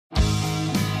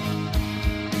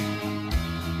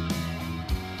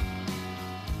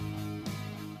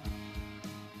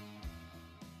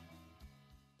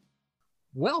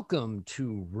Welcome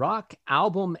to Rock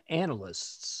Album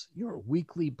Analysts, your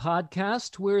weekly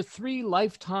podcast where three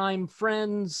lifetime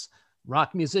friends,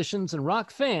 rock musicians, and rock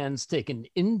fans take an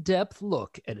in-depth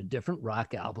look at a different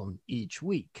rock album each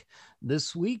week.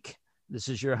 This week, this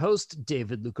is your host,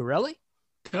 David Lucarelli.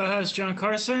 Co-host John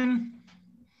Carson.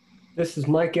 This is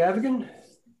Mike Gavigan.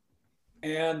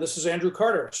 And this is Andrew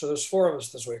Carter. So there's four of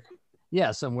us this week.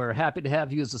 Yes, and we're happy to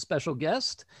have you as a special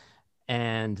guest.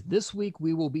 And this week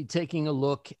we will be taking a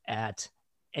look at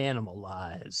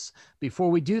Animalize.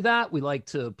 Before we do that, we like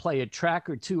to play a track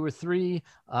or two or three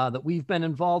that we've been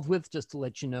involved with, just to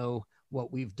let you know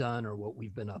what we've done or what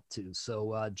we've been up to.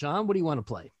 So, John, what do you want to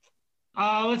play?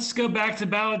 Let's go back to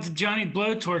Ballad to Johnny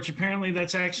Blowtorch. Apparently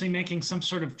that's actually making some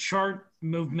sort of chart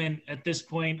movement at this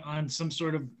point on some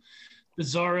sort of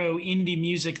bizarro indie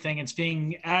music thing. It's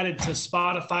being added to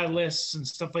Spotify lists and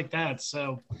stuff like that.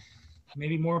 So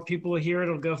maybe more people will hear it.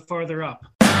 It'll go farther up.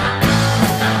 Well,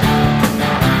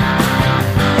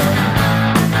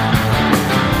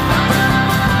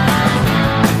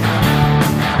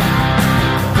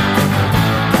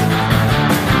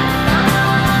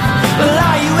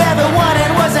 all you ever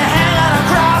wanted was a hang on a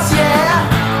cross, yeah.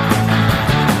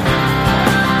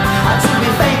 To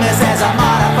be famous as a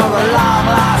martyr for a long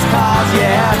lost cause,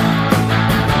 yeah.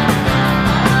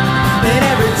 And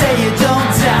every day you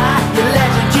don't die, your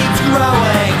legend keeps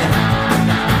growing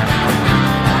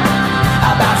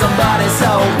about somebody so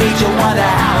beat you wonder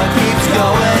how it keeps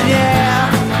going, yeah.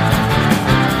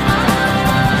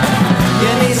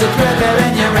 Your knees are crooked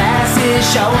and your ass is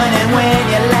showing, and when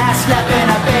you last slept in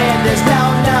a bed there's no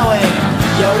knowing.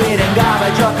 You're eating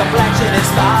garbage, your complexion is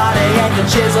spotty, and your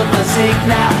chiseled physique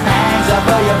now hangs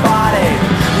over your body.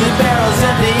 Your barrel's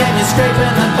empty and you're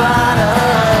scraping the bottom,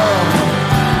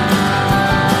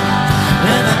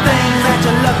 and the things that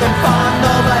you're looking for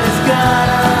nobody's got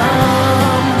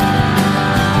 'em.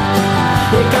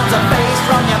 Here comes a face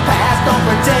from your past, don't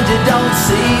pretend you don't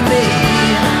see me.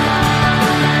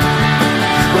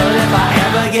 Well, if I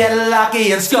ever get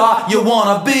lucky and scar, you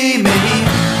wanna be me.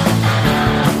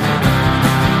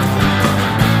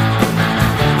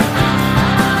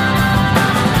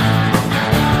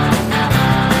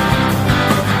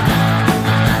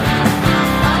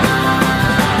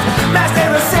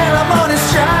 Master of ceremony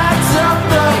strikes up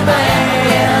the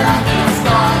band,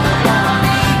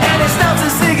 and he smokes a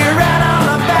cigarette on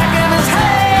the back of his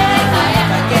head. If I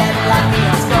ever get lucky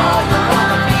and score, you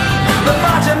wanna be me. The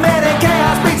march of men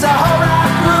chaos beats a whole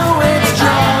rock through its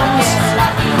drums,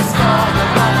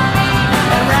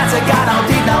 and rats that got no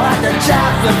teeth now have to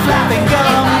chop the flapping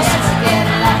gums.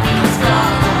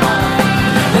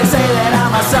 They say that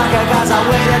I'm a sucker cause I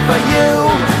waited for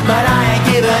you, but I ain't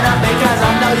giving up because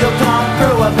I know you'll come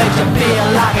through. It makes you feel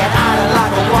like an idol,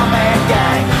 like a one-man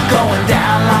gang, going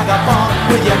down like a punk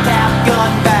with your cap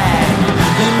gun bang.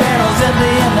 Your barrel's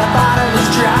empty and the bottle is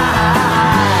dry,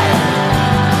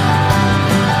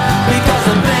 because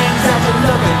the things that you're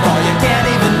looking for you can't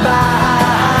even buy.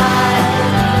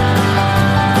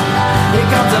 Here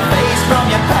comes a face from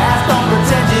your past, don't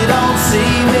pretend you don't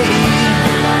see me.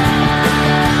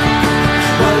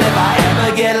 Well, if I ever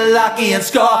get lucky and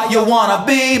scar, you wanna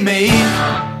be me.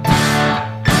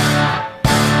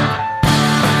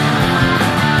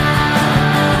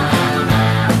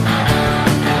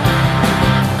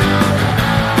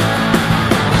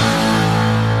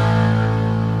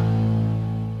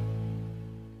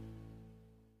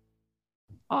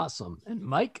 Awesome. And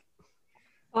Mike?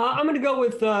 I'm going to go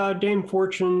with Dame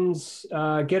Fortune's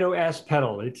Ghetto Ass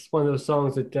Pedal. It's one of those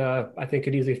songs that I think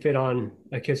could easily fit on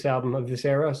a Kiss album of this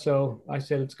era. So I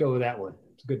said, let's go with that one.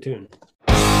 It's a good tune.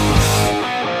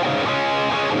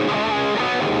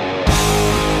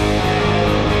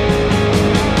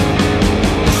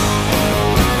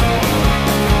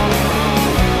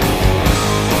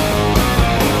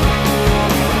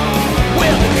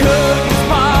 Well, the curtains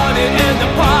parted and the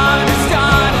party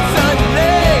started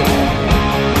suddenly.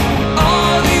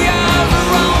 All the eyes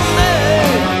are on me.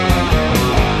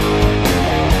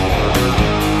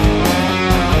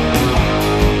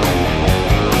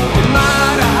 No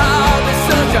matter how they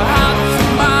search a house a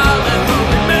mile and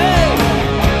hurry me.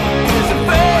 There's a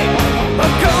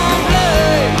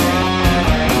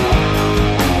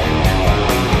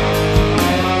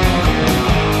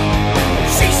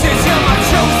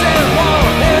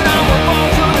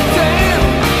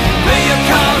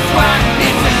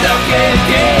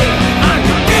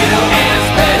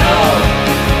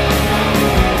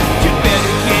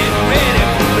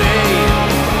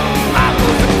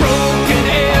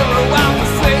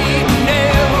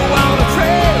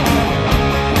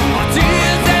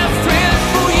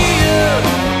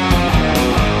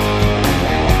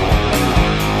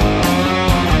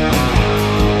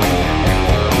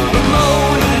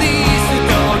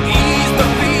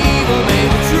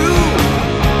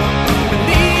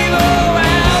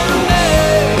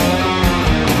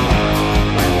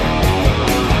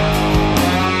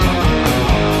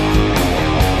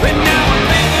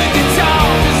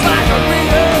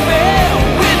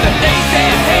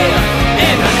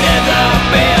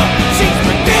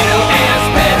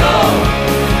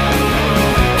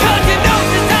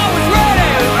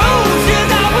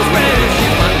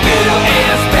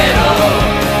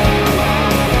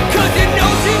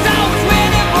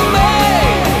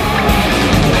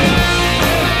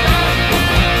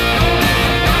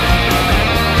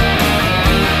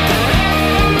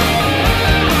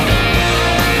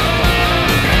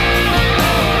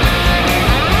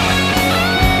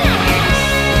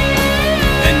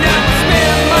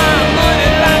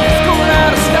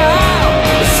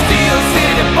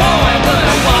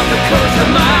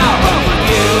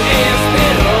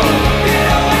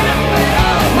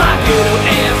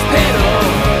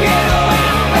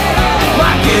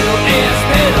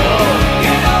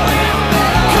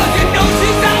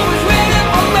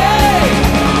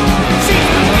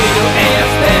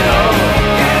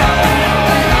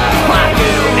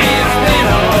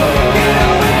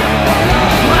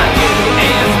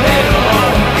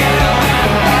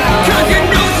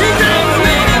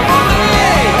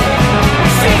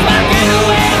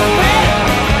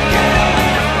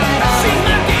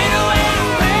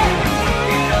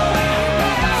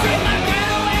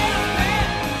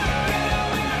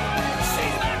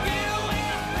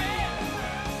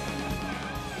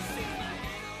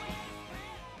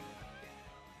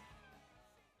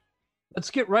Let's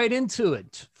get right into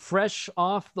it. Fresh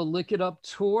off the Lick It Up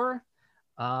tour,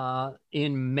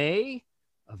 in May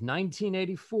of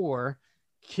 1984,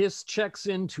 Kiss checks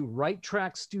into Right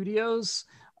Track Studios.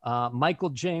 Michael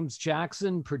James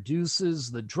Jackson produces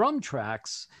the drum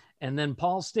tracks, and then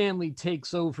Paul Stanley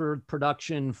takes over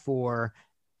production for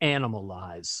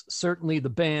Animalize. Certainly the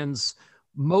band's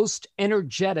most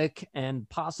energetic and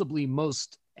possibly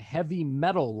most heavy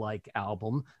metal-like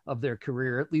album of their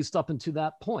career, at least up until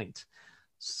that point.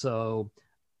 So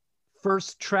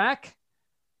first track,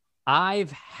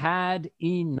 I've Had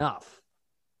Enough.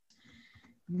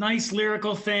 Nice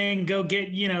lyrical thing. Go get,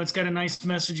 it's got a nice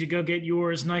message. You go get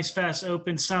yours. Nice, fast,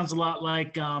 open. Sounds a lot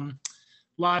like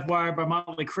Live Wire by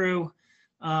Motley Crue.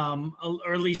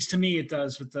 Or at least to me it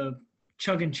does, with the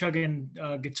chugging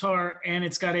guitar. And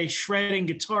it's got a shredding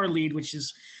guitar lead, which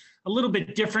is a little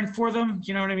bit different for them.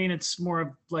 You know what I mean? It's more of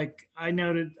like, I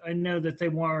know that they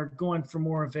were going for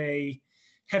more of a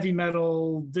heavy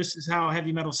metal. This is how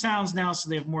heavy metal sounds now. So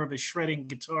they have more of a shredding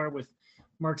guitar with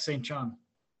Mark St. John.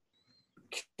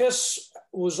 Kiss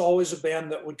was always a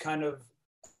band that would kind of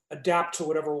adapt to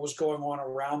whatever was going on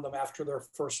around them after their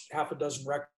first half a dozen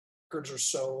records or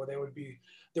so. There would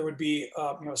be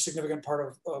a significant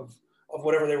part of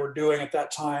whatever they were doing at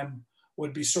that time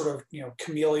would be sort of,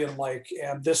 chameleon-like.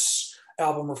 And this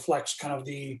album reflects kind of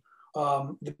the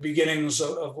beginnings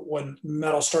of when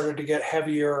metal started to get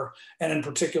heavier and in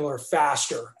particular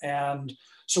faster. And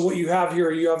so what you have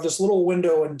here, you have this little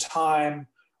window in time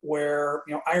where,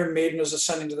 Iron Maiden is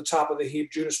ascending to the top of the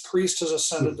heap. Judas Priest has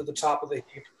ascended to the top of the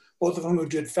heap. Both of them who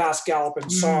did fast galloping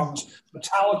songs.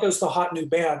 Metallica's the hot new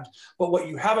band. But what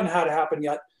you haven't had happen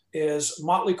yet is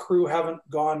Motley Crue haven't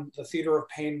gone the Theater of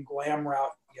Pain glam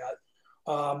route yet.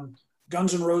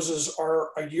 Guns N' Roses are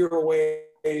a year away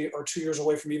or 2 years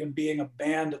away from even being a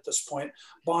band at this point.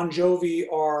 Bon Jovi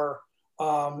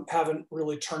haven't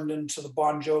really turned into the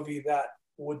Bon Jovi that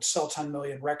would sell 10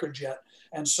 million records yet.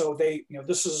 And so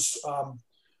this is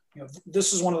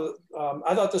one of the,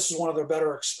 I thought this is one of their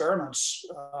better experiments.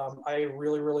 I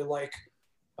really, really like,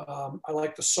 I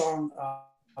like the song.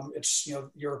 It's,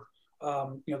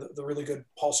 the really good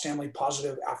Paul Stanley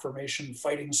positive affirmation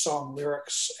fighting song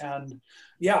lyrics. And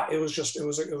yeah, it was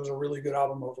a really good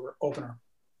album opener.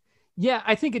 Yeah,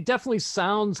 I think it definitely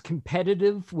sounds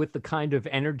competitive with the kind of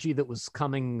energy that was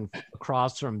coming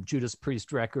across from Judas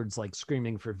Priest records like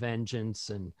Screaming for Vengeance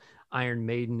and Iron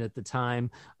Maiden at the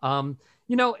time.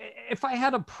 If I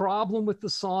had a problem with the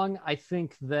song, I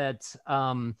think that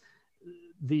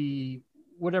the,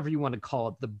 whatever you want to call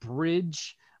it, the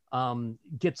bridge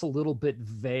gets a little bit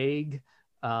vague.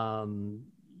 I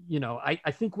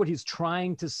think what he's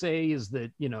trying to say is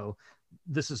that,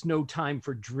 this is no time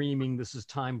for dreaming, this is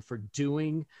time for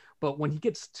doing. But when he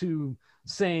gets to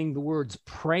saying the words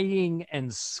praying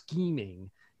and scheming,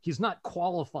 he's not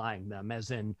qualifying them as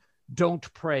in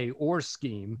don't pray or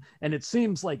scheme. And it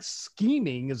seems like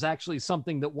scheming is actually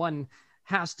something that one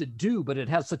has to do, but it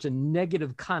has such a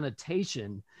negative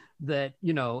connotation that,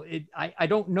 I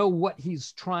don't know what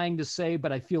he's trying to say,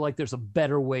 but I feel like there's a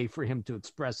better way for him to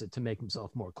express it to make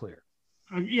himself more clear.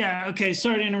 Yeah. Okay.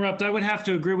 Sorry to interrupt. I would have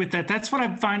to agree with that. That's what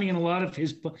I'm finding in a lot of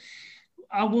his.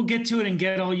 I will get to it and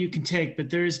get all you can take, but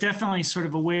there is definitely sort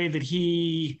of a way that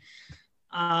he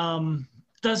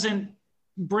doesn't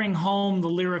bring home the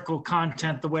lyrical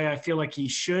content the way I feel like he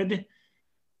should.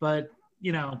 But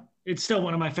it's still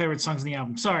one of my favorite songs in the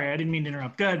album. Sorry, I didn't mean to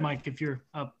interrupt. Go ahead, Mike, if you're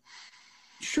up.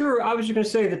 Sure. I was just going to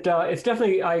say that it's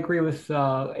definitely, I agree with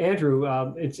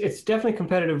Andrew. It's definitely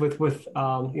competitive with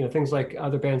things like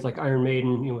other bands like Iron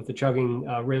Maiden, with the chugging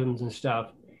rhythms and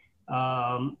stuff.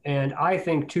 And I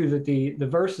think too that the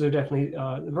verses are definitely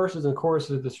the verses and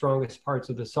choruses are the strongest parts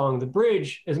of the song. The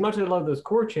bridge, as much as I love those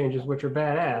chord changes, which are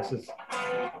badass,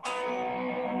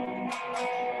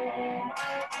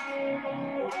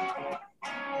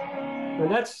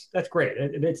 and that's great.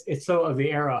 It's so of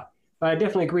the era. But I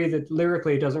definitely agree that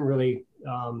lyrically it doesn't really,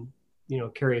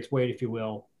 carry its weight, if you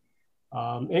will.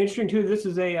 And interesting too, this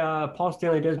is a Paul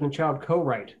Stanley Desmond Child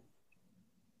co-write.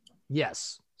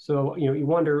 Yes. So you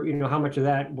wonder how much of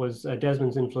that was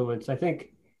Desmond's influence.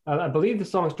 I believe the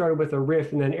song started with a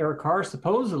riff, and then Eric Carr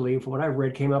supposedly, from what I've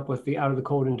read, came up with the "out of the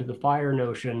cold into the fire"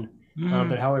 notion.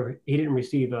 But however, he didn't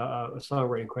receive a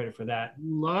songwriting credit for that. A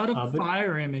lot of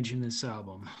fire image in this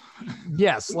album.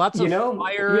 Yes, lots of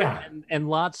fire and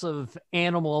lots of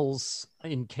animals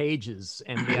in cages,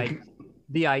 and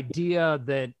the idea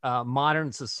that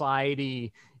modern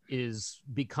society is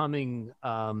becoming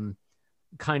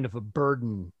kind of a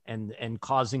burden and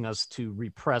causing us to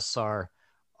repress our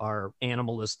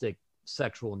animalistic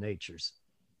sexual natures.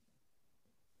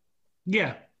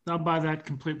 Yeah, I'll buy that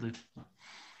completely.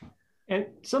 And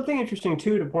something interesting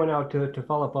too to point out to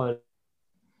follow up on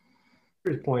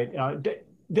his point.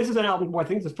 This is an album where I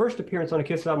think it's the first appearance on a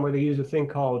Kiss album where they use a thing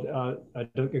called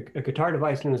a guitar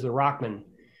device known as the Rockman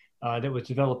that was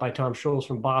developed by Tom Scholz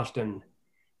from Boston.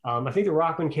 I think the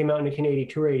Rockman came out in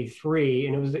 1982 or 83,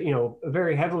 and it was, you know, a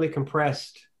very heavily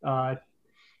compressed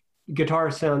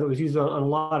guitar sound that was used on a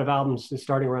lot of albums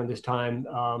starting around this time.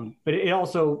 But it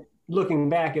also, looking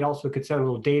back, it also could sound a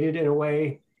little dated in a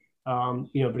way,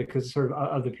 you know, because sort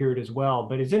of the period as well.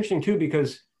 But it's interesting too,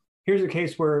 because here's a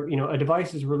case where, you know, a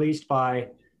device is released by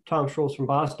Tom Scholz from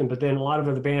Boston, but then a lot of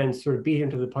other bands sort of beat him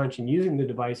to the punch in using the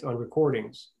device on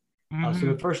recordings. So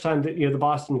the first time that, you know, the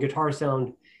Boston guitar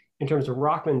sound in terms of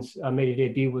Rockman's made a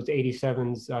debut was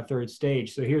 87's Third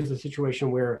Stage. So here's the situation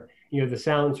where, you know, the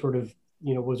sound sort of,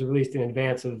 you know, was released in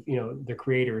advance of, you know, the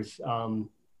creators'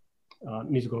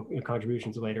 musical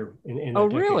contributions later. Oh,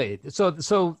 really?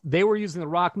 So they were using the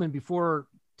Rockman before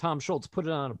Tom Scholz put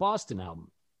it on a Boston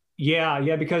album.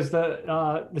 Yeah, because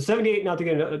the 78, not to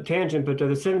get a tangent, but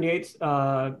the 78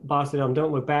 Boston album,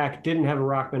 Don't Look Back, didn't have a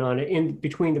Rockman on it. In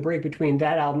between the break between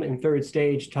that album and Third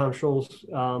Stage, Tom Scholz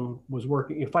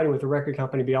was fighting with the record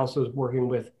company, but he also was working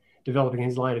with developing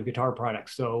his line of guitar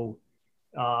products. So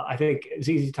I think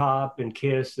ZZ Top and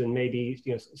Kiss and maybe,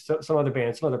 you know, some other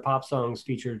bands, some other pop songs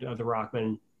featured the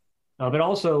Rockman. But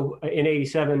also in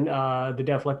 87, the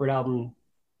Def Leppard album,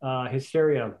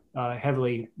 Hysteria,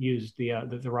 heavily used the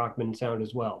Rockman sound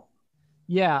as well.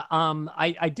 Yeah,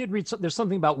 I did read there's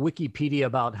something about Wikipedia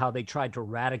about how they tried to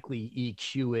radically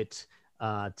EQ it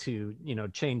to, you know,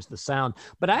 change the sound.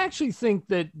 But I actually think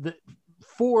that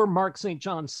for Mark St.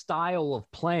 John's style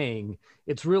of playing,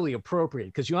 it's really appropriate,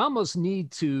 because you almost need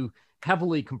to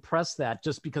heavily compress that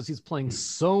just because he's playing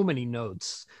so many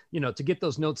notes, you know, to get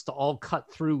those notes to all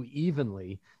cut through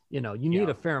evenly. You know, you need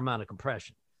a fair amount of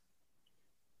compression.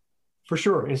 For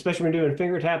sure, and especially when you're doing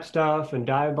finger tap stuff and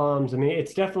dive bombs. I mean,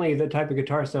 it's definitely the type of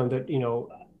guitar sound that, you know,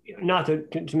 not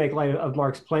to make light of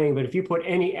Mark's playing, but if you put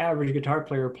any average guitar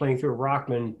player playing through a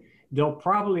Rockman, they'll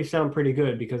probably sound pretty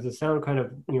good, because the sound kind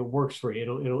of, you know, works for you.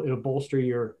 It'll bolster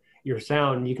your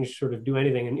sound, and you can sort of do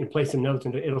anything and play some notes,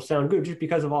 and it'll sound good just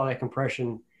because of all that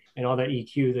compression and all that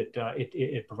EQ that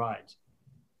it provides.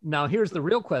 Now, here's the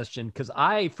real question, because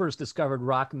I first discovered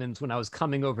Rockmans when I was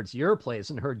coming over to your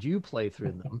place and heard you play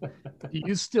through them. Do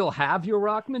you still have your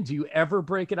Rockman? Do you ever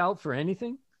break it out for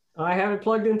anything? I have it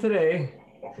plugged in today,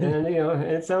 and, you know,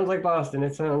 it sounds like Boston.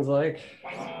 It sounds like...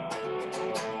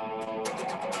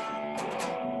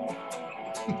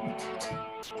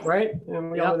 right?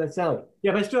 And we all know that sound.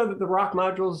 Yeah, but I still have the rock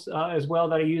modules as well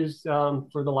that I used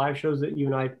for the live shows that you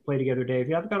and I play together, Dave.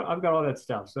 Yeah, I've got all that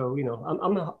stuff. So, you know,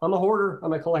 I'm a hoarder,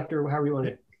 I'm a collector, however you want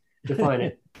to define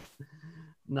it.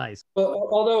 Nice. Well,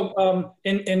 although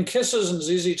in Kiss's and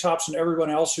ZZ Top's and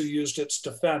everyone else who used its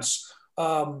defense,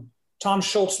 Tom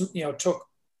Scholz, you know, took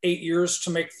 8 years to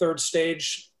make Third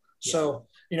Stage. Yeah. So,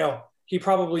 you know, he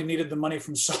probably needed the money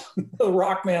from some of the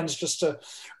Rockmans just to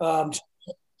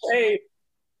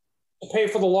pay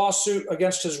for the lawsuit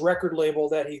against his record label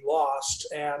that he lost,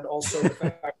 and also the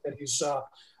fact that he's,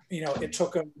 you know, it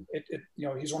took him, you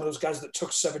know, he's one of those guys that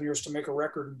took 7 years to make a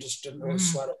record and just didn't really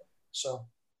sweat it. So,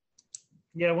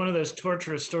 yeah, one of those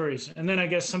torturous stories. And then I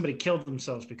guess somebody killed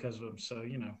themselves because of him. So,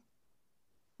 you know.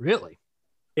 Really?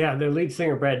 Yeah, the lead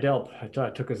singer, Brad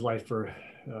Delp, took his life for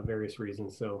various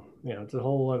reasons. So, yeah, it's a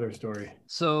whole other story.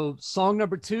 So, song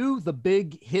number 2, the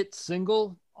big hit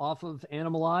single off of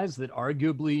Animalize that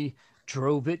arguably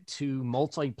drove it to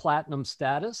multi-platinum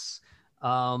status.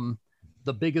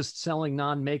 The biggest selling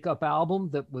non-makeup album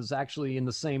that was actually in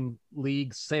the same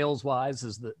league sales-wise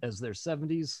as their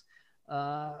 70s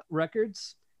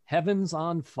records, Heaven's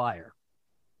on Fire.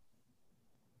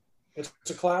 It's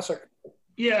a classic.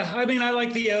 Yeah, I mean, I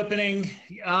like the opening,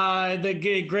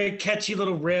 the great catchy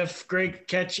little riff, great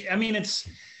catchy. I mean,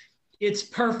 it's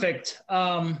perfect.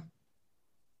 You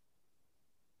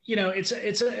know, it's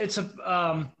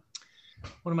a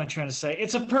what am I trying to say?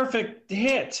 It's a perfect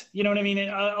hit. You know what I mean?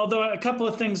 Although a couple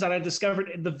of things that I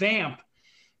discovered, the vamp,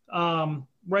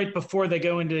 right before they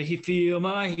go into He Feel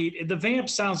My Heat, the vamp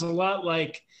sounds a lot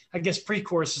like, I guess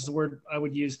pre-chorus is the word I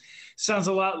would use, sounds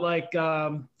a lot like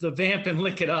the vamp in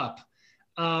Lick It Up.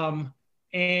 But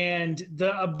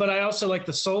I also like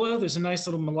the solo. There's a nice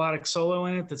little melodic solo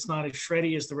in it that's not as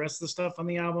shreddy as the rest of the stuff on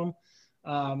the album,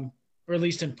 or at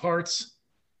least in parts.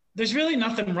 There's really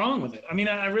nothing wrong with it. I mean,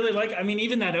 I really like, I mean,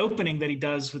 even that opening that he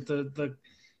does with the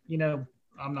you know,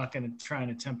 I'm not going to try and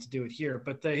attempt to do it here,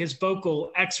 but his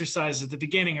vocal exercises at the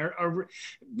beginning are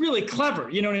really clever.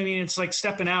 You know what I mean? It's like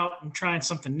stepping out and trying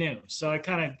something new. So I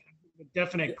kind of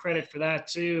definite credit for that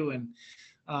too. And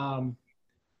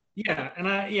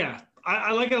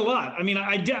I like it a lot. I mean,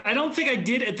 I don't think I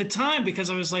did at the time because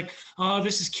I was like, oh,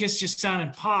 this is Kiss just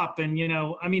sounding pop. And,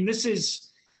 I mean,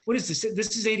 what is this?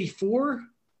 This is 84?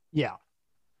 Yeah.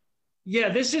 Yeah,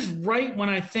 this is right when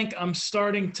I think I'm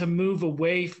starting to move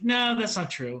away. No, that's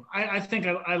not true. I think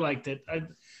I liked it.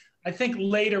 I think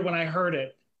later when I heard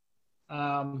it,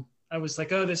 I was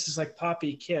like, oh, this is like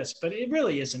poppy Kiss, but it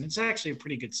really isn't. It's actually a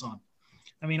pretty good song.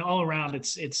 I mean, all around,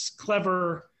 it's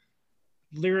clever.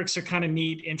 Lyrics are kind of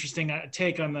neat, interesting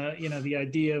take on the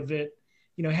idea of it.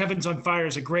 Heaven's on Fire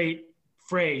is a great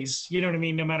phrase. You know what I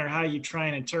mean? No matter how you try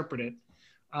and interpret it.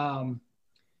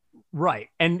 Right.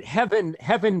 And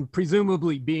heaven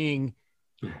presumably being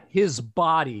his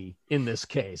body in this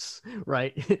case,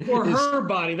 right? Or her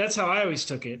body. That's how I always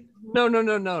took it. No,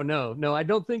 I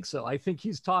don't think so. I think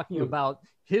he's talking about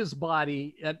his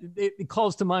body. It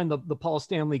calls to mind the Paul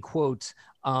Stanley quote,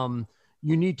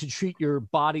 you need to treat your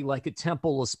body like a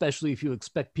temple, especially if you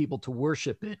expect people to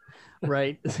worship it,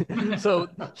 right? So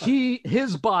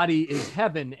his body is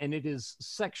heaven, and it is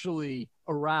sexually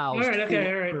aroused. All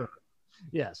right.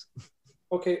 Yes.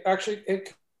 Okay, actually,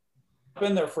 it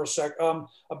been there for a sec.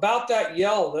 About that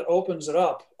yell that opens it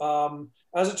up.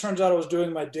 As it turns out, I was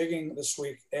doing my digging this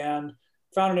week and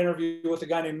found an interview with a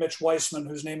guy named Mitch Weissman,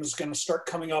 whose name is going to start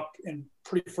coming up in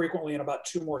pretty frequently in about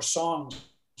 2 more songs.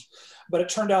 But it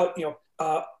turned out,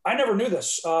 I never knew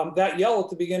this. That yell at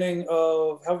the beginning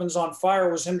of Heaven's on Fire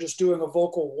was him just doing a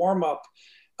vocal warm-up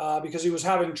because he was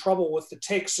having trouble with the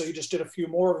takes, so he just did a few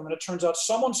more of them. And it turns out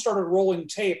someone started rolling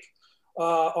tape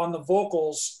on the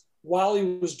vocals while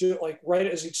he was doing, like right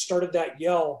as he started that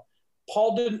yell.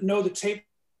 Paul didn't know the tape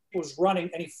was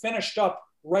running, and he finished up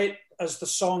right as the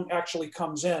song actually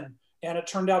comes in. And it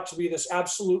turned out to be this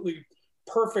absolutely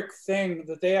perfect thing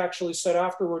that they actually said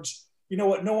afterwards, you know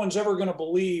what, no one's ever going to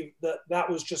believe that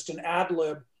was just an ad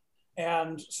lib.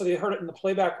 And so they heard it in the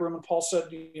playback room, and Paul said,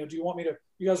 do you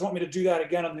guys want me to do that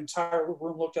again? And the entire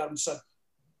room looked at him and said,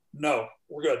 no,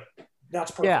 we're good. That's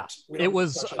perfect. Yeah, it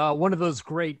was one of those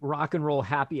great rock and roll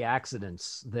happy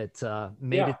accidents that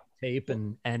made it tape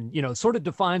and sort of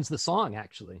defines the song,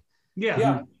 actually.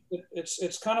 Yeah.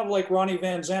 It's kind of like Ronnie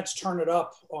Van Zant's Turn It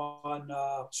Up on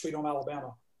Sweet Home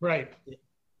Alabama. Right.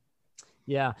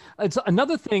 Yeah. It's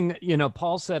another thing,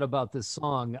 Paul said about this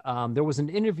song. There was an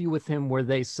interview with him where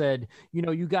they said,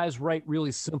 you guys write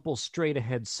really simple, straight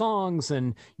ahead songs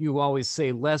and you always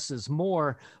say less is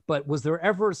more. But was there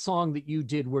ever a song that you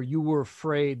did where you were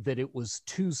afraid that it was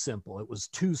too simple? It was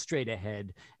too straight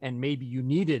ahead and maybe you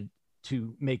needed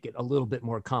to make it a little bit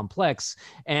more complex?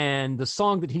 And the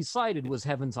song that he cited was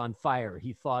Heaven's on Fire.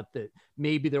 He thought that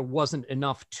maybe there wasn't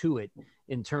enough to it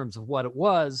in terms of what it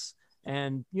was.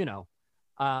 And,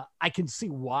 I can see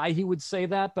why he would say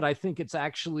that, but I think it's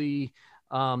actually,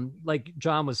 like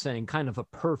John was saying, kind of a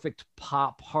perfect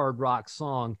pop hard rock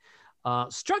song,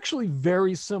 structurally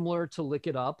very similar to Lick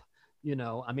It Up.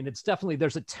 I mean, it's definitely,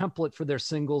 there's a template for their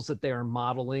singles that they are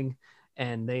modeling,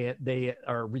 and they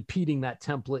are repeating that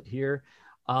template here.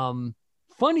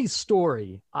 Funny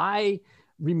story. I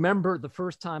remember the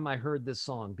first time I heard this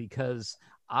song because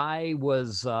I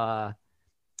was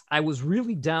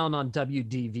really down on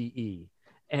WDVE.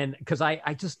 And because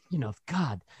I just,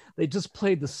 God, they just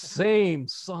played the same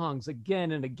songs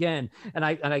again and again. And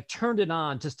I turned it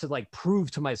on just to like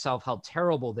prove to myself how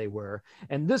terrible they were.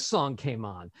 And this song came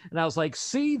on and I was like,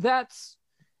 see,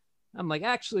 I'm like,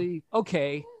 actually,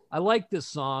 okay, I like this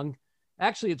song.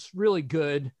 Actually, it's really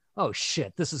good. Oh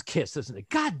shit, this is Kiss, isn't it?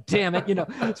 God damn it.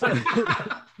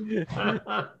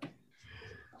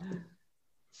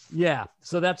 Yeah.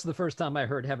 So that's the first time I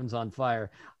heard Heaven's on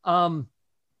Fire.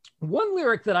 One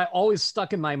lyric that I always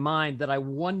stuck in my mind that I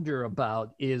wonder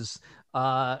about is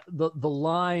the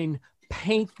line,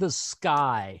 paint the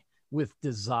sky with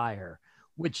desire,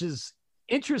 which is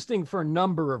interesting for a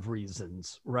number of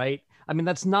reasons, right? I mean,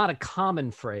 that's not a common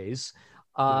phrase.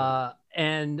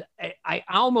 And I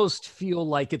almost feel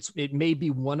like it may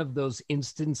be one of those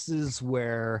instances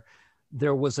where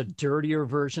there was a dirtier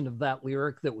version of that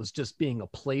lyric that was just being a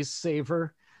place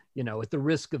saver, at the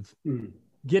risk of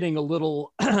getting a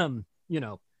little,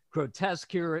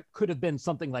 grotesque here. It could have been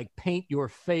something like paint your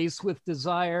face with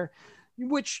desire,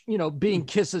 which, being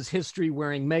Kiss's history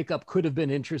wearing makeup could have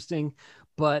been interesting.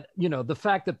 But, the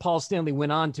fact that Paul Stanley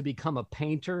went on to become a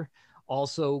painter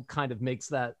also kind of makes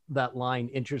that line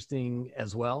interesting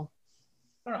as well.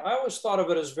 I don't know, I always thought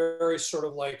of it as very sort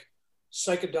of like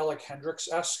psychedelic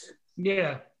Hendrix-esque.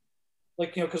 Yeah.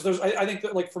 Like, because I think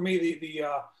that like for me,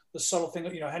 the subtle thing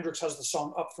that, Hendrix has the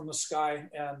song Up From the Sky.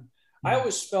 And I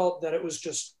always felt that it was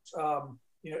just,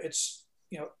 it's,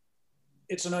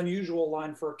 it's an unusual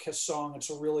line for a Kiss song. It's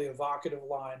a really evocative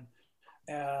line.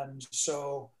 And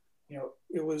so,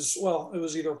 it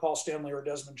was either Paul Stanley or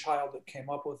Desmond Child that came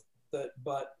up with it.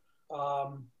 But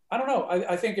I don't know.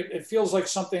 I think it feels like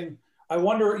something. I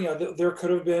wonder, there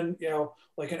could have been,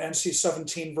 like an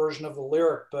NC-17 version of the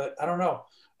lyric, but I don't know.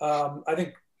 I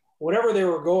think whatever they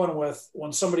were going with,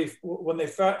 when they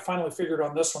finally figured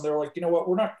on this one, they were like, you know what,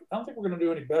 I don't think we're going to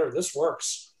do any better. This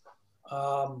works.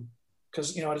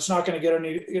 Because it's not going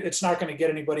to get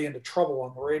anybody into trouble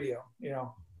on the radio.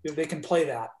 They can play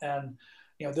that, and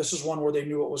this is one where they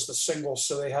knew it was the single,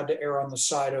 so they had to err on the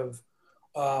side of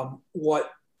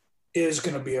what is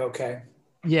going to be okay.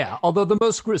 Yeah, although the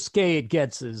most risque it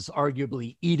gets is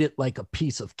arguably "Eat It Like a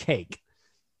Piece of Cake."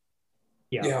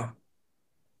 Yeah.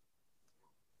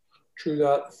 True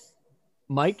that.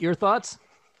 Mike, your thoughts?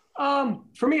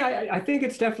 For me, I think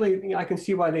it's definitely, I can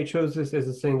see why they chose this as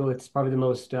a single. It's probably the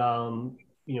most,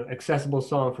 accessible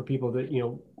song for people that,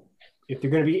 if they're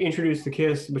going to be introduced to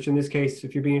Kiss, which in this case,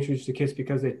 if you're being introduced to Kiss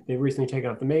because they've recently taken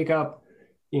off the makeup,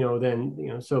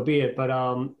 then, so be it. But,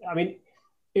 I mean,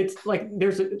 it's like,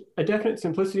 there's a definite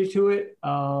simplicity to it.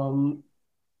 And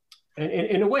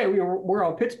in a way, we're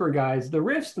all Pittsburgh guys. The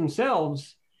riffs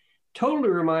themselves totally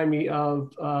remind me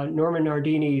of Norman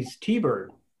Nardini's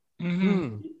T-Bird.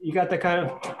 Mm-hmm. You got that kind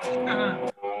of.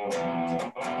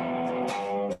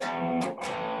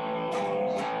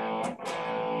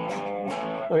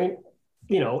 I mean,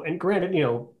 and granted,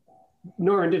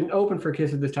 Norman didn't open for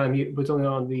Kiss at this time. He was only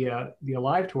on the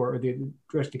Alive tour or the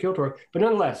Dress to Kill tour. But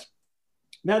nonetheless,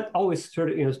 that always sort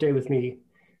of stayed with me.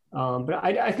 But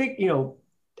I think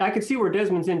I could see where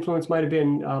Desmond's influence might have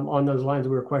been on those lines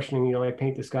we were questioning. I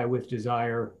paint the sky with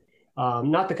desire.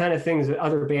 Not the kind of things that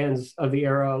other bands of the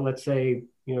era, let's say,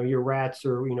 your Rats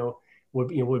or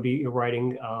would be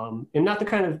writing, and not the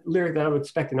kind of lyric that I would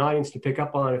expect an audience to pick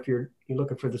up on if you're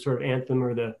looking for the sort of anthem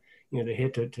or the the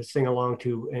hit to sing along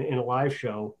to in a live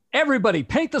show. Everybody,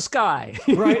 paint the sky.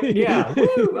 Right? Yeah.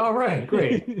 Woo! All right,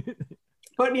 great.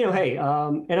 But hey,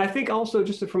 and I think also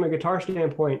just from a guitar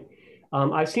standpoint.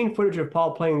 I've seen footage of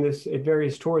Paul playing this at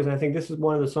various tours, and I think this is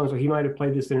one of the songs where he might have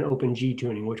played this in an open G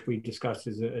tuning, which we discussed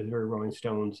as a very Rolling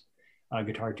Stones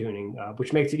guitar tuning,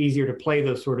 which makes it easier to play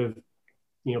those sort of,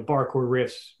 bar chord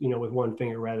riffs, with one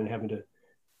finger rather than having to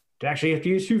actually have to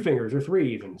use two fingers or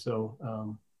three even.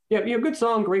 So, good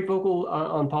song, great vocal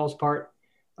on Paul's part.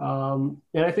 And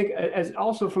I think as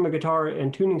also from a guitar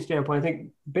and tuning standpoint, I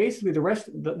think basically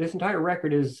this entire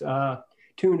record is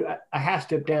tuned a half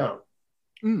step down.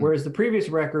 Whereas the previous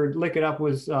record, Lick It Up,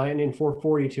 was in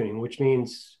 440 tuning, which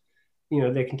means,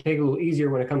 they can take it a little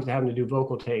easier when it comes to having to do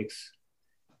vocal takes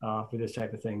for this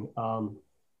type of thing.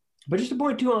 But just to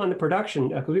point too on the production,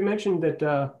 because we mentioned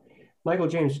that Michael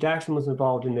James Jackson was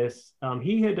involved in this.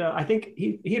 He had, I think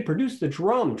he had produced the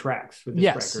drum tracks for this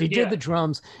record. Yes, he did the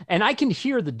drums. And I can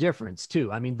hear the difference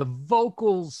too. I mean, the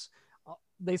vocals,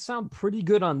 they sound pretty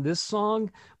good on this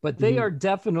song, but they are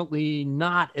definitely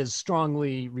not as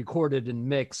strongly recorded and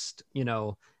mixed,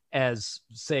 as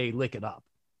say Lick It Up.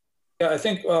 Yeah, I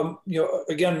think,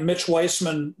 again, Mitch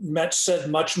Weissman said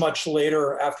much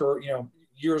later, after,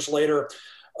 years later,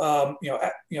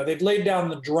 they'd laid down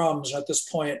the drums. At this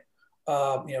point,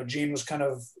 Gene was kind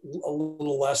of a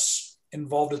little less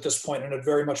involved at this point and had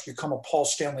very much become a Paul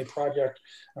Stanley project.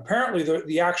 Apparently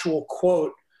the actual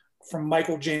quote from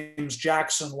Michael James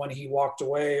Jackson when he walked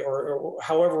away, or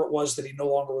however it was that he no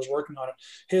longer was working on it,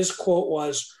 his quote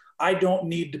was, "I don't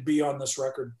need to be on this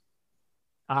record."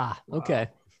 Ah, okay.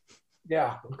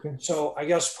 Yeah. Okay. So I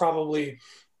guess I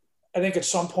think at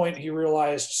some point he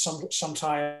realized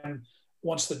sometime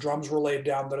once the drums were laid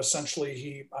down that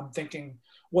essentially I'm thinking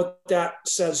what that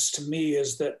says to me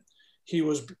is that he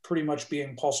was pretty much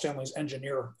being Paul Stanley's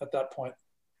engineer at that point.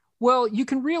 Well, you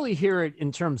can really hear it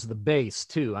in terms of the bass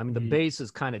too. I mean, the bass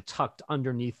is kind of tucked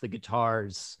underneath the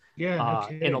guitars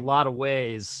in a lot of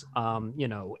ways,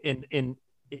 and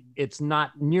it's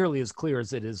not nearly as clear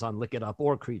as it is on Lick It Up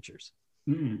or Creatures.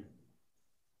 Mm-mm.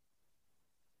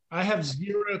 I have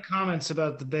zero comments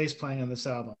about the bass playing on this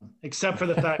album, except for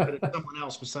the fact that it's someone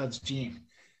else besides Gene.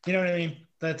 You know what I mean?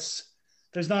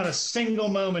 There's not a single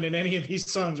moment in any of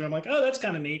these songs where I'm like, oh, that's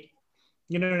kind of neat.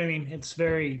 You know what I mean? It's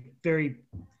very, very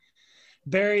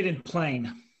buried and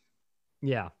plain.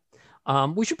 Yeah.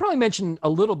 We should probably mention a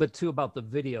little bit too about the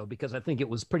video, because I think it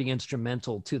was pretty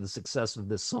instrumental to the success of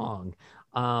this song.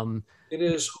 It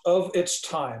is of its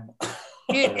time.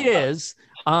 It is.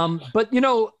 But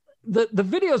the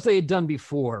videos they had done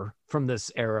before from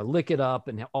this era, Lick It Up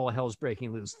and All Hell's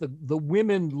Breaking Loose, the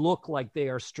women look like they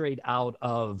are straight out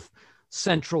of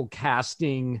Central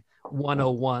Casting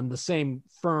 101, the same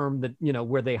firm that, you know,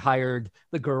 where they hired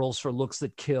the girls for Looks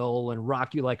That Kill and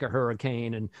Rock You Like a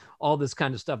Hurricane and all this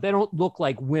kind of stuff. They don't look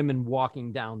like women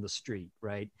walking down the street,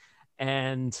 right?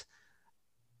 And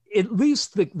at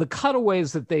least the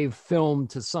cutaways that they've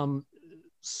filmed to some,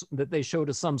 that they show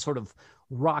to some sort of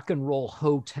rock and roll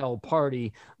hotel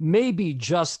party may be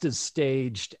just as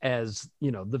staged as, you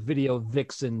know, the video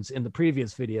vixens in the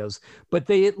previous videos, but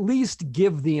they at least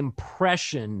give the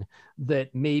impression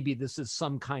that maybe this is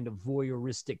some kind of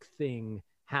voyeuristic thing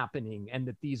happening and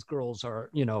that these girls are,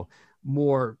 you know,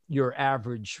 more your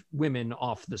average women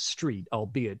off the street,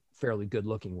 albeit fairly good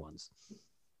looking ones.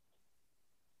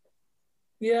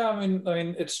 Yeah, I mean,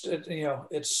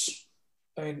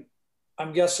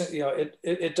 I'm guessing, you know,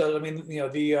 it does. I mean, you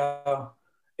know,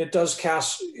 it does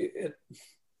cast it.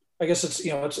 I guess it's,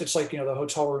 you know, it's like, you know, the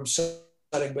hotel room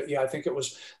setting, but yeah, I think it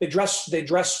was, they dressed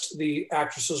the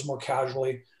actresses more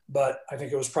casually, but I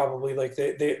think it was probably like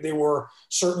they were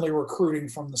certainly recruiting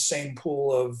from the same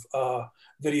pool of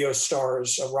video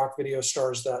stars, rock video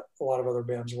stars that a lot of other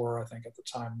bands were, I think, at the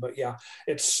time. But yeah,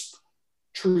 it's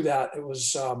true that it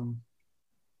was,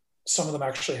 some of them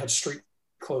actually had street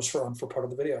clothes for part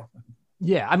of the video.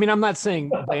 Yeah, I mean, I'm not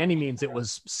saying by any means it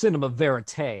was cinema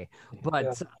verite,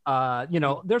 but you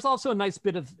know, there's also a nice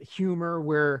bit of humor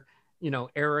where, you know,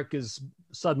 Eric is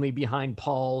suddenly behind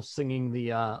Paul singing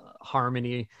the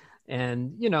harmony,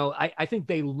 and you know, I think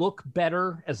they look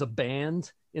better as a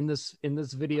band in this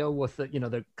video with the, you know,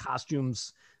 the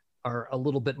costumes are a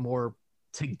little bit more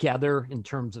together in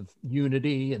terms of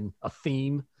unity and a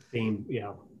theme.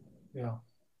 Yeah.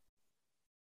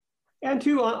 And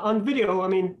too on video, I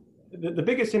mean, the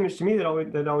biggest image to me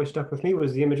that always stuck with me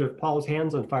was the image of Paul's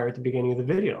hands on fire at the beginning of the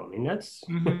video. I mean, that's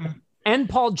and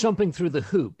Paul jumping through the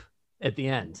hoop at the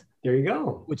end. There you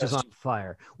go. Which is on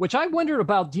fire. Which I wondered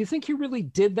about. Do you think he really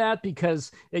did that?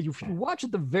 Because if you watch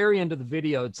at the very end of the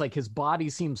video, it's like his body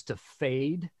seems to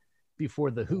fade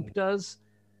before the hoop does.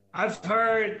 I've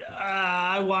heard.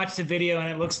 I watched the video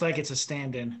and it looks like it's a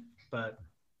stand-in, but.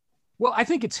 Well, I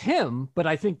think it's him, but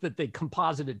I think that they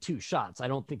composited two shots. I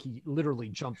don't think he literally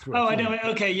jumped through. Oh, I know.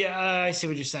 Okay, yeah, I see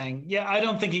what you're saying. Yeah, I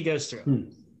don't think he goes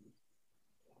through.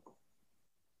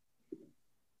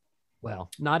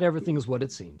 Well, not everything is what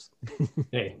it seems.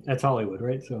 Hey, that's Hollywood,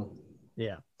 right? So,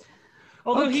 yeah.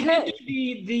 Although he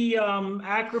did the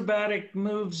acrobatic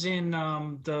moves in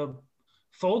the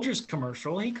Folgers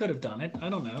commercial, he could have done it. I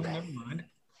don't know. Never mind.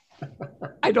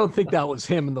 I don't think that was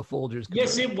him in the Folgers commercial.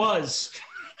 Yes, it was.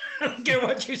 I don't care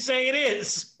what you say it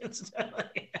is.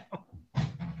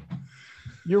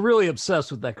 You're really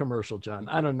obsessed with that commercial, John.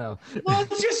 I don't know. Well,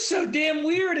 it's just so damn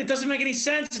weird. It doesn't make any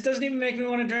sense. It doesn't even make me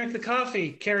want to drink the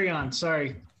coffee. Carry on.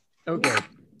 Sorry. Okay.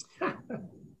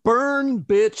 Burn,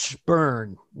 Bitch,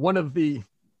 Burn. One of the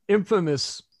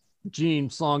infamous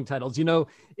Gene song titles. You know,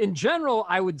 in general,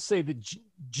 I would say that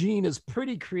Gene is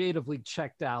pretty creatively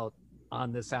checked out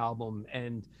on this album.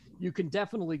 And you can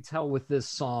definitely tell with this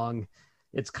song,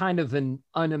 it's kind of an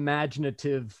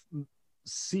unimaginative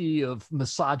sea of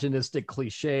misogynistic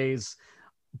cliches,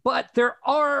 but there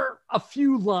are a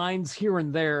few lines here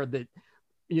and there that,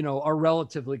 you know, are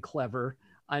relatively clever.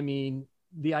 I mean,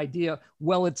 the idea,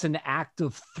 well, it's an act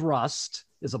of thrust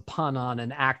is a pun on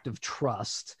an act of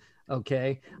trust.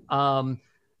 Okay.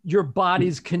 Your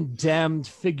body's condemned,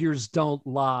 figures don't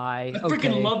lie. I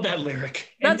freaking love that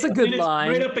lyric. That's a good line.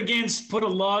 Right up against put a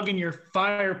log in your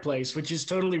fireplace, which is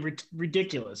totally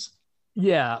ridiculous.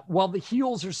 Yeah. While the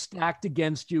heels are stacked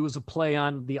against you is a play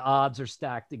on the odds are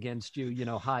stacked against you, you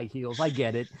know, high heels. I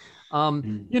get it.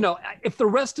 You know, if the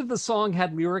rest of the song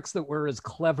had lyrics that were as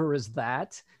clever as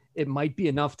that, it might be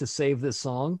enough to save this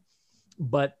song,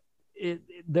 but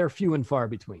they're few and far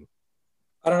between.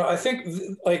 I don't know. I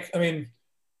think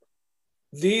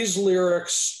these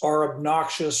lyrics are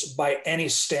obnoxious by any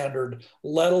standard,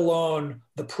 let alone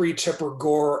the pre-Tipper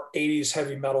Gore 80s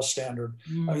heavy metal standard.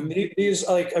 I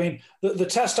mean, the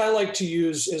test I like to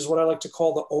use is what I like to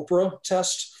call the Oprah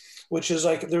test, which is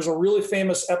like, there's a really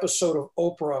famous episode of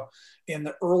Oprah in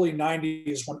the early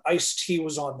 90s when Ice-T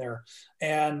was on there.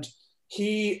 And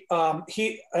he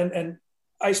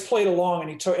Ice played along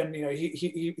and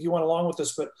he went along with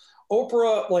this, but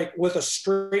Oprah, like with a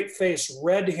straight face,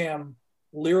 read him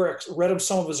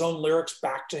some of his own lyrics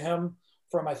back to him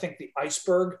from, I think, the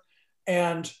Iceberg.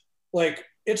 And like,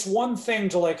 it's one thing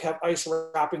to like have Ice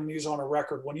rapping these on a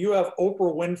record. When you have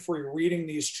Oprah Winfrey reading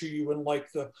these to you in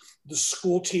like the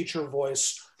school teacher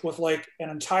voice with like an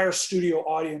entire studio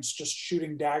audience just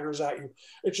shooting daggers at you.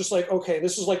 It's just like, okay,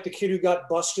 this is like the kid who got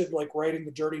busted, like writing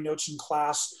the dirty notes in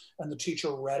class and the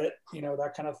teacher read it, you know,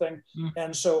 that kind of thing.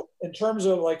 And so in terms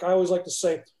of like, I always like to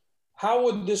say, how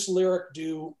would this lyric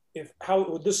do how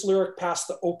would this lyric pass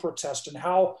the Oprah test, and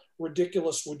how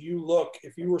ridiculous would you look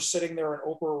if you were sitting there and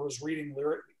Oprah was reading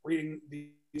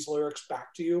these lyrics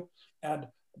back to you? And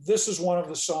this is one of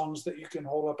the songs that you can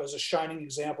hold up as a shining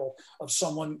example of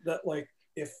someone that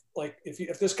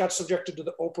if this got subjected to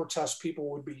the Oprah test, people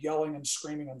would be yelling and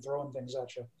screaming and throwing things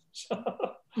at you.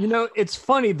 You know, it's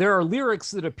funny. There are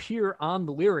lyrics that appear on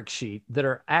the lyric sheet that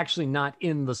are actually not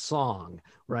in the song,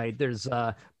 right? There's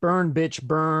burn, bitch,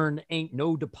 burn, ain't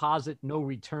no deposit, no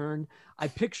return. I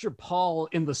picture Paul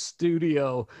in the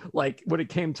studio, like when it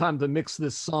came time to mix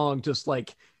this song, just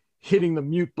like hitting the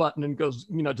mute button and goes,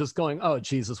 you know, just going, oh,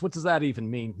 Jesus, what does that even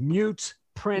mean? Mute,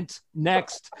 print,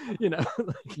 next, you know.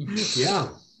 Yeah.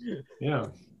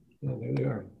 There they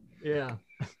are. Yeah.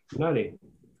 Nutty.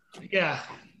 Yeah.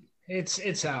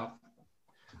 It's out.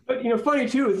 But, you know, funny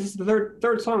too, this is the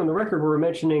third song on the record where we're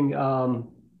mentioning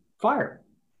fire.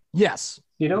 Yes.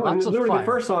 You know, Lots and of literally fire. The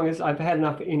first song is I've had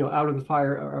enough, you know, out of the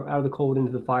fire, or out of the cold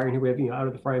into the fire. And here we have, you know, out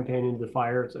of the frying pan into the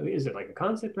fire. So is it like a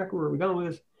concept record? Where are we going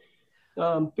with this?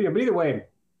 But either way,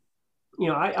 you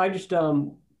know, I just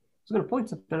was going to point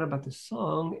something out about this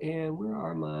song. And where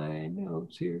are my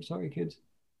notes here? Sorry, kids.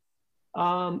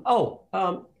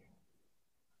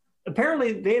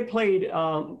 Apparently they had played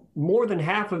more than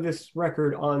half of this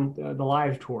record on the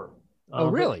live tour. Oh,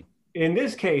 really? In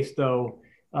this case, though,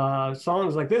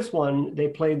 songs like this one, they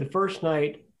played the first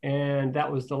night, and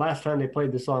that was the last time they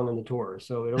played the song on the tour.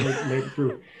 So it only made it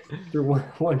through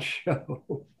one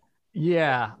show.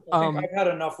 Yeah. I think I've Had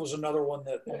Enough was another one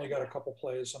that only got a couple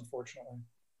plays, unfortunately.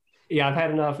 Yeah, I've Had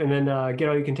Enough. And then Get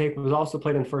All You Can Take was also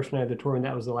played on the first night of the tour, and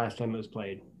that was the last time it was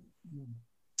played.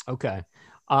 Okay.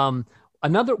 One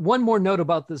more note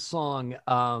about this song.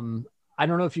 I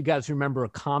don't know if you guys remember a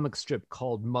comic strip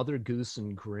called Mother Goose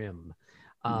and Grimm.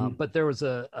 But there was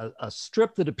a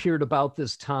strip that appeared about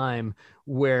this time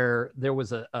where there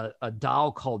was a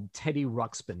doll called Teddy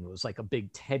Ruxpin. It was like a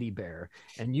big teddy bear,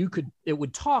 and it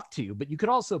would talk to you, but you could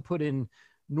also put in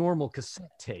normal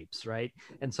cassette tapes, right?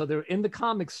 And so they're in the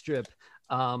comic strip.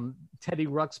 Teddy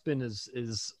Ruxpin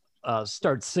is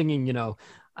starts singing, you know,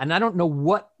 and I don't know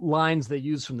what lines they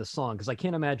use from the song, because I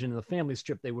can't imagine in the family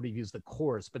strip they would have used the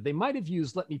chorus, but they might have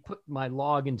used "Let me put my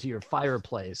log into your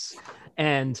fireplace."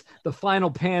 And the final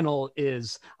panel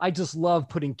is, "I just love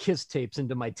putting kiss tapes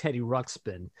into my Teddy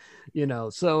Ruxpin," you know.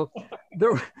 So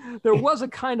there was a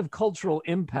kind of cultural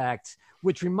impact,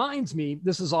 which reminds me,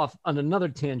 this is off on another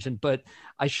tangent, but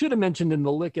I should have mentioned in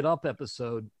the Lick It Up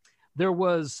episode, there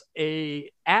was a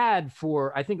ad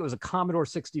for, I think it was a Commodore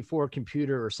 64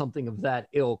 computer or something of that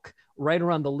ilk, right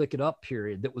around the Lick It Up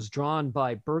period, that was drawn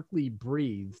by Berkeley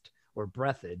Breathed,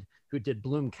 who did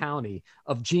Bloom County,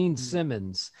 of Gene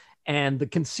Simmons. And the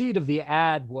conceit of the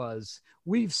ad was,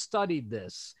 we've studied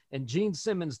this, and Gene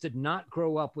Simmons did not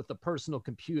grow up with a personal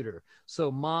computer.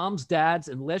 So moms, dads,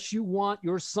 unless you want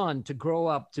your son to grow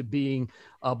up to being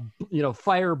a, you know,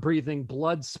 fire-breathing,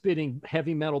 blood-spitting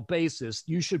heavy metal bassist,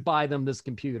 you should buy them this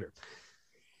computer.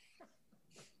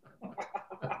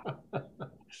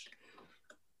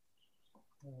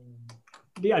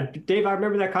 Yeah, Dave, I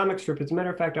remember that comic strip. As a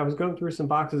matter of fact, I was going through some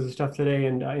boxes of stuff today,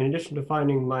 and in addition to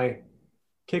finding my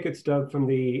ticket stub from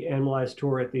the Animalized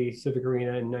tour at the Civic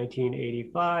Arena in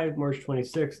 1985, March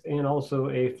 26th, and also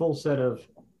a full set of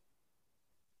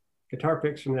guitar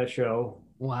picks from that show.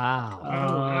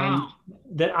 Wow.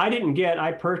 That I didn't get.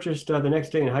 I purchased the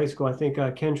next day in high school. I think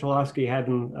Ken Cholowski had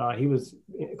them. He was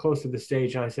close to the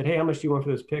stage, and I said, "Hey, how much do you want for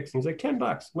those picks?" And he's like, $10.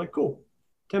 I'm like, cool.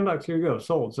 $10, here you go,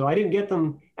 sold. So I didn't get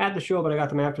them at the show, but I got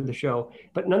them after the show.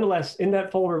 But nonetheless, in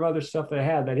that folder of other stuff that I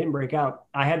had that I didn't break out,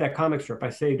 I had that comic strip. I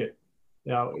saved it.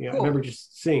 Cool. I remember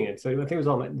just seeing it. So I think it was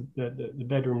on the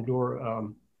bedroom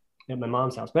door at my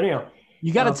mom's house. But anyhow,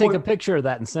 you got to take a picture of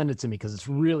that and send it to me, because it's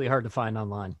really hard to find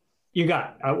online. You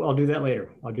got it. I'll do that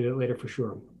later. I'll do that later for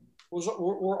sure.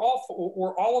 Were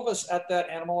all of us at that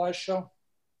Animalized show?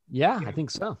 Yeah, I think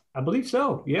so. I believe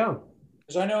so. Yeah.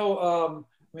 Because I know.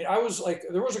 I mean, I was like,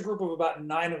 there was a group of about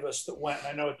 9 of us that went, and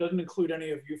I know it doesn't include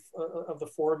any of you, of the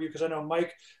 4 of you, because I know,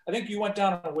 Mike, I think you went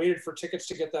down and waited for tickets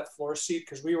to get that floor seat,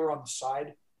 because we were on the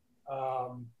side.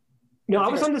 No, I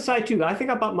was on the side too. I think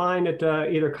I bought mine at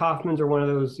either Kaufman's or one of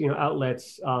those, you know,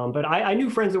 outlets. But I knew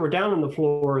friends that were down on the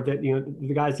floor that, you know,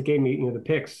 the guys that gave me, you know, the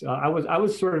picks. I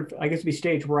was sort of, I guess, to be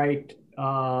stage right,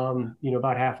 you know,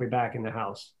 about halfway back in the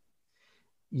house.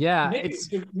 Yeah,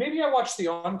 maybe I watched the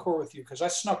encore with you, because I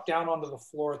snuck down onto the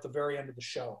floor at the very end of the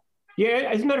show.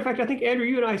 Yeah, as a matter of fact, I think Andrew,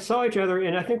 you and I saw each other,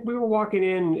 and I think we were walking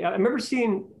in. I remember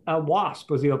seeing Wasp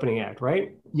was the opening act,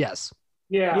 right? Yes.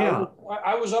 Yeah.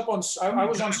 I was up on. I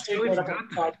was on stage right up on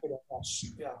the side for that.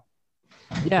 Yeah.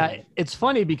 Yeah, it's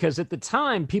funny because at the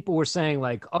time people were saying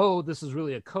like, oh, this is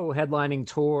really a co-headlining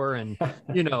tour, and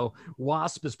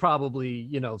Wasp is probably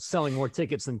selling more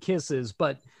tickets than Kiss is,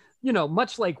 but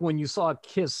much like when you saw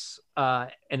Kiss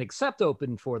and Accept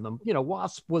open for them,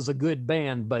 Wasp was a good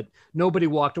band, but nobody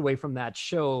walked away from that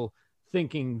show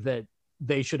thinking that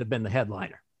they should have been the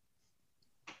headliner.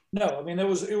 No, I mean it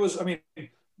was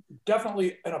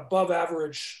definitely an above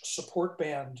average support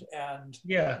band, and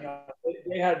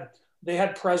they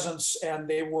had presence, and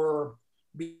they were,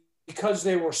 because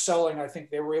they were selling, I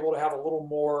think they were able to have a little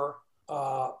more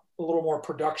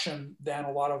production than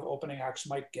a lot of opening acts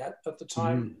might get at the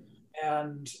time.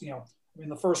 And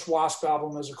the first Wasp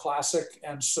album is a classic,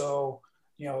 and so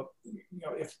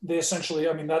if they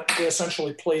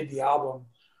essentially played the album,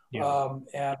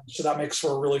 and so that makes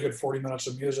for a really good 40 minutes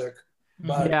of music.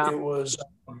 But it was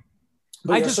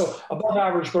so above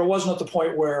average, but it wasn't at the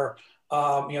point where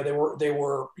they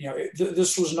were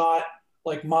this was not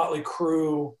like Motley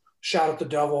Crue, Shout at the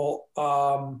Devil,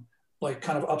 like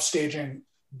kind of upstaging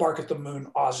Bark at the Moon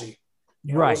Ozzy.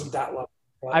 It wasn't that level.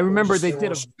 I remember they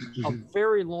did a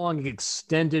very long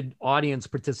extended audience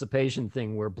participation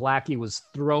thing where Blackie was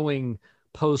throwing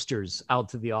posters out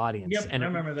to the audience. Yep, and I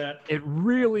remember that. It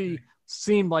really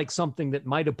seemed like something that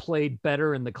might have played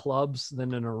better in the clubs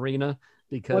than an arena,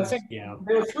 because I think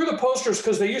they were through the posters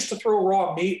because they used to throw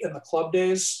Raw Meat in the club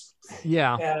days.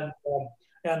 Yeah.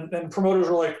 And promoters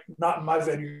were like, not in my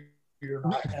venue. You're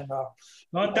not. And,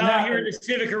 not down here at the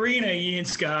Civic Arena, you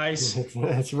guys.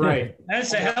 That's right.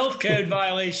 That's a health code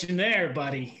violation there,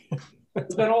 buddy.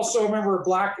 But then also remember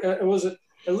it was at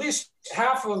least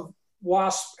half of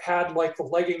Wasp had like the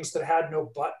leggings that had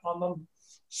no butt on them.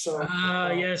 So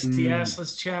yes, the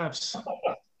assless chaps.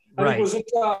 I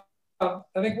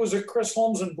think was it Chris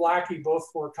Holmes and Blackie both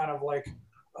were kind of like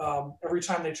every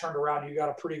time they turned around, you got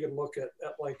a pretty good look at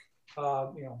like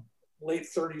late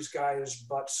 30s guys'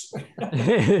 butts.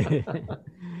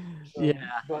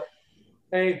 But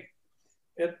hey,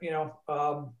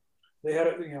 they had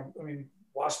it.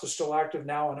 Wasp is still active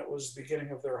now, and it was the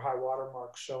beginning of their high water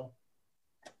mark. So.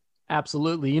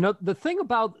 Absolutely. The thing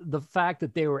about the fact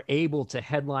that they were able to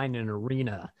headline an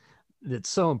arena that's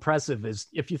so impressive is,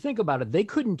 if you think about it, they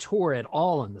couldn't tour at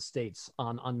all in the States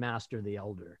on Unmaster the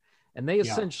Elder. And they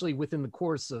essentially, within the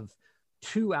course of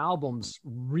 2 albums,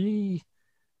 reinvented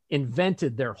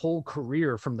their whole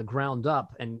career from the ground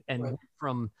up, and went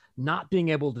from not being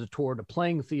able to tour to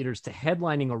playing theaters to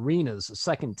headlining arenas a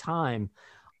second time.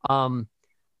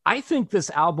 I think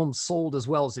this album sold as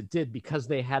well as it did because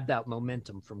they had that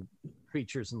momentum from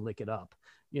Creatures and Lick It Up.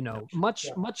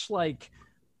 Much like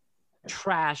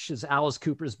Trash is Alice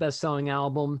Cooper's best-selling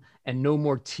album and No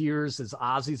More Tears is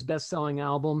Ozzy's best-selling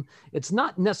album. It's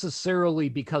not necessarily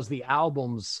because the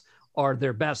albums are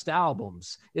their best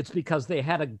albums. It's because they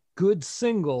had a good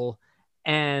single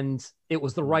and it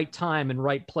was the right time and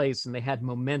right place, and they had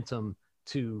momentum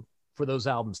for those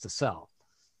albums to sell.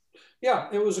 Yeah,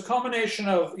 it was a combination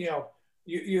of,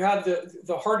 you had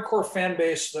the hardcore fan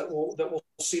base that will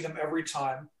see them every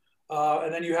time,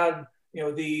 and then you had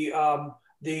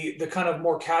the kind of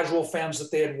more casual fans that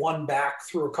they had won back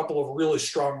through a couple of really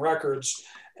strong records,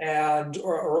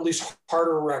 or at least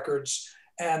harder records,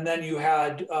 and then you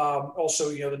had also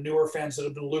the newer fans that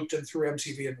have been looped in through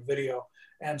MTV and the video,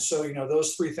 and so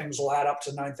those 3 things will add up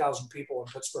to 9,000 people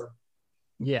in Pittsburgh.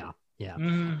 Yeah.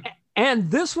 Mm-hmm.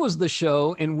 And this was the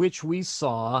show in which we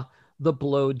saw the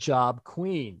Blowjob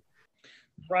Queen.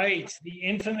 Right. The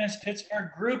infamous Pittsburgh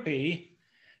groupie.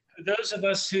 Those of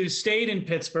us who stayed in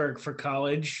Pittsburgh for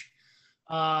college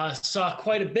saw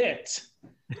quite a bit.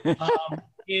 When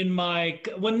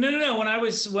I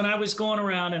was going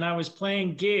around and I was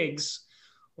playing gigs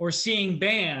or seeing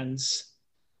bands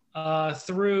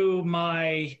through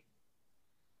my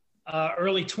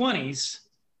early 20s,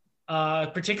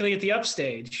 particularly at the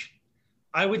Upstage,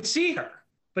 I would see her.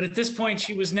 But at this point,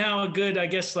 she was now a good, I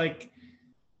guess, like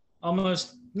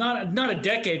almost not a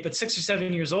decade, but 6 or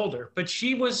 7 years older. But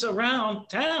she was around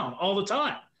town all the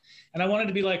time. And I wanted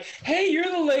to be like, hey,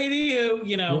 you're the lady who,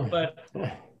 but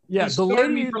the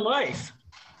lady for life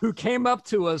who came up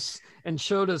to us and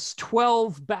showed us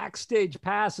 12 backstage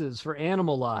passes for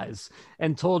Animalize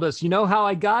and told us, how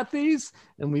I got these?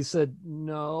 And we said,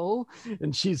 no.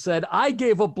 And she said, I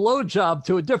gave a blowjob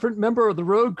to a different member of the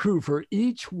road crew for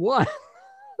each one.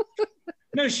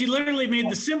 No, she literally made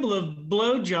the symbol of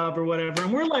blowjob or whatever.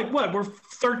 And we're like, what? We're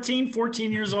 13,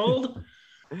 14 years old?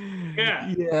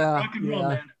 Yeah. Yeah. Rock and roll,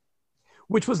 man.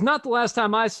 which was not the last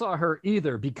time I saw her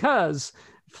either, because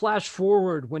flash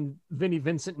forward when Vinnie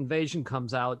Vincent Invasion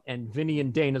comes out and Vinnie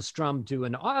and Dana Strum do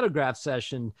an autograph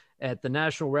session at the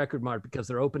National Record Mart because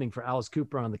they're opening for Alice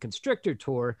Cooper on the Constrictor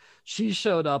tour. She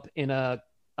showed up in a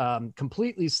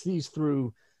completely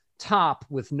see-through top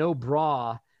with no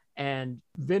bra, and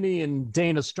Vinnie and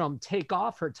Dana Strum take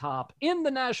off her top in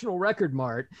the National Record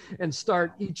Mart and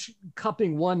start each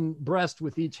cupping one breast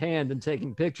with each hand and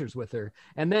taking pictures with her,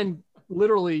 and then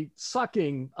literally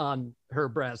sucking on her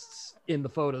breasts in the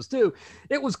photos too.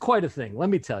 It was quite a thing, let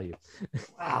me tell you.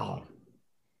 Wow.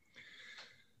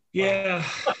 Yeah,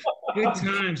 good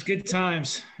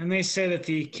times. And they say that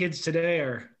the kids today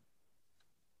are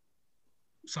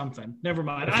something. Never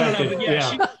mind. I don't know. But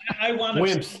yeah. I wound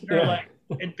up seeing her like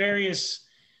at various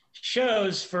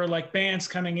shows for like bands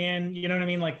coming in. You know what I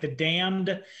mean? Like the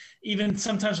Damned. Even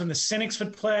sometimes when the Cynics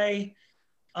would play.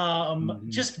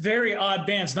 Just very odd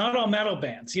bands. Not all metal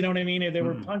bands. You know what I mean? There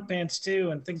were punk bands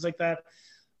too and things like that.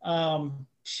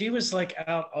 She was like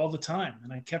out all the time,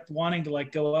 and I kept wanting to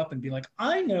like go up and be like,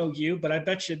 I know you, but I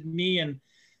bet you me and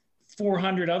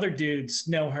 400 other dudes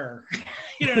know her.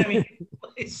 You know what I mean?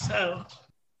 So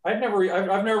I've never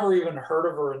even heard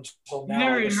of her until now.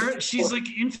 Never even heard. She's like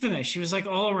infamous. She was like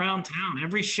all around town.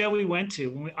 Every show we went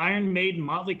to, when Iron Maiden,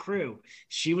 Motley Crue,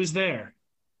 she was there.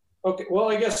 Okay,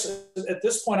 well, I guess at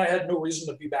this point I had no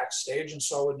reason to be backstage, and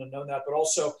so I wouldn't have known that. But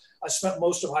also, I spent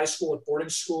most of high school at boarding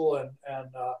school, and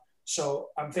so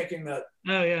I'm thinking that.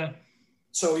 Oh yeah.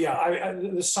 So yeah,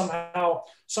 I somehow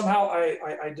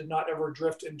I did not ever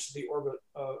drift into the orbit,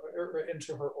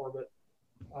 into her orbit.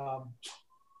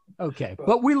 Okay,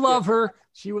 but we love her.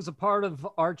 She was a part of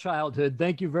our childhood.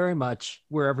 Thank you very much,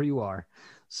 wherever you are.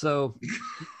 So.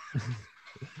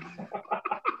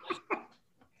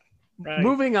 Right.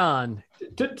 Moving on.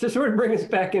 To sort of bring us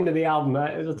back into the album,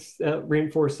 let's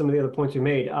reinforce some of the other points you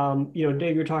made.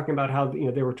 Dave, you're talking about how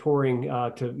they were touring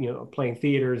to playing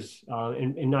theaters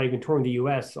and not even touring the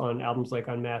U.S. on albums like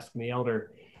Unmasked and The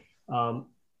Elder.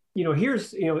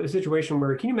 Here's a situation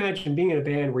where, can you imagine being in a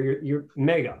band where you're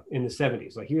mega in the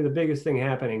 70s, like you're the biggest thing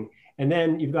happening, and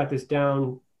then you've got this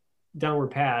downward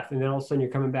path, and then all of a sudden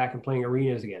you're coming back and playing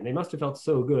arenas again. They must have felt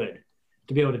so good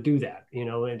to be able to do that,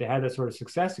 and to have that sort of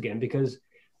success again, because,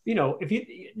 if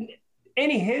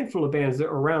any handful of bands that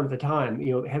are around at the time,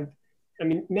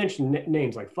 mention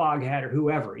names like Foghat or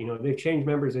whoever, they've changed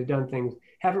members, they've done things,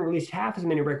 haven't released half as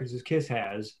many records as Kiss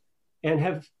has, and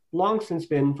have long since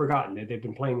been forgotten. They've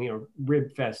been playing,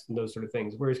 Rib Fest and those sort of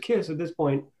things. Whereas Kiss at this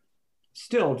point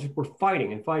still just were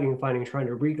fighting and trying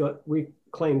to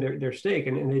reclaim their stake,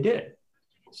 and they did.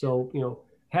 So,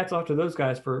 hats off to those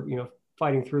guys for,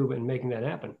 fighting through and making that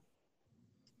happen.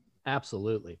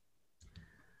 Absolutely.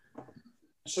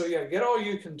 So yeah, Get All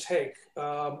You Can Take.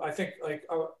 I think like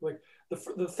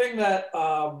the thing that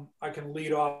I can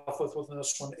lead off with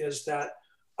this one is that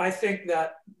I think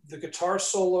that the guitar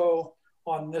solo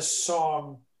on this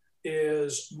song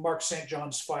is Mark St.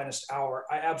 John's finest hour.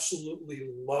 I absolutely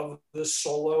love this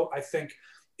solo. I think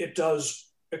it goes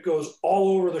all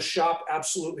over the shop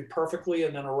absolutely perfectly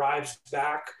and then arrives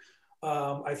back.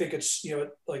 I think it's,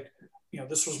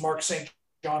 this was Mark St.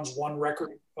 John's one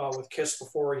record with Kiss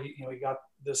before he got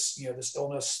this, this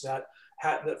illness that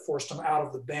forced him out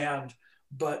of the band.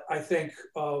 But I think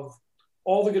of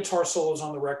all the guitar solos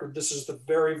on the record, this is the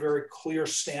very, very clear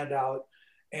standout.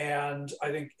 And I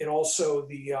think it also,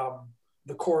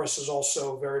 the chorus is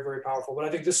also very, very powerful. But I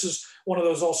think this is one of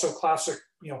those also classic,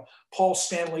 Paul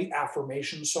Stanley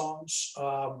affirmation songs.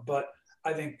 But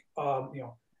I think,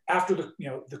 after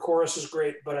the chorus is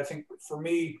great, but I think for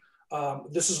me,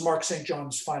 this is Mark St.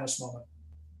 John's finest moment.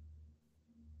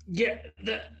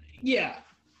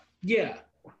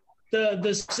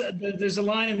 There's a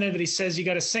line in there that he says, "You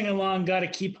got to sing along, got to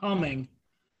keep humming,"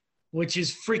 which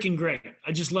is freaking great.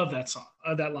 I just love that song,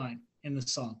 that line in the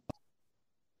song.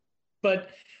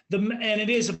 But and it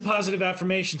is a positive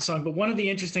affirmation song. But one of the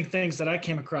interesting things that I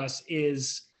came across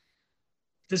is,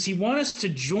 does he want us to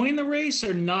join the race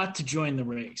or not to join the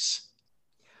race?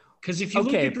 Because if you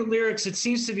look at the lyrics, it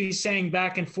seems to be saying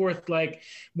back and forth, like,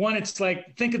 one, it's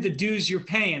like, think of the dues you're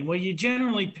paying. Well, you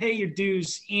generally pay your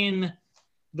dues in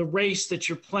the race that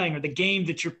you're playing or the game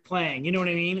that you're playing. You know what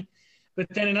I mean? But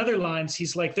then in other lines,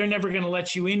 he's like, they're never going to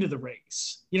let you into the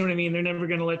race. You know what I mean? They're never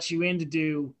going to let you in to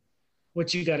do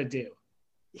what you got to do.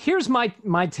 Here's my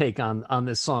take on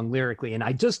this song lyrically, and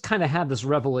I just kind of had this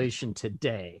revelation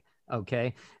today.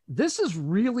 Okay, this is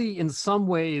really in some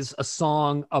ways a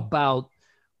song about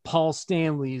Paul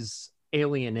Stanley's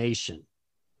alienation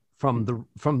from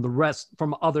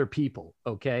other people.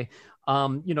 Okay,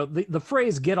 the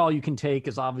phrase "get all you can take"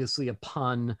 is obviously a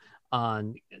pun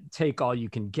on Take All You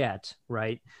Can Get,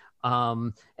 right?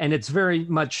 And it's very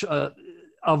much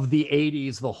of the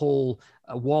 80s, the whole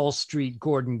Wall Street,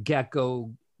 Gordon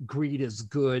Gekko, greed is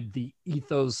good, the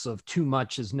ethos of too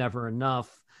much is never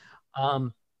enough.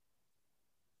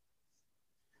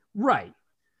 Right.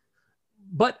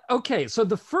 But okay, so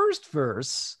the first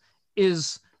verse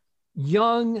is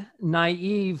young,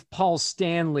 naive Paul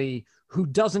Stanley who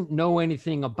doesn't know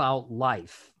anything about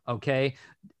life, okay?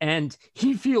 And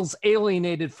he feels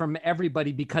alienated from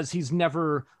everybody because he's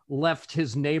never left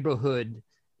his neighborhood,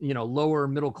 you know, lower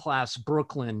middle class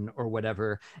Brooklyn or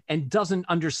whatever, and doesn't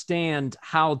understand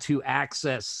how to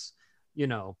access, you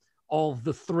know, all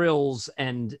the thrills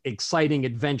and exciting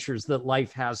adventures that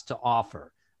life has to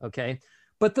offer, okay?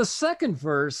 But the second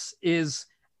verse is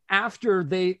after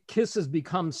Kiss has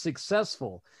become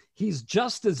successful, he's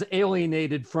just as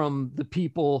alienated from the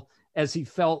people as he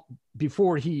felt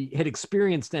before he had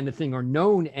experienced anything or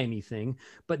known anything.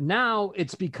 But now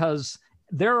it's because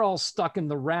they're all stuck in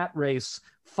the rat race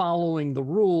following the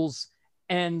rules.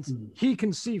 And he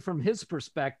can see from his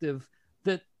perspective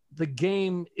that the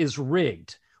game is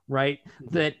rigged, right?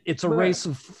 That it's a race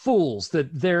of fools, that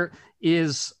there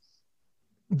is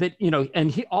that, you know,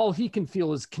 and all he can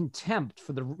feel is contempt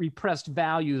for the repressed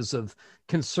values of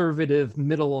conservative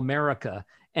middle America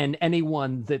and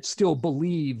anyone that still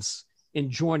believes in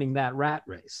joining that rat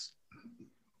race.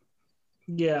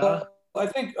 Yeah. Well, I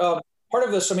think part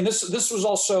of this, I mean, this was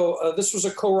also, this was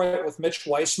a co-write with Mitch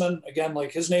Weissman. Again,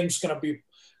 like his name's going to be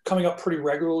coming up pretty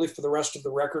regularly for the rest of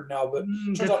the record now, but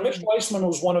turns out Mitch Weissman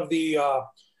was one of the,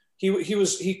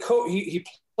 he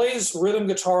plays rhythm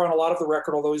guitar on a lot of the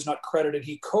record, although he's not credited.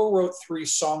 He co-wrote 3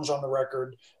 songs on the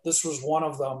record. This was one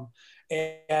of them.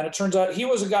 And it turns out he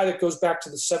was a guy that goes back to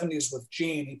the 70s with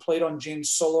Gene. He played on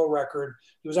Gene's solo record.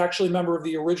 He was actually a member of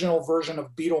the original version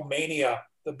of Beatlemania,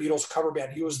 the Beatles cover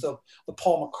band. He was the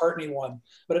Paul McCartney one.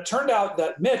 But it turned out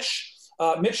that Mitch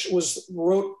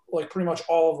wrote like pretty much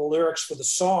all of the lyrics for the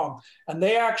song. And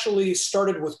they actually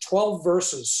started with 12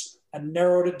 verses and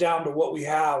narrowed it down to what we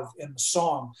have in the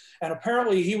song. And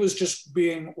apparently he was just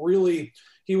being really,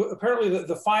 apparently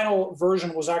the final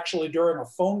version was actually during a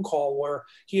phone call where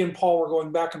he and Paul were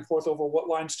going back and forth over what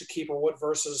lines to keep or what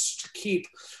verses to keep.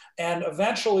 And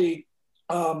eventually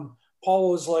Paul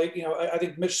was like, you know, I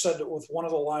think Mitch said with one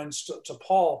of the lines to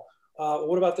Paul,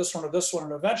 what about this one or this one?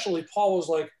 And eventually Paul was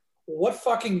like, what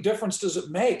fucking difference does it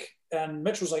make? And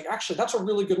Mitch was like, actually, that's a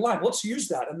really good line. Let's use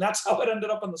that. And that's how it ended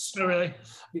up in the song. Oh, really?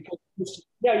 Because,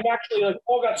 yeah, he actually, like,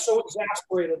 Paul got so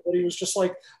exasperated that he was just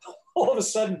like, all of a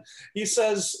sudden, he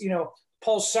says, you know,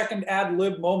 Paul's second ad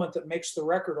lib moment that makes the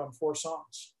record on 4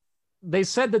 songs. They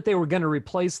said that they were going to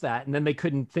replace that, and then they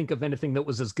couldn't think of anything that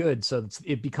was as good. So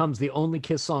it becomes the only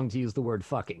Kiss song to use the word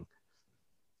fucking.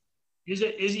 Is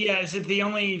it the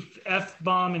only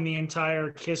F-bomb in the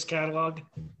entire Kiss catalog?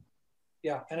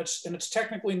 Yeah, and it's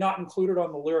technically not included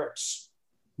on the lyrics.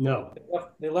 No.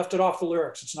 They left it off the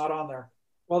lyrics. It's not on there.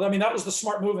 Well, I mean, that was the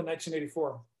smart move in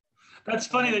 1984. That's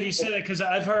funny that you said that, because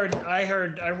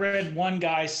I read one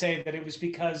guy say that it was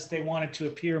because they wanted to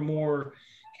appear more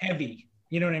heavy.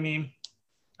 You know what I mean?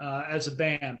 As a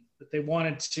band, that they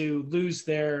wanted to lose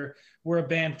their "we're a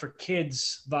band for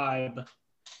kids" vibe,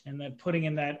 and that putting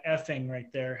in that effing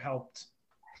right there helped.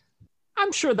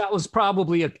 I'm sure that was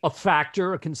probably a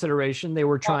factor, a consideration. They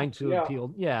were trying to appeal,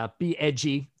 be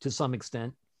edgy to some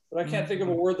extent. But I can't think of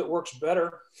a word that works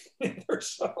better either.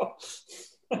 So.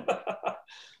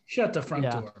 Shut the front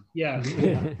door. Yeah.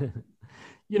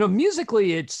 You know,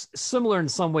 musically, it's similar in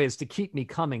some ways to Keep Me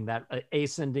Coming, that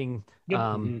ascending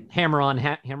hammer on,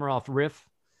 hammer off riff.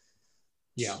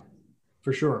 Yeah,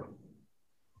 for sure.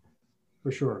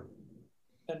 For sure.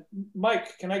 And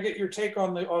Mike, can I get your take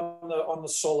on the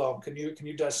solo? Can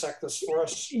you dissect this for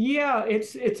us? Yeah,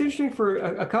 it's interesting for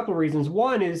a couple of reasons.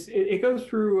 One is it goes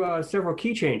through several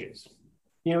key changes.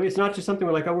 You know, it's not just something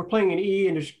where like, oh, we're playing an E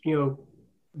and just, you know,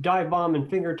 dive bomb and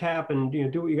finger tap and, you know,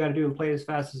 do what you got to do and play as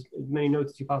fast as many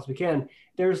notes as you possibly can.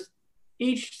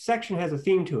 Each section has a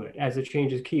theme to it as it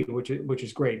changes key, which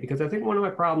is great, because I think one of my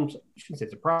problems, I shouldn't say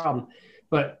it's a problem,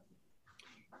 but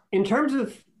in terms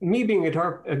of me being a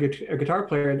guitar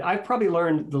player, I've probably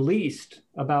learned the least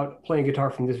about playing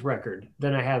guitar from this record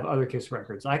than I have other Kiss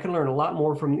records. I can learn a lot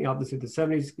more from obviously the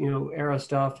 70s, you know, era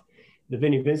stuff, the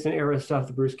Vinnie Vincent era stuff,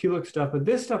 the Bruce Kulick stuff, but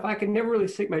this stuff I could never really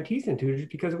sink my teeth into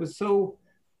just because I'm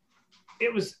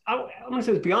gonna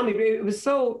say it's beyond me, but there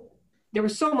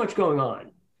was so much going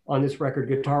on this record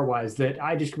guitar-wise that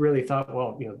I just really thought,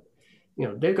 well, you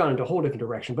know, they've gone into a whole different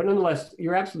direction. But nonetheless,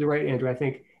 you're absolutely right, Andrew. I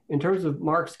think in terms of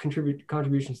Mark's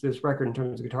contributions to this record, in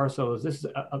terms of guitar solos, this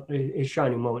is a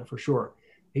shining moment for sure.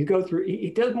 he goes through. He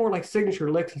does more like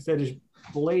signature licks instead of just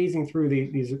blazing through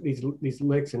these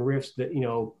licks and riffs that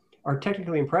are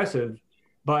technically impressive,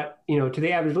 but to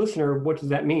the average listener, what does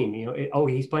that mean? Oh,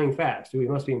 he's playing fast, so he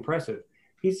must be impressive.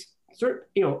 He's if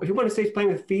you want to say he's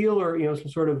playing with feel or some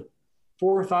sort of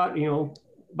forethought,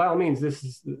 by all means, this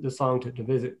is the song to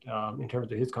visit in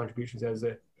terms of his contributions as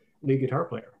a lead guitar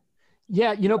player.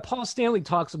 Yeah, Paul Stanley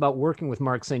talks about working with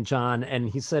Mark St. John, and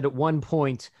he said at one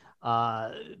point,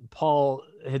 Paul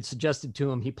had suggested to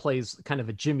him he plays kind of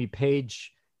a Jimmy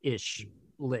Page-ish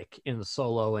lick in the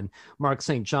solo, and Mark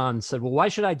St. John said, well, why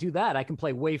should I do that? I can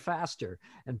play way faster.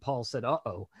 And Paul said,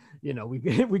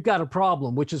 we've got a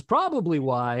problem, which is probably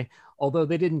why, although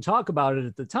they didn't talk about it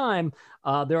at the time,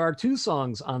 there are 2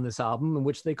 songs on this album in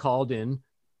which they called in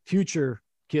future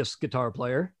Kiss guitar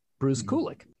player Bruce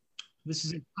Kulick. This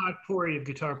is a potpourri of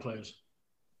guitar players.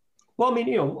 Well, I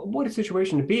mean, what a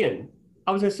situation to be in.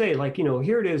 I was going to say,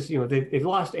 here it is, they've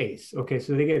lost Ace. Okay,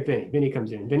 so they get Vinny. Vinny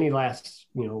comes in. Vinny lasts,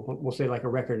 we'll say like a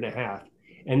record and a half.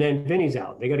 And then Vinny's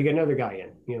out. They got to get another guy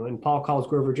in, and Paul calls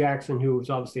Grover Jackson, who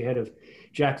was obviously head of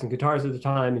Jackson Guitars at the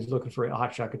time. He's looking for a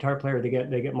hotshot guitar player. They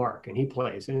get Mark, and he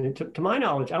plays. And to my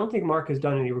knowledge, I don't think Mark has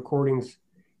done any recordings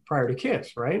prior to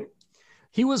Kiss, right?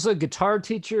 He was a guitar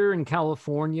teacher in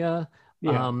California.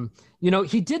 Yeah.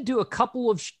 He did do a couple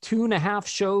of 2.5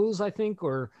 shows, I think,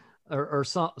 or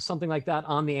something like that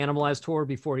on the Animalized tour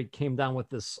before he came down with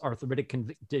this arthritic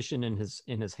condition in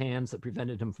his hands that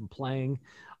prevented him from playing.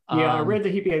 Yeah, I read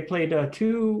that he had played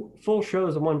 2 full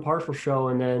shows and 1 partial show,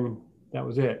 and then that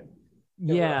was it.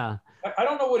 Yeah. I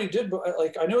don't know what he did, but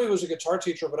I know he was a guitar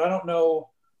teacher, but I don't know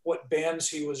what bands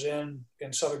he was in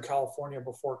Southern California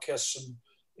before Kiss. And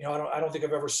I don't think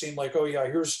I've ever seen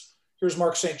here's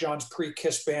Mark St. John's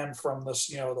pre-Kiss band from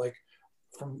this,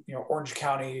 from Orange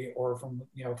County or from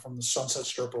the Sunset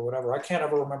Strip or whatever. I can't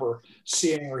ever remember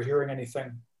seeing or hearing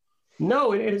anything.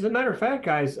 No, as a matter of fact,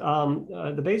 guys,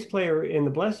 the bass player in the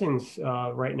Blessings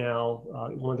right now,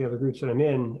 one of the other groups that I'm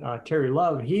in, Terry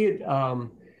Love, he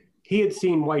had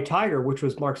seen White Tiger, which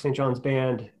was Mark St. John's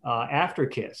band after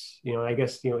Kiss. I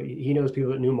guess he knows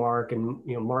people that knew Mark, and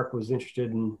Mark was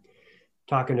interested in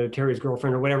talking to Terry's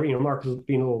girlfriend or whatever. Mark was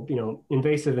being a little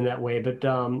invasive in that way, but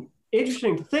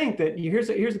interesting to think that here's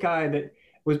a guy that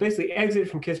was basically exited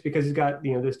from Kiss because he's got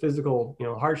this physical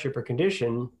hardship or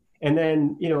condition, and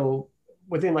then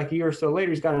within like a year or so later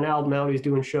he's got an album out, he's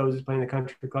doing shows, he's playing the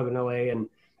country club in LA and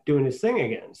doing his thing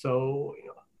again. So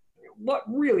what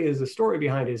really is the story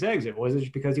behind his exit? Was it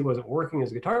just because he wasn't working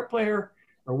as a guitar player,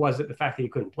 or was it the fact that he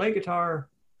couldn't play guitar?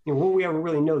 Will we ever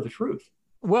really know the truth?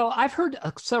 Well, I've heard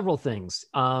several things.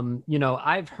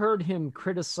 I've heard him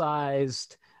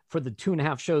criticized for the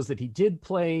 2.5 shows that he did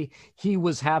play. He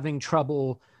was having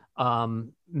trouble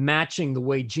matching the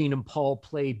way Gene and Paul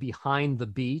play behind the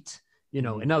beat.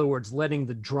 In other words, letting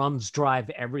the drums drive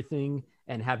everything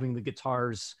and having the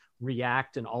guitars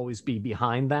react and always be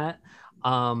behind that.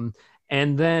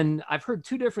 And then I've heard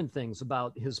 2 different things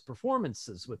about his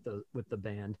performances with the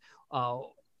band.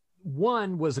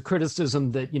 One was a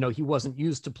criticism that, he wasn't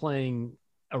used to playing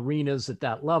arenas at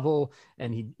that level,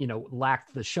 and he,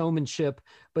 lacked the showmanship.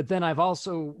 But then I've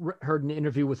also heard an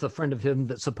interview with a friend of him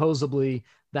that supposedly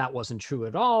that wasn't true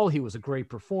at all. He was a great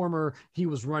performer. He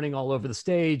was running all over the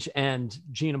stage, and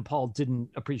Gene and Paul didn't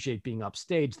appreciate being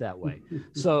upstage that way.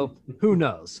 So who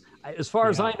knows? As far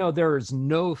as I know, there is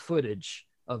no footage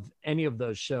of any of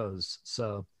those shows.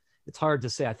 So it's hard to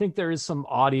say. I think there is some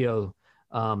audio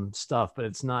stuff, but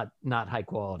it's not high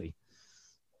quality.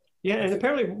 Yeah, and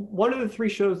apparently one of the 3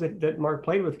 shows that Mark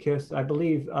played with Kiss, I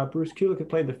believe Bruce Kulick had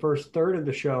played the first third of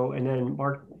the show, and then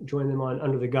Mark joined them on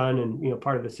Under the Gun and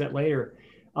part of the set later.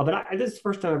 But this is the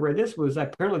first time I read this was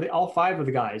apparently all 5 of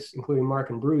the guys, including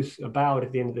Mark and Bruce, bowed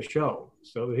at the end of the show.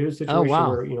 So here's a situation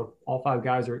where all 5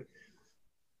 guys are.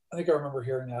 I think I remember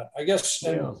hearing that. I guess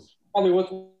probably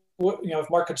what if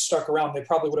Mark had stuck around, they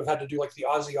probably would have had to do like the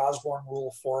Ozzy Osbourne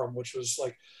rule for him, which was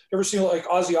like, ever seen like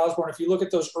Ozzy Osbourne? If you look at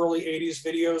those early 80s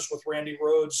videos with Randy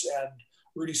Rhoads and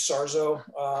Rudy Sarzo,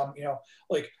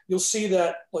 like you'll see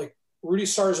that like Rudy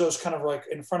Sarzo's kind of like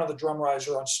in front of the drum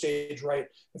riser on stage, right?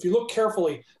 If you look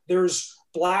carefully, there's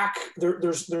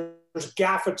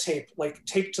gaffer tape, like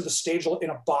taped to the stage in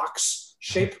a box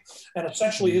shape. And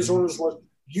essentially his orders were,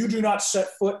 you do not set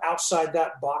foot outside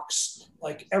that box.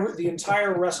 Like the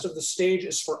entire rest of the stage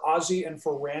is for Ozzy and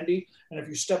for Randy. And if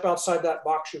you step outside that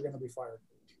box, you're going to be fired.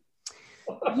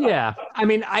 Yeah. I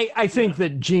mean, I think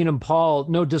that Gene and Paul,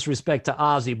 no disrespect to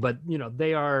Ozzy, but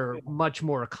they are much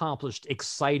more accomplished,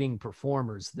 exciting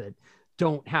performers that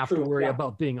don't have to worry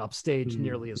about being upstage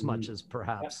nearly as much as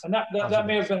perhaps. And that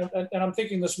may have been, and I'm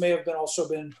thinking this may have been also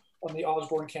been on the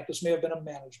Osborne camp. This may have been a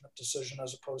management decision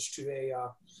as opposed to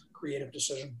a creative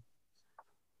decision.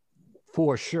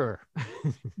 For sure.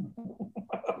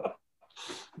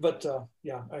 But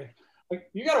yeah,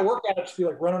 you got to work at it to be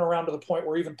like running around to the point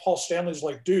where even Paul Stanley's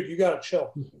like, dude, you got to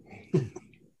chill.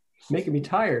 Making me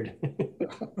tired.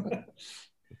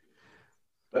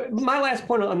 My last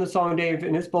point on the song, Dave,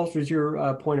 and this bolsters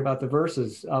your point about the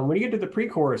verses. When you get to the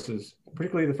pre-choruses,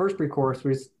 particularly the first pre-chorus,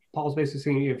 where Paul's basically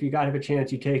saying, if you got to have a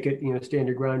chance, you take it, stand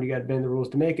your ground, you got to bend the rules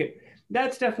to make it.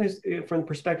 That's definitely from the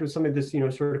perspective of somebody that's,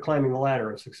 sort of climbing the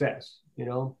ladder of success,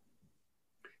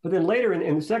 But then later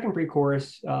in the second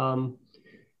pre-chorus,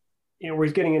 where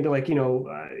he's getting into like,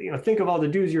 think of all the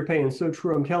dues you're paying. So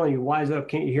true, I'm telling you, wise up,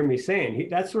 can't you hear me saying?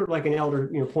 That's sort of like an elder,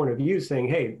 point of view saying,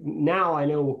 hey, now I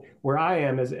know where I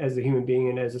am as a human being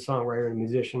and as a songwriter and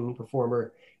musician,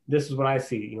 performer. This is what I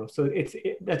see, So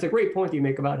that's a great point that you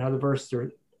make about how the verses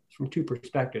are from two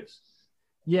perspectives.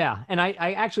 Yeah. And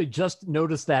I actually just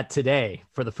noticed that today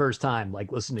for the first time,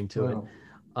 like listening to it.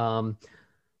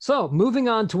 So moving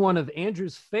on to one of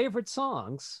Andrew's favorite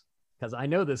songs, because I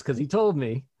know this because he told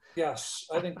me. Yes,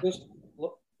 I think this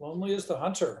Lonely is the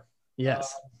Hunter.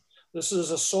 Yes. This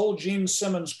is a sole Gene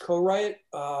Simmons co-write.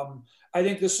 I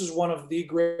think this is one of the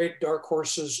great dark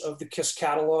horses of the Kiss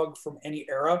catalog from any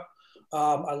era.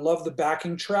 I love the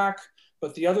backing track,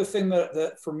 but the other thing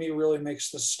that for me really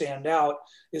makes this stand out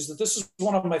is that this is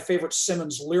one of my favorite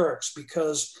Simmons lyrics,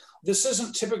 because this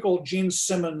isn't typical Gene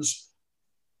Simmons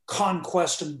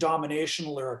conquest and domination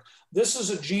lyric. This is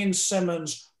a Gene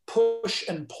Simmons push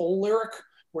and pull lyric,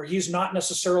 where he's not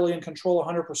necessarily in control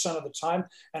 100% of the time.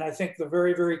 And I think the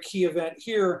very, very key event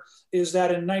here is that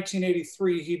in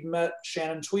 1983, he'd met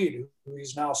Shannon Tweed, who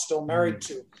he's now still married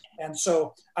to. And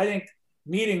so I think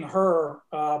meeting her,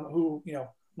 who,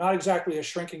 not exactly a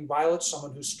shrinking violet,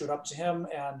 someone who stood up to him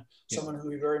and someone who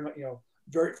he very much,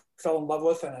 very fell in love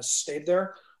with and has stayed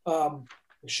there.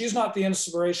 She's not the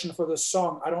inspiration for this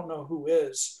song. I don't know who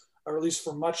is, or at least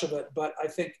for much of it, but I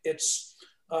think it's,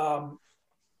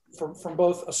 from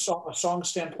both a song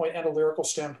standpoint and a lyrical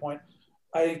standpoint,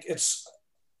 I think it's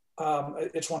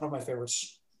one of my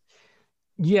favorites.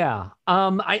 Yeah.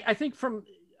 I think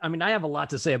I have a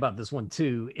lot to say about this one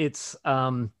too. It's,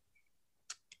 I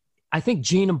think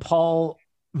Gene and Paul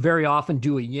very often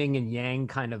do a yin and yang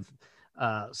kind of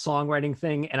songwriting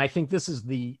thing. And I think this is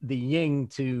the yin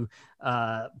to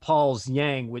Paul's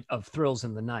yang of Thrills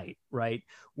in the Night, right?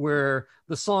 Where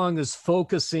the song is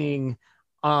focusing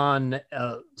on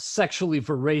a sexually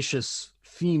voracious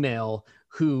female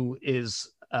who is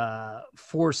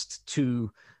forced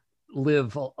to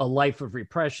live a life of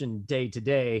repression day to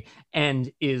day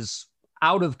and is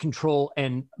out of control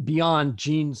and beyond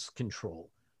Gene's control,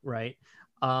 right?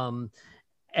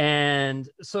 And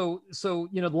so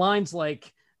lines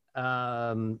like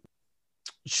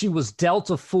she was dealt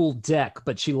a full deck,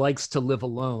 but she likes to live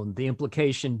alone. The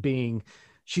implication being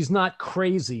she's not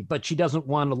crazy, but she doesn't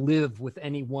want to live with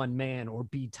any one man or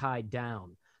be tied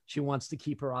down. She wants to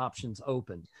keep her options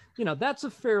open. That's a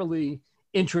fairly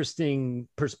interesting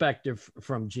perspective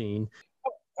from Gene.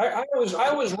 I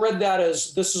always read that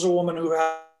as this is a woman who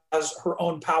has her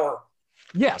own power.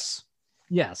 Yes.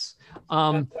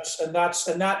 And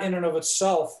that in and of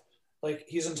itself, like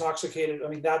he's intoxicated. I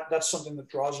mean, that's something that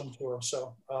draws him to her.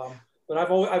 So, but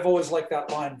I've always liked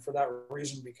that line for that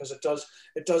reason, because it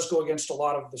does go against a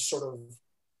lot of the sort of,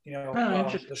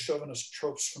 the chauvinist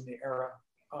tropes from the era.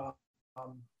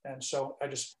 And so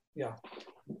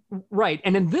right.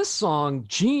 And in this song,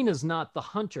 Gene is not the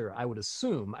hunter, I would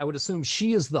assume.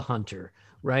 She is the hunter,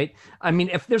 right? I mean,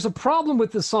 if there's a problem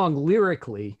with the song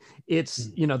lyrically, it's,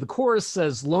 the chorus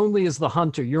says, lonely is the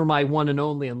hunter, you're my one and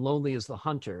only, and lonely is the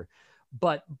hunter.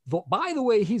 But by the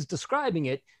way he's describing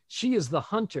it, she is the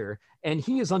hunter, and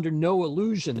he is under no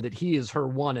illusion that he is her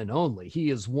one and only. He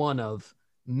is one of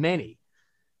many.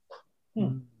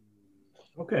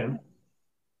 Okay.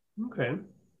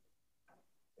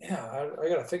 Yeah, I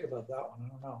got to think about that one. I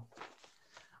don't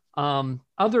know.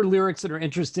 Other lyrics that are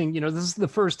interesting, this is the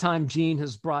first time Gene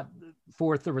has brought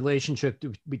forth the relationship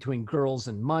between girls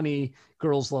and money.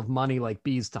 Girls love money like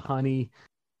bees to honey.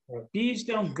 Bees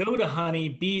don't go to honey,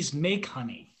 bees make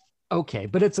honey. Okay,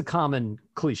 but it's a common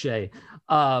cliche.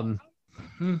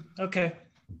 Okay.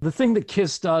 The thing that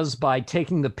Kiss does by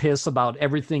taking the piss about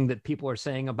everything that people are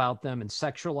saying about them and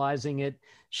sexualizing it,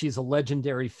 she's a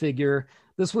legendary figure.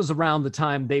 This was around the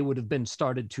time they would have been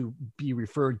started to be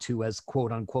referred to as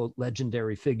quote unquote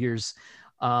legendary figures.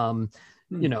 The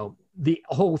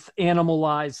whole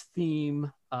Animalize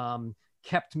theme,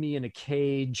 Kept Me in a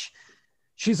Cage.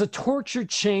 She's a torture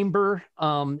chamber,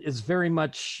 is very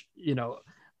much,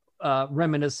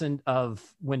 reminiscent of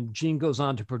when Gene goes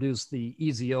on to produce the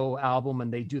Easy O album,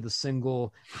 and they do the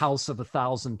single "House of a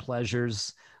Thousand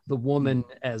Pleasures." The woman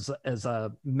as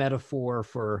a metaphor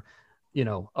for, you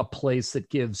know, a place that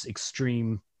gives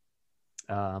extreme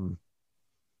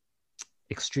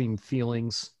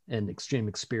feelings and extreme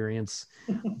experience.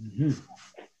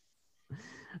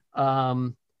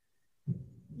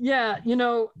 Yeah, you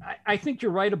know, I think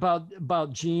you're right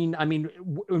about Gene. I mean,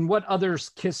 in what other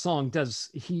Kiss song does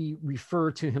he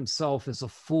refer to himself as a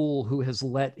fool who has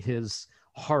let his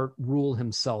heart rule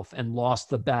himself and lost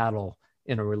the battle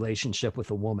in a relationship with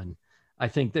a woman? I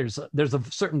think there's a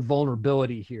certain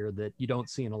vulnerability here that you don't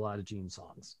see in a lot of Gene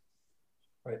songs.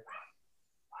 Right.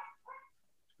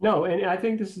 No, and I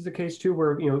think this is the case too,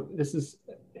 where, you know, this is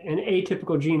an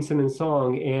atypical Gene Simmons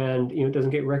song, and, you know, it doesn't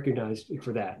get recognized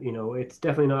for that. You know, it's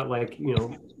definitely not like, you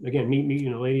know, again, meet me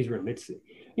in a ladies' room. It's,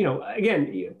 you know,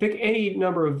 again, pick any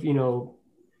number of, you know,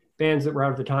 bands that were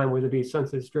out at the time, whether it be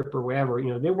Sunset Strip or whatever, you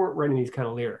know, they weren't writing these kind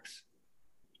of lyrics.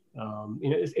 You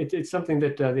know, it's something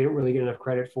that they don't really get enough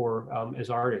credit for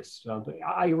as artists. But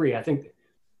I agree. I think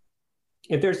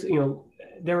if there's, you know,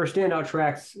 there are standout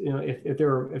tracks, you know, if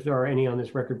there are any on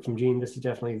this record from Gene, this is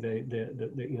definitely the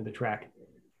you know, the track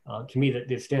to me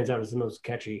that stands out as the most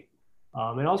catchy.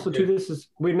 And also too, this is,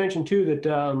 we mentioned too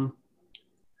that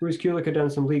Bruce Kulick had done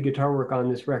some lead guitar work on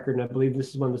this record, and I believe this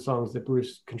is one of the songs that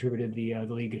Bruce contributed the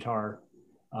lead guitar.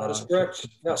 That is correct.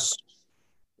 Yes.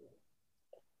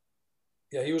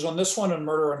 Yeah, he was on this one and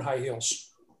Murder in High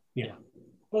Heels. Yeah.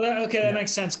 Well, that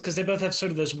makes sense, because they both have sort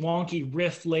of this wonky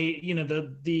riff late. You know,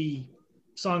 the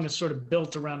song is sort of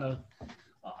built around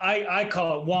I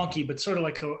call it wonky, but sort of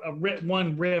like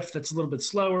one riff that's a little bit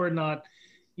slower, not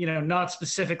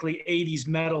specifically 80s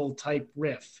metal type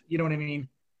riff. You know what I mean?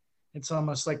 It's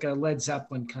almost like a Led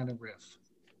Zeppelin kind of riff.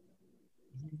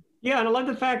 Yeah, and I love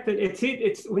the fact that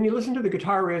it's when you listen to the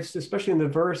guitar riffs, especially in the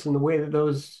verse and the way that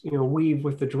those, you know, weave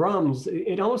with the drums,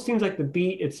 it almost seems like the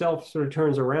beat itself sort of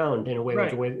turns around in a way,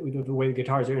 right, with the way the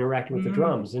guitars are interacting with the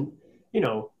drums. And, you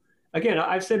know, again,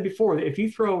 I've said before that if you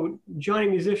throw Johnny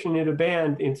Musician in a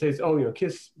band and says, oh, you know,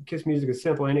 Kiss music is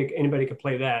simple, anybody can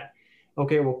play that.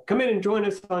 Okay, well, come in and join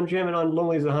us on jamming on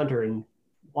Lonely as a Hunter and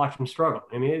watch them struggle.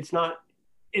 I mean, it's not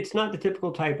the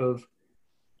typical type of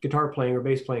guitar playing or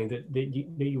bass playing that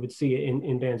you would see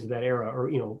in bands of that era, or,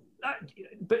 you know,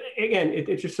 but again,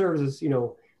 it just serves as, you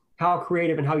know, how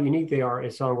creative and how unique they are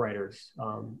as songwriters.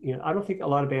 You know, I don't think a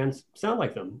lot of bands sound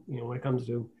like them, you know, when it comes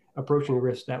to approaching the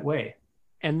riffs that way.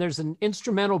 And there's an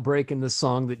instrumental break in this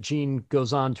song that Gene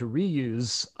goes on to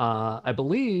reuse, I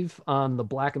believe, on the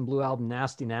Black and Blue album,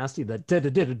 Nasty Nasty, that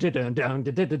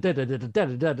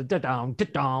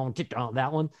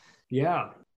that one. Yeah.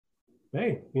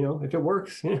 Hey, you know, if it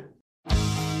works, yeah.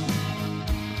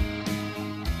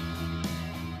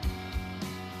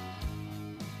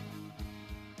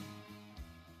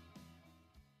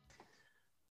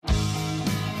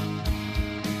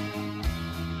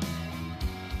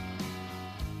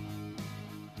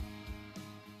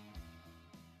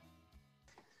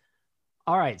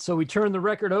 All right, so we turn the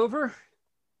record over.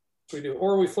 We do,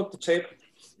 or we flip the tape.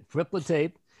 Flip the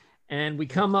tape, and we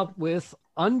come up with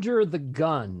Under the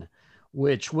Gun,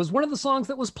 which was one of the songs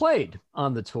that was played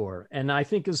on the tour, and I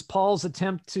think is Paul's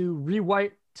attempt to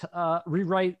rewrite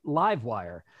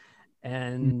Livewire,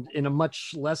 and in a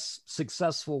much less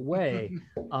successful way.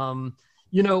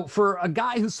 You know, for a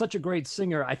guy who's such a great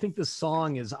singer, I think this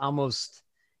song is almost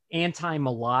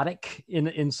anti-melodic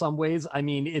in some ways. I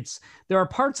mean, there are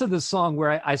parts of this song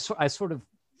where I sort of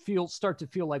start to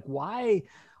feel like, why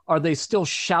are they still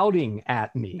shouting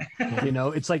at me? You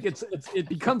know, it's like it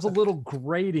becomes a little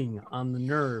grating on the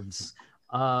nerves.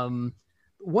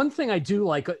 One thing I do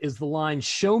like is the line,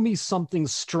 "Show me something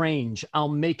strange, I'll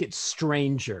make it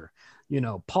stranger." You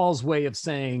know, Paul's way of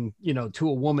saying, you know, to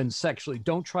a woman sexually,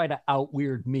 don't try to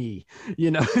out-weird me,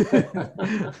 you know.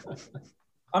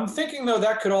 I'm thinking, though,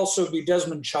 that could also be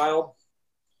Desmond Child,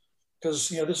 because,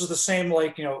 you know, this is the same,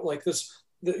 like, you know, like this,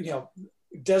 you know,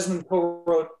 Desmond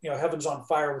co-wrote, you know, Heaven's on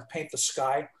Fire with Paint the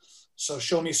Sky. So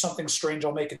show me something strange,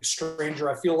 I'll make it stranger.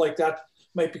 I feel like that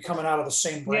might be coming out of the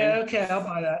same brain. Yeah, okay, I'll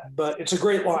buy that. But it's a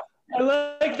great line. I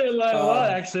like that line a lot,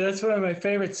 actually. That's one of my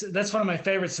favorites. That's one of my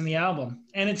favorites in the album.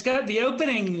 And it's got the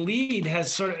opening lead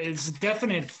has it's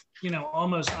definite, you know,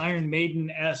 almost Iron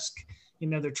Maiden-esque. You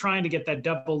know, they're trying to get that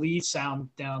double E sound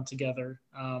down together.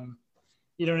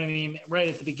 You know what I mean? Right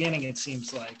at the beginning, it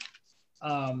seems like.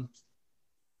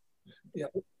 Yeah.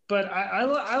 But I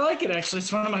like it, actually.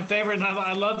 It's one of my favorite. And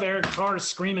I love Eric Carr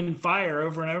screaming fire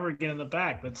over and over again in the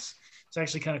back. It's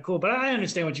actually kind of cool. But I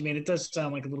understand what you mean. It does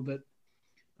sound like a little bit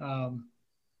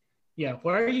Yeah,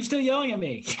 why are you still yelling at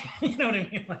me? You know what I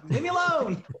mean? Like, leave me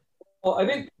alone. Well, I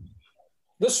think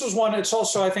this was one. It's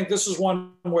also, I think this is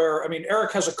one where, I mean,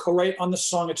 Eric has a co-write on this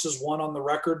song. It's his one on the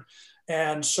record.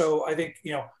 And so I think,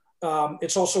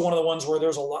 it's also one of the ones where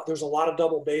there's a lot of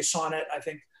double bass on it. I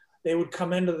think they would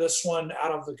come into this one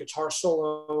out of the guitar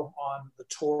solo on the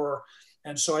tour.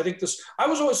 And so I think I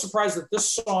was always surprised that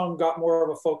this song got more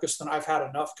of a focus than I've Had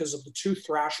Enough, because of the two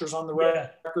thrashers on the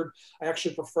record. I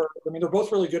actually prefer, I mean, they're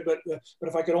both really good, but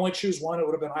if I could only choose one, it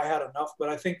would have been I Had Enough. But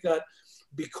I think that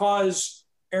because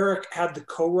Eric had the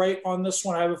co-write on this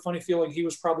one, I have a funny feeling he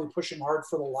was probably pushing hard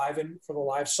for the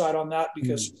live side on that,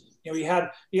 because he had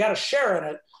a share in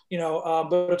it,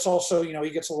 but it's also, he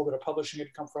gets a little bit of publishing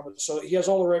to come from it, so he has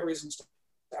all the right reasons to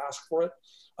ask for it.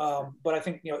 But I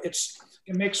think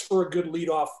it makes for a good lead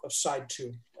off of side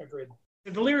two. Agreed.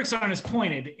 The lyrics aren't as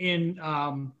pointed in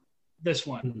this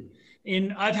one.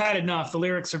 In I've Had Enough, the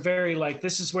lyrics are very like,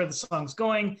 this is where the song's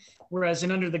going, whereas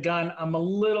in Under the Gun, I'm a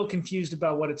little confused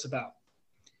about what it's about.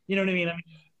 You know what I mean?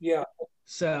 Yeah.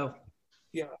 So.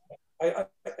 Yeah, I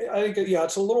think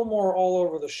it's a little more all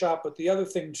over the shop. But the other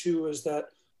thing too is that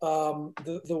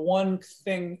the one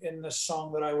thing in this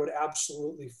song that I would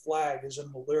absolutely flag is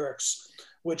in the lyrics,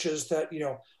 which is that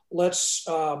let's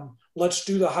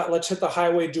hit the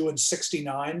highway doing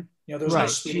 69. There's no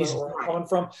speed limit where I'm coming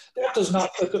from. That does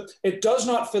not fit. It does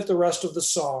not fit the rest of the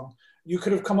song. You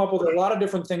could have come up with a lot of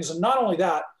different things, and not only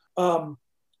that.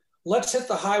 Let's hit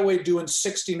the highway doing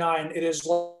 69. It is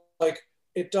like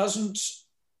it doesn't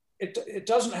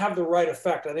have the right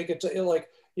effect. I think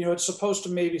it's supposed to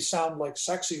maybe sound like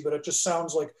sexy, but it just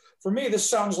sounds like, for me, this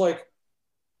sounds like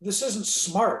this isn't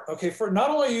smart. Okay, for not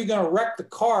only are you going to wreck the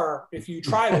car if you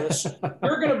try this,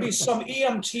 you're going to be some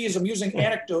EMTs. I'm using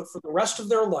anecdote for the rest of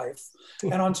their life,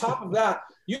 and on top of that,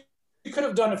 you could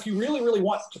have done, if you really, really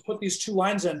want to put these two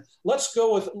lines in, let's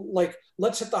go with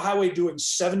let's hit the highway doing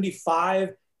 75.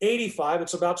 85,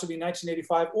 it's about to be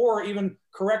 1985, or even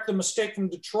correct the mistake from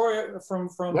Detroit, from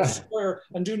Sawyer,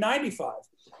 and do 95.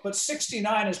 But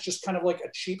 69 is just kind of like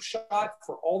a cheap shot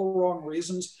for all the wrong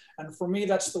reasons. And for me,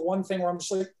 that's the one thing where I'm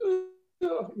just like,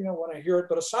 when I hear it.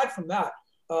 But aside from that,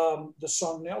 the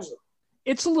song nails it.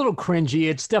 It's a little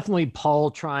cringy. It's definitely Paul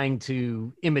trying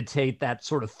to imitate that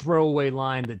sort of throwaway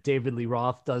line that David Lee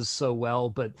Roth does so well.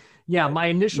 But yeah, my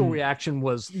initial reaction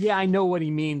was, I know what he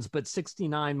means, but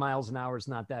 69 miles an hour is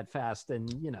not that fast.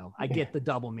 And, I get the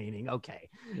double meaning. Okay.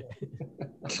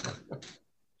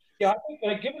 Yeah, I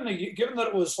think given that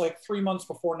it was like 3 months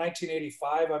before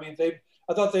 1985, I mean,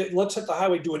 I thought let's hit the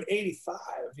highway doing 85.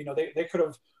 They could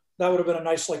have, that would have been a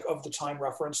nice, of the time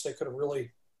reference. They could have really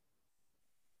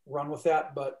run with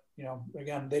that, but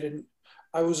again, they didn't.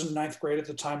 I was in ninth grade at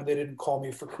the time, and they didn't call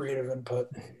me for creative input.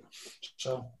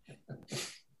 So,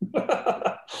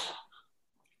 but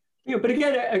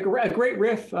again, a great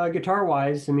riff guitar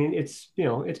wise. I mean, it's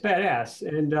it's badass,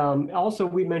 and also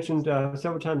we mentioned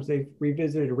several times they've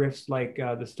revisited riffs like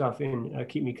the stuff in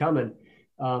 "Keep Me Coming."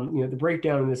 The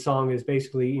breakdown in the song is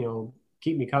basically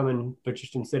 "Keep Me Coming," but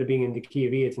just instead of being in the key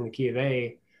of E, it's in the key of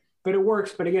A. But it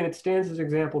works. But again, it stands as an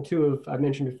example too of, I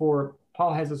mentioned before,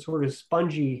 Paul has a sort of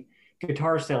spongy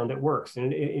guitar sound that works,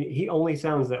 and he only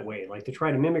sounds that way. Like, to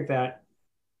try to mimic that,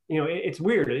 it's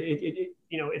weird.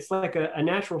 It's like a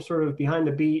natural sort of behind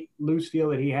the beat loose feel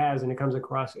that he has, and it comes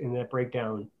across in that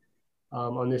breakdown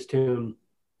on this tune.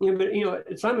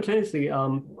 But simultaneously,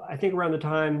 I think around the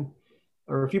time,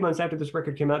 or a few months after this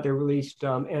record came out, they released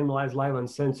Animalized Live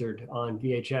Uncensored on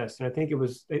VHS. And I think it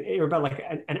was about like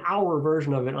an hour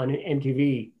version of it on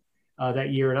MTV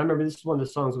that year. And I remember this is one of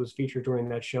the songs that was featured during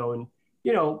that show. And,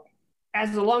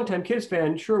 as a longtime Kiss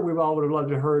fan, sure, we all would have loved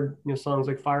to have heard, songs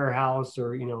like Firehouse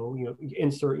or,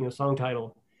 insert, song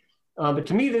title. But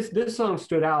to me, this song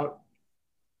stood out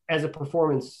as a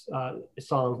performance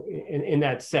song in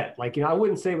that set. Like, I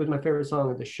wouldn't say it was my favorite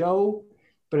song of the show,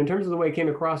 but in terms of the way it came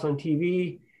across on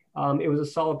TV, it was a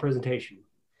solid presentation.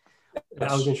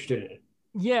 I was interested in it.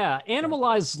 Yeah,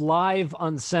 Animalized Live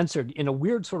Uncensored, in a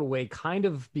weird sort of way, kind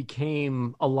of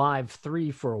became a Live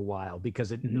 3 for a while,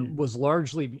 because it was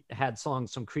largely had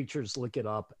songs from Creatures, Lick It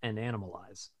Up, and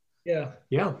Animalize. Yeah.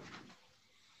 Yeah.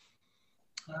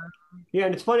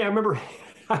 And it's funny, I remember,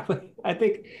 I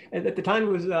think at the time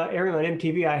it was airing on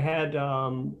MTV, I had,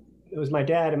 it was my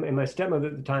dad and my stepmother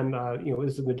at the time,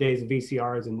 this is the days of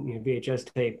VCRs and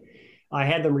VHS tape. I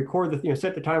had them record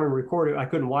set the timer and record it. I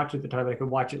couldn't watch it at the time. I could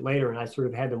watch it later, and I sort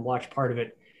of had them watch part of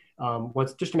it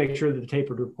once, just to make sure that the tape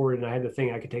was recorded, and I had the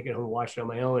thing, I could take it home and watch it on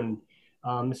my own.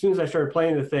 As soon as I started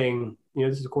playing the thing,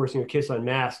 this is of course, Kiss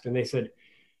Unmasked, and they said,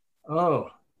 "Oh,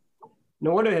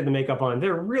 no wonder they had the makeup on.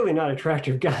 They're really not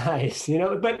attractive guys, you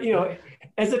know. But you know,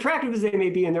 as attractive as they may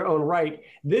be in their own right,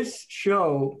 this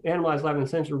show, Animalized, Live,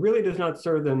 Uncensored, really does not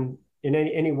serve them in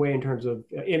any way in terms of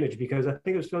image, because I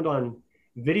think it was filmed on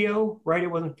video, right?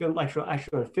 It wasn't filmed actually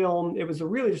on film. It was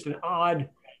really just an odd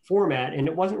format, and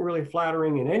it wasn't really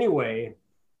flattering in any way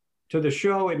to the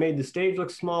show. It made the stage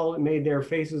look small. It made their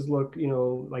faces look, you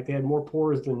know, like they had more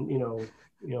pores than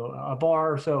a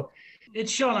bar. So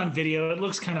it's shot on video. It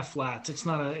looks kind of flat. It's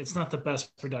not the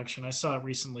best production. I saw it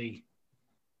recently.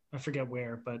 I forget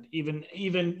where, but even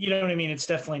you know what I mean. It's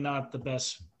definitely not the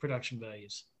best production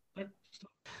values.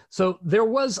 So there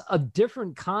was a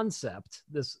different concept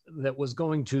that was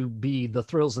going to be the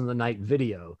Thrills in the Night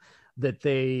video that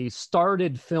they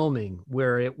started filming,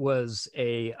 where it was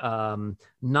a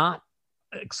not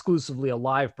exclusively a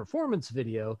live performance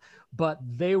video, but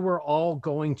they were all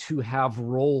going to have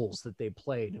roles that they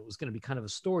played. It was going to be kind of a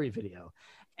story video.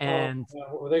 And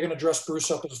were they going to dress Bruce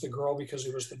up as the girl because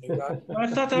he was the new guy? I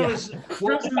thought that was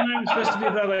Thrills in the Night was supposed to be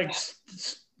about like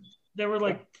they were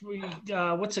like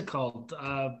what's it called?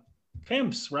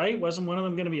 Pimps, right? Wasn't one of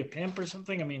them going to be a pimp or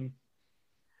something? I mean,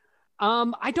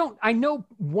 I know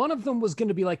one of them was going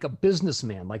to be like a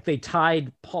businessman. Like they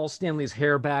tied Paul Stanley's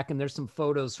hair back, and there's some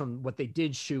photos from what they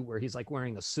did shoot where he's like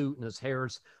wearing a suit and his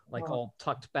hair's like all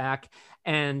tucked back.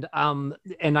 And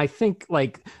I think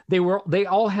like they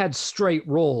all had straight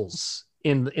roles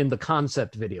in the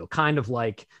concept video, kind of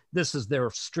like this is their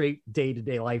straight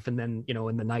day-to-day life. And then, you know,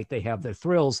 in the night they have their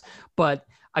thrills. But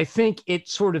I think it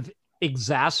sort of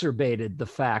exacerbated the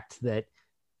fact that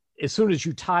as soon as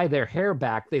you tie their hair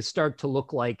back, they start to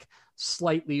look like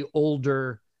slightly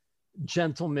older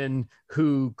gentlemen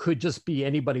who could just be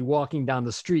anybody walking down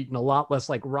the street and a lot less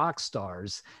like rock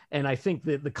stars. And I think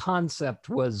that the concept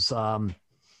was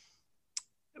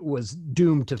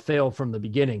doomed to fail from the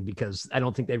beginning, because I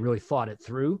don't think they really thought it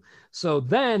through. So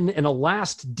then in a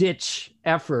last ditch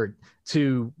effort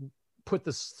to put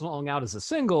the song out as a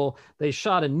single, they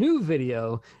shot a new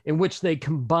video in which they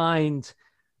combined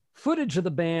footage of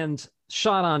the band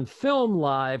shot on film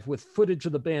live with footage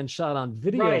of the band shot on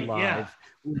video live. Yeah.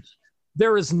 Which,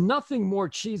 there is nothing more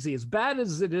cheesy, as bad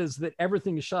as it is that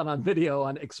everything is shot on video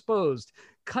on Exposed.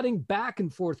 Cutting back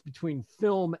and forth between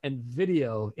film and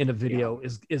video in a video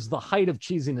is the height of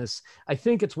cheesiness. I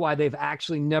think it's why they've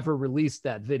actually never released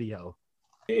that video.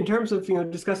 In terms of, you know,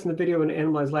 discussing the video and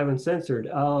Animalized, Live, Uncensored,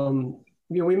 you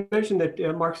know, we mentioned that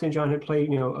Mark St. John had played,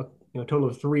 a total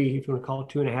of 3, if you want to call it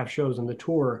 2.5 shows on the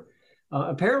tour.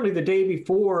 Apparently the day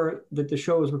before that the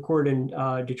show was recorded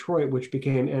in Detroit, which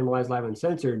became Animalized, Live,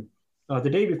 Uncensored, the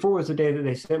day before was the day that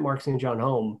they sent Mark St. John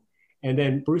home. And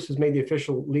then Bruce was made the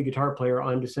official lead guitar player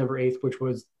on December 8th, which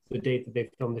was the date that they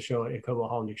filmed the show at Cobo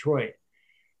Hall in Detroit.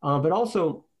 But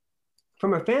also,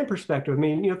 from a fan perspective, I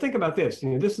mean, you know, think about this. You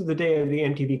know, this is the day of the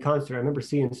MTV concert. I remember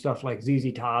seeing stuff like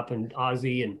ZZ Top and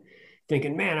Ozzy and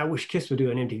thinking, man, I wish Kiss would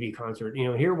do an MTV concert. You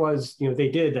know, here was, you know, they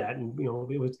did that. And, you know,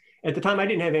 it was, at the time I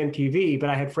didn't have MTV, but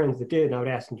I had friends that did, and I would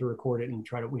ask them to record it and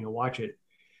try to, you know, watch it.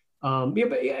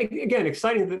 But again,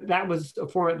 exciting that was a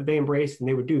format that they embraced, and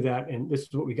they would do that. And this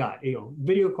is what we got, you know,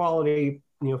 video quality,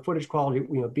 you know, footage quality,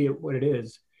 you know, be it what it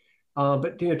is.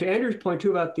 But, you know, to Andrew's point too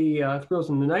about the Thrills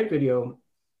in the Night video,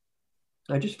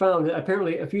 I just found that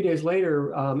apparently a few days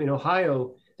later in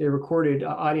Ohio, they recorded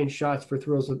audience shots for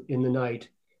Thrills in the Night.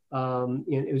 And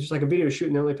it was just like a video shoot,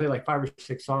 and they only played like 5 or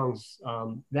 6 songs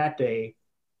that day.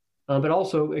 But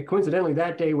also, coincidentally,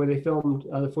 that day where they filmed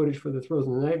the footage for the Thrills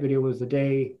in the Night video was the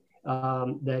day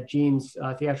that Gene's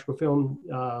theatrical film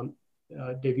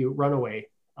debut, Runaway,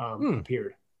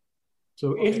 appeared.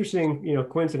 So interesting, you know,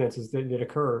 coincidences that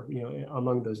occur, you know,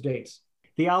 among those dates.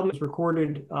 The album was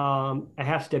recorded a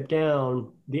half step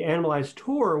down. The Animalized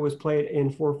tour was played in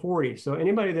 440. So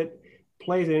anybody that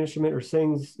plays an instrument or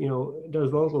sings, you know, does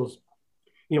vocals,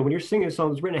 you know, when you're singing a song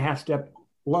that's written a half step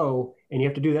low, and you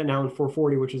have to do that now in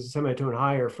 440, which is a semitone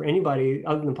higher, for anybody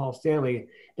other than Paul Stanley,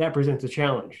 that presents a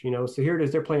challenge, you know. So here it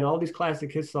is, they're playing all these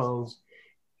classic Kiss songs,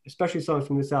 especially songs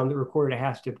from this album that recorded a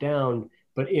half step down,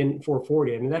 but in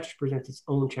 440. I mean, that just presents its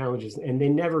own challenges, and they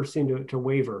never seem to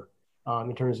waver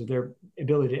in terms of their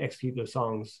ability to execute those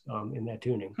songs in that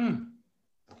tuning.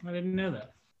 I didn't know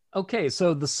that. Okay,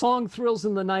 so the song Thrills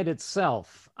in the Night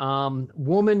itself,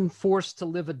 woman forced to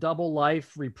live a double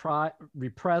life,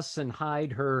 repress and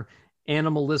hide her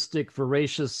animalistic,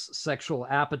 voracious sexual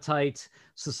appetite.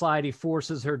 Society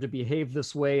forces her to behave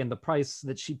this way, and the price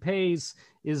that she pays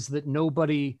is that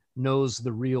nobody knows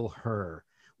the real her,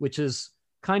 which is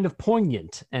kind of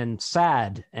poignant and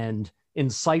sad and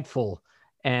insightful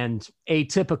and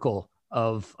atypical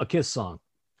of a Kiss song.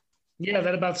 Yeah,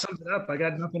 that about sums it up. I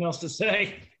got nothing else to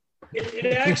say. It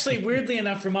actually, weirdly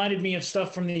enough, reminded me of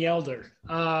stuff from The Elder.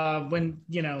 When,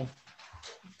 you know,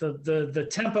 the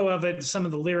tempo of it, some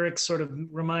of the lyrics sort of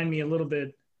remind me a little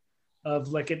bit of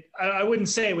like it. I wouldn't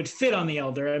say it would fit on The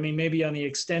Elder. I mean, maybe on the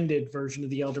extended version of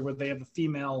The Elder where they have a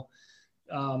female,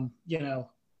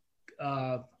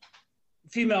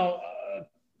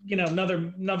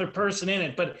 another person in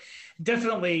it, but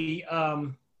definitely,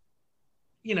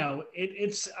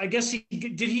 it's, I guess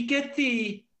did he get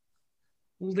the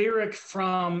lyric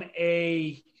from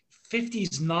a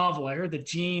 50s novel? I heard that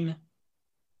Gene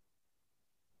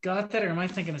got that, or am I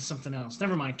thinking of something else?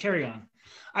 Never mind, carry on.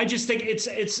 I just think it's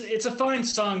a fine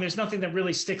song. There's nothing that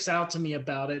really sticks out to me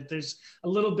about it. There's a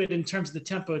little bit in terms of the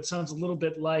tempo. It sounds a little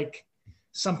bit like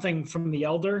something from The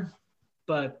Elder,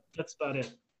 but that's about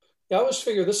it. Yeah, I always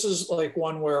figure this is like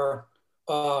one where,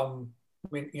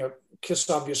 Kiss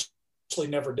obviously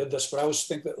never did this, but I always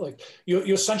think that like you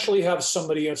essentially have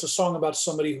somebody, it's a song about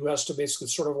somebody who has to basically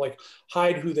sort of like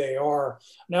hide who they are.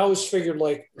 And I always figured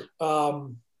like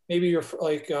maybe you're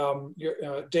like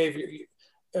Dave,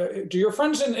 do your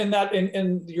friends in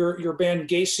your band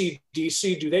Gacy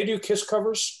DC, do they do Kiss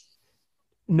covers?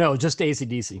 No, just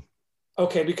AC/DC.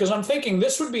 Okay, because I'm thinking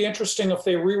this would be interesting if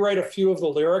they rewrite a few of the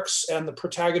lyrics and the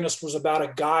protagonist was about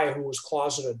a guy who was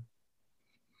closeted.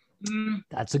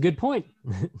 That's a good point.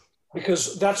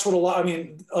 Because that's what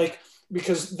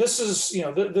because this is,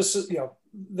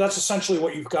 that's essentially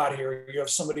what you've got here. You have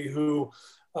somebody who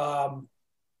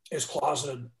is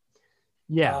closeted.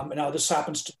 Yeah. And now this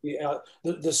happens to be,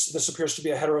 this appears to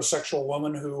be a heterosexual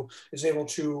woman who is able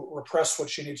to repress what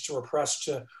she needs to repress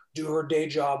to do her day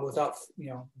job without,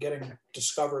 getting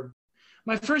discovered.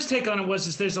 My first take on it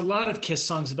is there's a lot of Kiss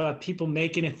songs about people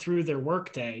making it through their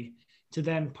workday to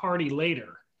then party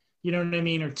later. You know what I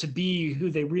mean? Or to be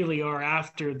who they really are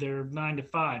after their 9 to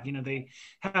 5. They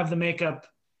have the makeup,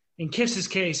 in Kiss's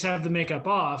case, have the makeup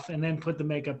off and then put the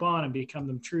makeup on and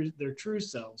become their true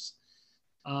selves.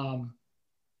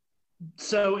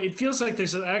 So it feels like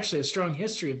there's actually a strong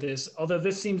history of this, although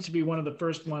this seems to be one of the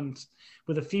first ones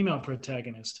with a female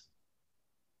protagonist.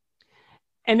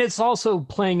 And it's also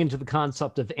playing into the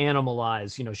concept of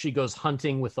Animalize. She goes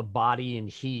hunting with the body and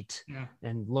heat,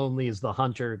 and Lonely is the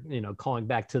hunter, calling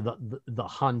back to the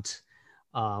hunt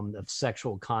of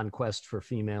sexual conquest for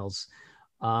females.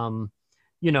 Paul,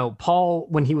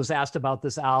 when he was asked about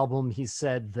this album, he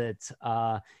said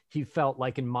that he felt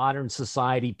like in modern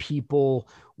society, people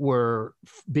were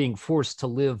being forced to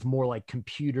live more like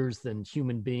computers than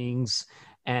human beings,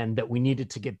 and that we needed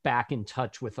to get back in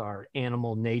touch with our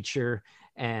animal nature,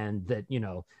 and that,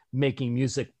 making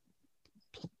music,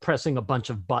 pressing a bunch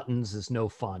of buttons is no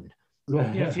fun.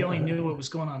 Yeah, if he only knew what was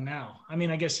going on now. I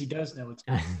mean, I guess he does know what's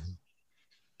going on.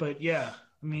 But yeah,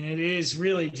 I mean, it is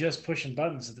really just pushing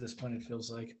buttons at this point, it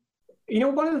feels like.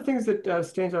 One of the things that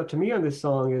stands out to me on this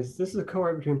song is this is a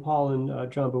co-write between Paul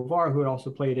and John Bovar, who had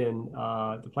also played in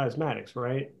the Plasmatics,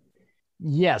 right?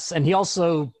 Yes, and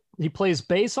he plays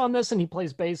bass on this, and he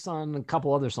plays bass on a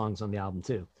couple other songs on the album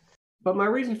too. But my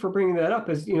reason for bringing that up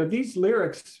is, these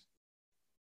lyrics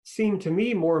seem to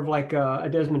me more of like a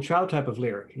Desmond Child type of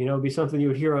lyric. It'd be something you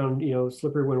would hear on,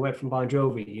 Slippery When Wet from Bon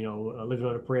Jovi, Living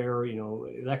on a Prayer,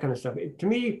 that kind of stuff. To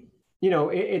me,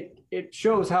 it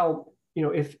shows how,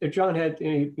 if John had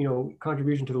any,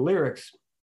 contribution to the lyrics,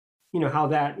 how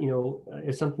that,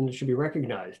 is something that should be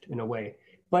recognized in a way.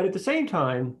 But at the same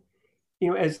time,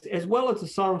 as well as the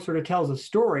song sort of tells a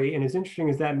story, and as interesting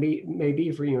as that may be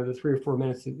for, the 3 or 4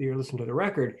 minutes that you're listening to the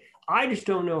record, I just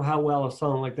don't know how well a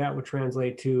song like that would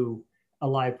translate to a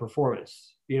live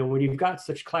performance. When you've got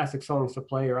such classic songs to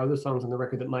play or other songs on the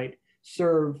record that might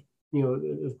serve,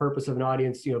 the purpose of an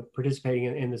audience, participating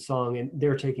in the song and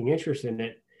they're taking interest in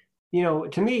it,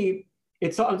 to me,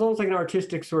 it's almost like an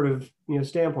artistic sort of,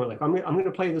 standpoint. Like I'm going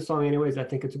to play the song anyways. I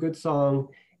think it's a good song.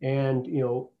 And,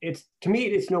 it's, to me,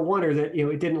 it's no wonder that,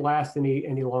 it didn't last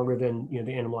any longer than,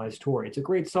 the Animalize tour. It's a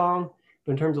great song,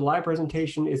 but in terms of live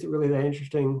presentation, is it really that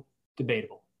interesting?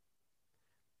 Debatable.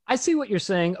 I see what you're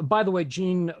saying. By the way,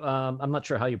 Gene, I'm not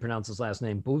sure how you pronounce his last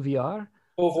name. Beauvoir?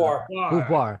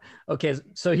 Beauvoir. Okay,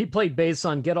 so he played bass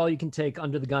on Get All You Can Take,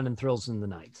 Under the Gun, and Thrills in the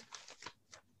Night.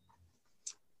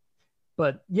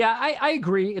 But yeah, I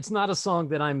agree. It's not a song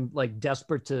that I'm like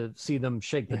desperate to see them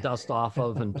shake the dust off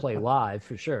of and play live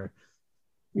for sure.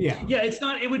 Yeah, it's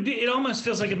not. It almost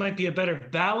feels like it might be a better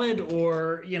ballad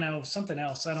or something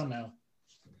else. I don't know,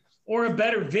 or a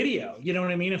better video. You know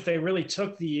what I mean? If they really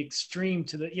took the extreme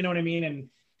to the, you know what I mean,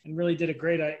 and really did a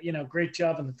great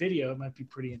job in the video, it might be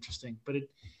pretty interesting. But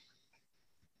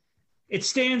It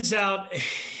stands out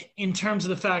in terms of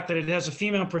the fact that it has a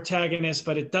female protagonist,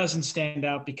 but it doesn't stand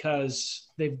out because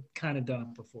they've kind of done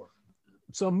it before.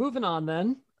 So moving on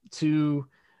then to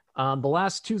the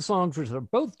last two songs, which are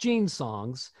both Gene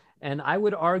songs, and I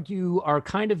would argue are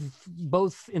kind of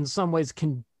both in some ways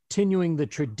continuing the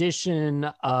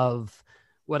tradition of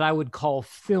what I would call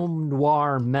film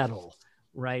noir metal,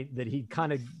 right? That he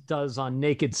kind of does on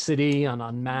Naked City, on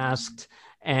Unmasked.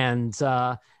 And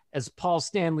as Paul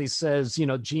Stanley says, you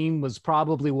know, Gene was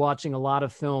probably watching a lot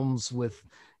of films with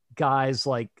guys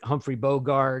like Humphrey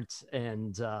Bogart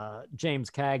and James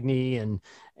Cagney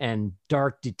and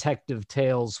dark detective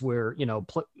tales where, you know,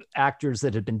 actors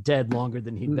that had been dead longer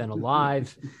than he'd been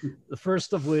alive. The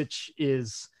first of which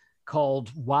is called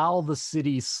While the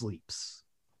City Sleeps.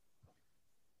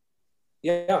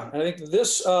 Yeah, I think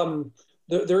this,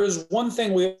 there is one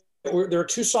thing there are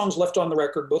two songs left on the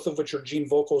record, both of which are Gene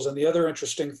vocals. And the other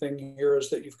interesting thing here is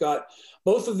that you've got,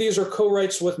 both of these are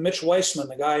co-writes with Mitch Weissman,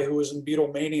 the guy who was in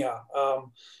Beatlemania.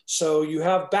 So you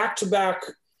have back-to-back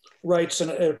writes, and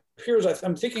it appears,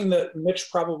 I'm thinking that Mitch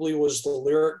probably was the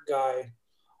lyric guy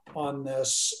on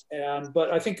this.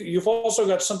 But I think you've also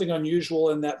got something unusual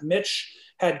in that Mitch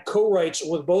had co-writes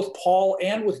with both Paul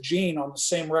and with Gene on the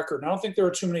same record. And I don't think there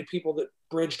are too many people that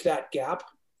bridged that gap.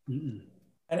 Mm-hmm.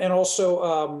 And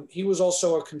also, he was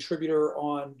also a contributor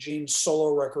on Gene's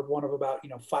solo record, one of about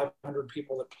 500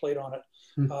 people that played on it.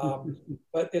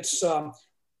 But it's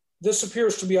this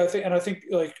appears to be, I think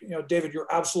like David, you're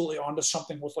absolutely onto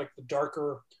something with like the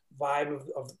darker vibe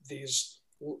of these,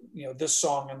 this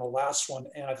song and the last one.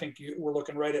 And I think we're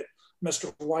looking right at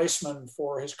Mr. Weissman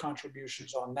for his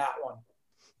contributions on that one.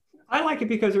 I like it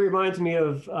because it reminds me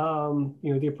of,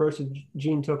 the approach that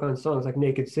Gene took on songs like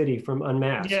Naked City from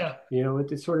Unmasked. Yeah.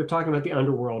 It's sort of talking about the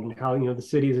underworld and how, the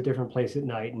city is a different place at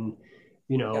night. And,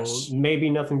 yes. Maybe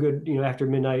nothing good, after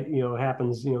midnight,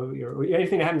 happens, or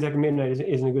anything that happens after midnight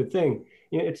isn't a good thing.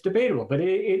 It's debatable, but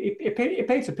it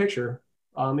paints a picture,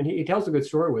 and he tells a good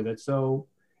story with it. So,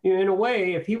 in a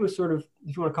way, if he was sort of,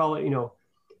 if you want to call it,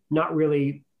 not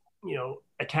really,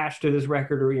 attached to this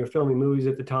record or, filming movies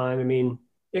at the time, I mean,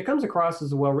 it comes across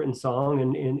as a well-written song,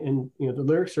 and the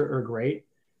lyrics are great.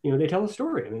 They tell a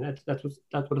story. I mean, that's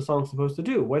what a song's supposed to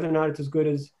do. Whether or not it's as good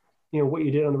as what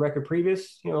you did on the record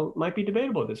previous, might be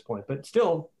debatable at this point. But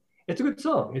still, it's a good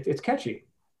song. It's catchy.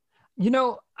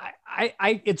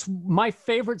 It's my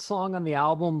favorite song on the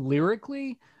album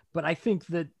lyrically, but I think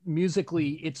that musically,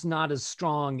 it's not as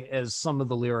strong as some of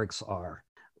the lyrics are.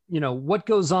 What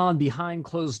goes on behind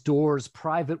closed doors,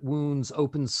 private wounds,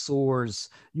 open sores.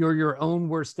 You're your own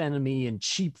worst enemy, and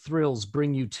cheap thrills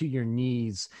bring you to your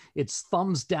knees. It's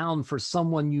thumbs down for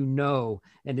someone you know,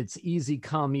 and it's easy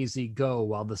come, easy go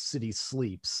while the city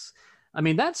sleeps. I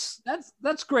mean, that's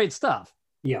great stuff.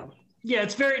 Yeah. Yeah,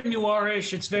 it's very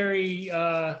noirish. It's very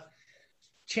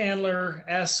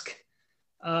Chandler-esque,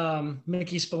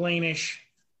 Mickey Spillane-ish.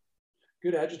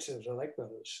 Good adjectives. I like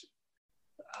those.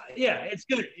 Yeah, it's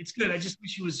good. It's good. I just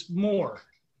wish it was more.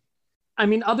 I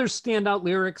mean, other standout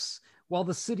lyrics. While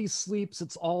the city sleeps,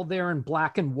 it's all there in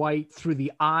black and white. Through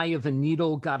the eye of a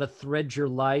needle, gotta thread your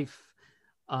life.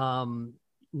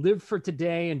 Live for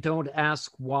today and don't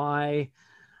ask why.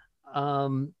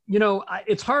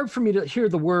 It's hard for me to hear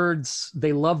the words,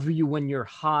 they love you when you're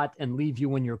hot and leave you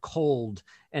when you're cold,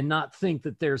 and not think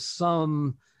that there's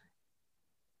some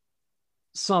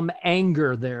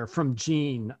anger there from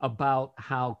Gene about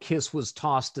how Kiss was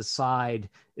tossed aside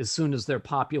as soon as their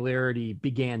popularity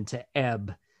began to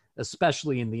ebb,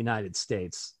 especially in the United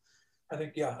States. I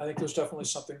think there's definitely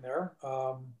something there.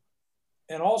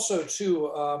 And also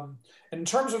too, in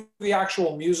terms of the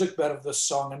actual music bed of this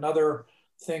song, another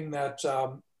thing that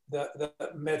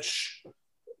Mitch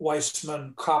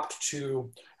Weissman copped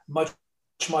to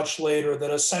much later,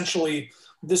 that essentially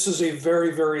this is a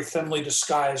very, very thinly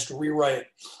disguised rewrite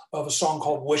of a song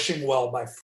called Wishing Well by.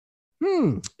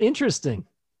 Interesting.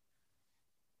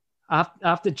 I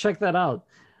have to check that out.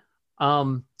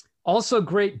 Also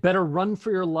great, better run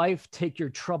for your life, take your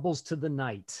troubles to the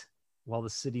night while the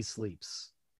city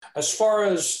sleeps. As far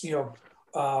as,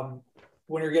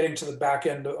 when you're getting to the back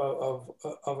end of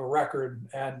a record,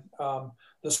 and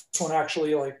this one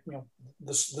actually,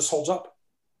 this holds up.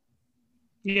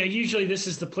 Yeah, usually this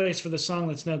is the place for the song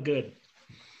that's no good,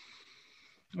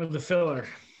 or the filler,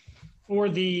 or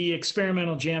the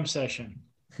experimental jam session.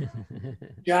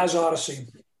 Jazz Odyssey.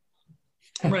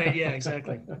 Right. Yeah.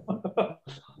 Exactly.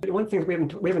 One thing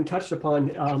we haven't touched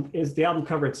upon is the album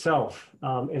cover itself,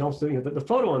 and also the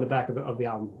photo on the back of the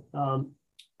album.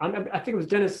 I think it was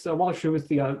Dennis Walsh who was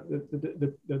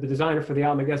the designer for the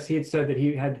album. I guess he had said that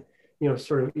he had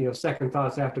sort of, second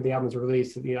thoughts after the album's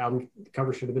release. The album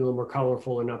cover should have been a little more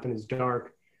colorful and up and it's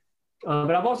dark.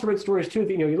 But I've also read stories too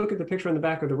that, you look at the picture on the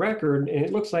back of the record and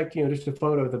it looks like, just a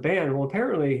photo of the band. Well,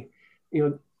 apparently,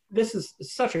 this is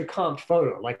such a comped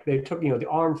photo. Like they took, the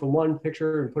arm from one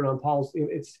picture and put it on Paul's.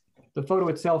 It's the photo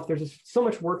itself. There's just so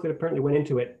much work that apparently went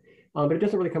into it, but it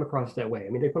doesn't really come across that way. I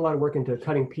mean, they put a lot of work into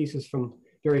cutting pieces from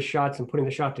various shots and putting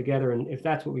the shot together. And if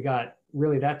that's what we got,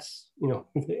 really, that's,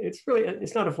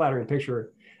 it's not a flattering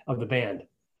picture of the band.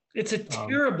 It's a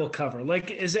terrible cover.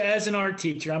 Like as an art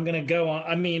teacher, I'm going to go on.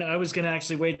 I mean, I was going to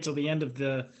actually wait till the end of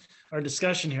our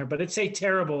discussion here, but it's a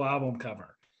terrible album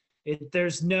cover.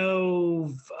 There's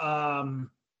no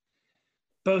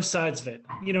both sides of it.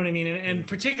 You know what I mean? And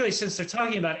particularly since they're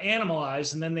talking about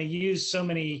Animalize, and then they use so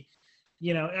many,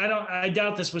 I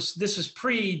doubt this was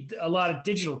pre a lot of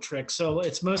digital tricks. So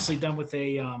it's mostly done with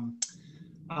an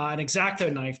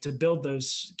X-Acto knife to build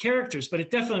those characters, but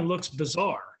it definitely looks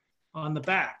bizarre on the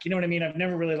back. You know what I mean? I've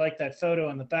never really liked that photo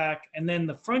on the back. And then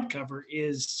the front cover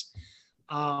is,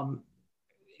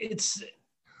 it's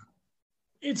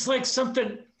like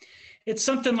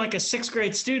something like a sixth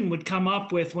grade student would come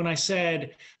up with when I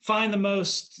said, find the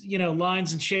most,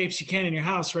 lines and shapes you can in your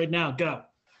house right now, go.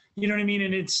 You know what I mean?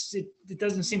 And it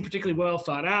doesn't seem particularly well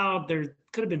thought out. There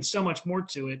could have been so much more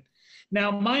to it. Now,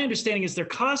 my understanding is their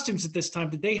costumes at this time,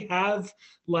 did they have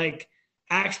like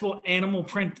actual animal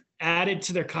print added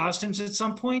to their costumes at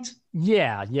some point?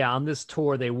 Yeah. On this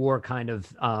tour, they wore kind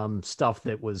of stuff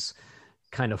that was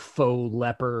kind of faux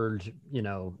leopard,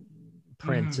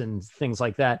 print and things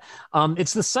like that.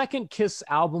 It's the second Kiss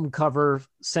album cover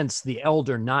since The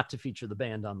Elder not to feature the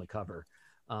band on the cover.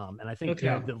 And I think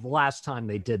the last time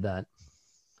they did that.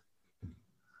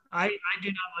 I do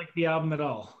not like the album at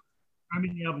all. I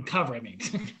mean, the album cover, I mean.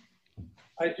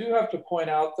 I do have to point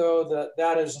out, though,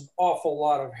 that is an awful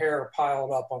lot of hair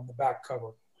piled up on the back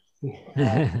cover.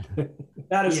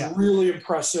 That is really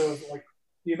impressive. Like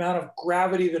the amount of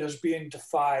gravity that is being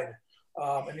defied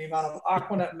and the amount of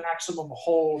Aquanet maximum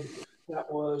hold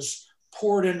that was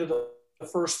poured into the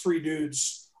first three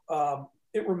dudes.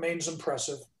 It remains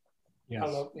impressive. Yes.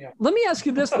 Let me ask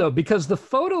you this, though, because the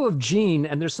photo of Gene,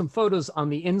 and there's some photos on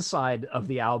the inside of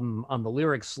the album on the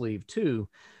lyric sleeve, too.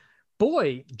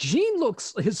 Boy, Gene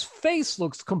his face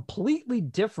looks completely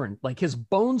different. Like his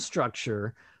bone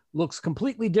structure looks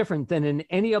completely different than in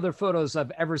any other photos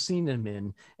I've ever seen him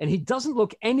in. And he doesn't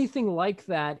look anything like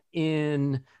that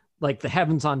in like the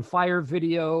Heavens on Fire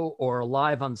video or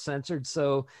Alive Uncensored.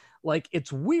 So like,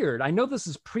 it's weird. I know this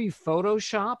is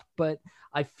pre-Photoshop, but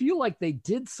I feel like they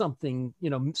did something,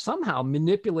 somehow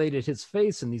manipulated his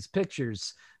face in these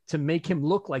pictures to make him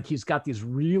look like he's got these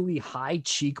really high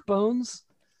cheekbones.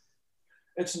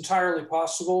 It's entirely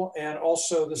possible. And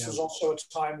also, this was also a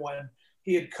time when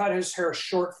he had cut his hair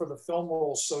short for the film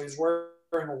roles. So he's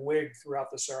wearing a wig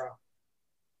throughout this era.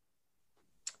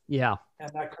 Yeah. And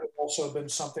that could have also been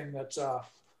something that,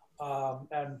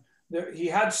 he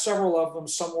had several of them.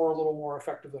 Some were a little more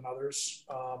effective than others.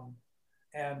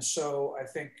 And so I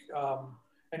think,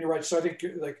 and you're right. So I think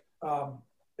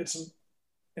it's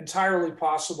entirely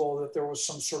possible that there was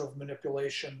some sort of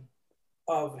manipulation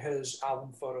of his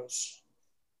album photos.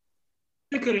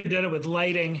 They could have done it with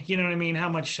lighting. You know what I mean? How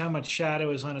much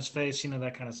shadow is on his face?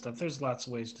 That kind of stuff. There's lots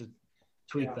of ways to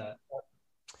tweak that.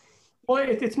 Well,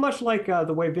 it's much like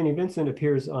the way Vinnie Vincent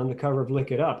appears on the cover of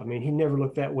Lick It Up. I mean, he never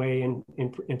looked that way in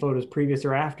photos previous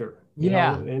or after.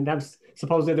 Yeah. And that's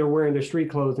supposedly they're wearing their street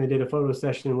clothes and they did a photo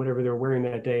session and whatever they were wearing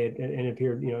that day and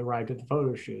appeared, arrived at the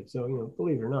photo shoot. So,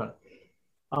 believe it or not.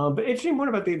 But interesting point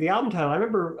about the album title. I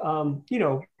remember,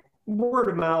 word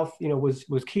of mouth,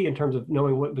 was key in terms of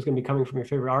knowing what was going to be coming from your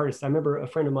favorite artist. I remember a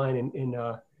friend of mine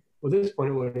at this point,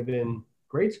 it would have been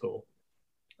grade school.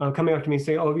 Coming up to me and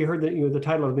saying, "Oh, have you heard the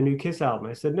title of the new Kiss album?"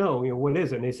 I said, "No, what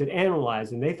is it?" And they said,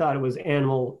 "Animalize," and they thought it was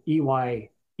Animal,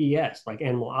 EYES, like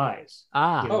animal eyes.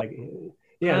 Ah,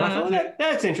 and I thought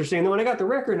that's interesting. And then when I got the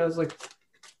record, I was like,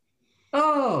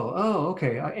 "Oh,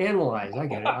 okay, Animalize, I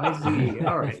get it, IZE,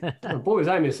 all right." Boy, was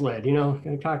I misled.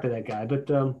 Gonna talk to that guy, but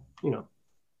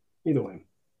either way.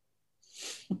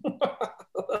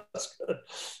 That's good.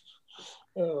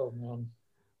 Oh man.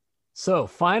 So,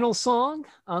 final song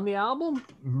on the album,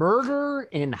 Murder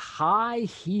in High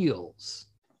Heels.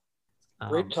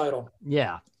 Great title.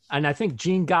 Yeah. And I think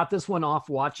Gene got this one off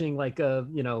watching like a,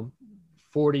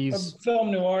 40s a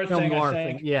film noir thing, I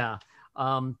think. Yeah.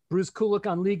 Bruce Kulick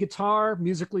on lead guitar,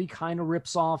 musically kind of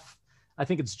rips off, I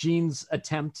think it's Gene's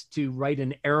attempt to write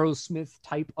an Aerosmith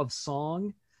type of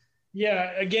song.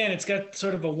 Yeah. Again, it's got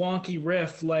sort of a wonky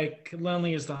riff like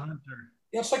Lonely as the Hunter.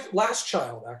 Yeah, it's like Last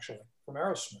Child, actually. from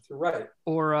Aerosmith. You're right.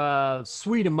 Or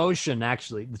Sweet Emotion,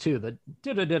 actually, too. The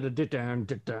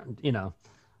you know.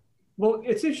 Well,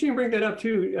 it's interesting to bring that up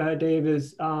too, Dave.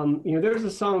 Is there's a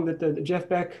song that the Jeff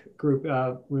Beck group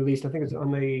released. I think it's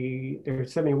on their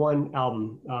 '71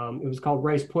 album. It was called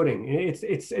Rice Pudding. And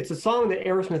it's a song that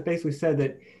Aerosmith basically said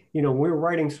that when we were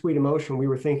writing Sweet Emotion, we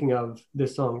were thinking of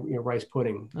this song, Rice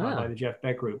Pudding by the Jeff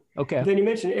Beck group. Okay. But then you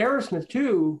mentioned Aerosmith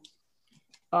too,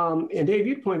 and Dave,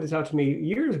 you pointed this out to me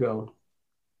years ago.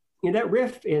 That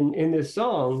riff in this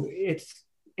song, it's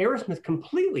Aerosmith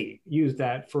completely used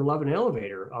that for Love and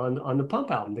Elevator on the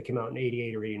Pump album that came out in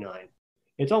 '88 or '89.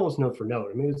 It's almost note for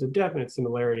note. I mean, there's a definite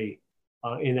similarity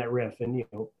in that riff, and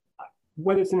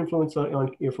whether it's an influence on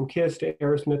from Kiss to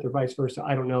Aerosmith or vice versa,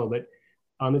 I don't know, but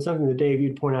it's something that Dave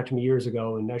you'd point out to me years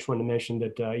ago, and I just wanted to mention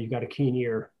that you've got a keen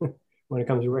ear when it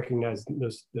comes to recognizing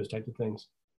those types of things.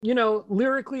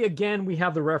 Lyrically, again, we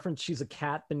have the reference, she's a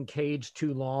cat been caged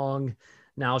too long.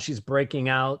 Now she's breaking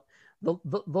out. The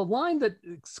line that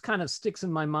kind of sticks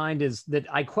in my mind is that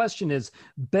I question is,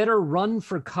 better run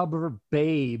for cover,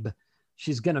 babe.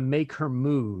 She's going to make her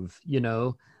move,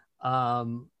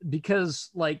 because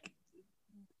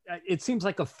it seems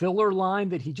like a filler line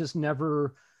that he just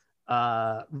never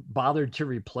bothered to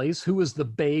replace. Who is the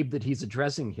babe that he's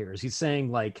addressing here? Is he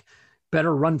saying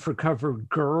better run for cover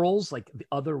girls, like the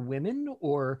other women?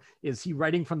 Or is he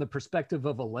writing from the perspective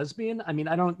of a lesbian? I mean,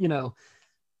 I don't,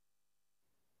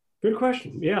 Good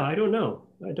question. Yeah, I don't know.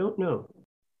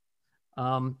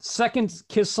 Second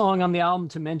Kiss song on the album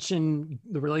to mention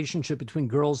the relationship between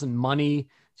girls and money.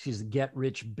 She's a get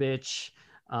rich bitch.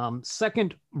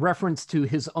 Second reference to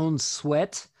his own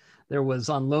sweat. There was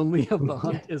on Lonely of the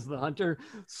Hunt is the Hunter.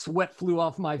 Sweat flew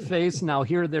off my face. Now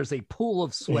here there's a pool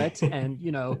of sweat and,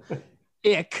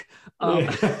 ick. Well,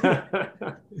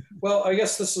 I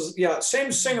guess this is,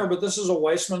 same singer, but this is a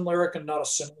Weissman lyric and not a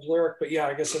Simmons lyric. But yeah,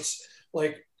 I guess it's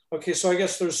okay, so I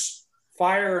guess there's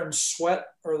fire and sweat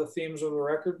are the themes of the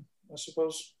record, I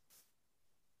suppose.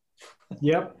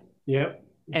 Yep.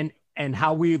 And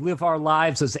how we live our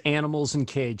lives as animals in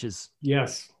cages.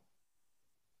 Yes.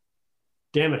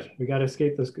 Damn it, we got to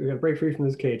escape this. We got to break free from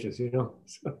these cages, So.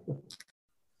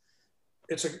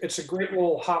 It's a great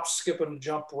little hop, skip, and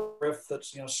jump riff that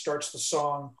starts the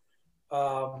song,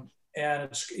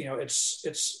 and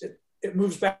it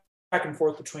moves back and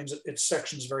forth between its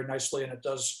sections very nicely, and it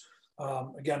does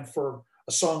again for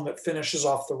a song that finishes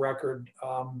off the record.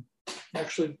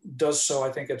 Actually does so.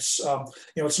 I think it's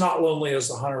it's not Lonely as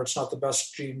the Hunter. It's not the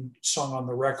best Gene song on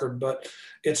the record, but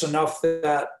it's enough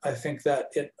that I think that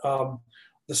it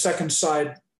the second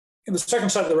side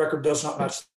of the record does not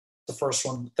match the first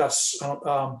one. That's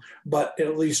but it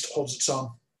at least holds its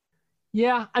own.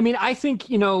 Yeah, I mean, I think,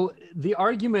 the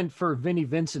argument for Vinnie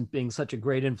Vincent being such a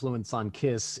great influence on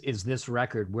Kiss is this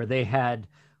record, where they had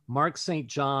Mark St.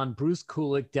 John, Bruce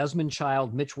Kulick, Desmond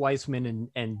Child, Mitch Weissman,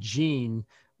 and Gene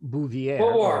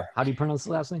Bouvier. How do you pronounce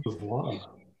the last name?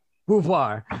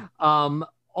 Beauvoir.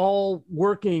 All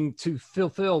working to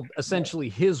fulfill essentially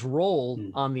his role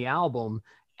on the album.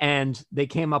 And they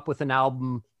came up with an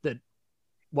album that,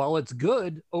 while it's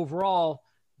good overall,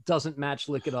 doesn't match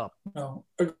Lick It Up. No.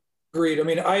 Agreed. I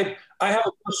mean, I have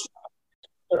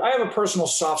a personal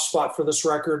soft spot for this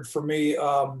record. For me,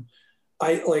 I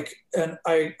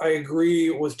agree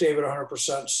with David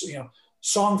 100%.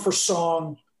 Song for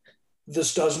song,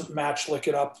 this doesn't match Lick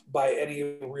It Up by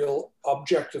any real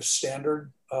objective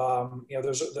standard.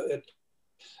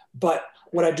 But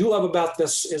what I do love about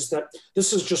this is that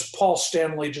this is just Paul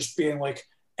Stanley just being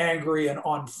angry and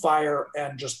on fire,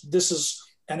 and this is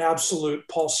an absolute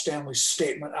Paul Stanley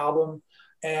statement album.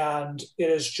 And it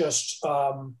is just,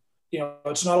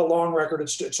 it's not a long record.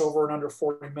 It's over and under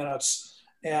 40 minutes.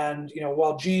 And,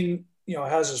 while Gene,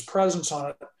 has his presence on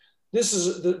it, this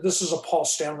is a Paul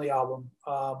Stanley album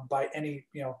by any,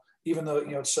 even though,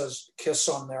 it says Kiss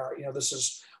on there,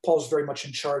 Paul's very much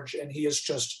in charge, and he is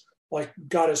just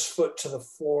got his foot to the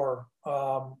floor,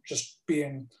 just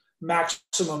being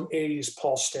maximum 80s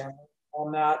Paul Stanley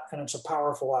on that. And it's a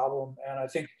powerful album. And I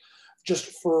think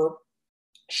just for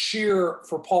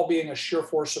Paul being a sheer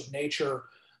force of nature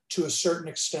to a certain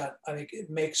extent, I think it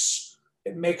makes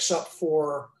up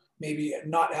for maybe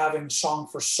not having song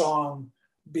for song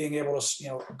being able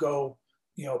to go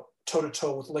toe to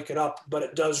toe with Lick It Up, but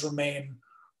it does remain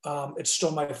it's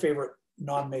still my favorite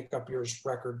non-Makeup Years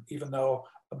record, even though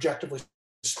objectively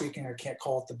speaking I can't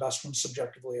call it the best one.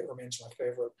 Subjectively it remains my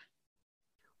favorite.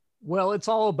 Well, it's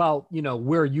all about,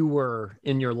 where you were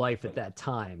in your life at that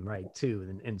time, right,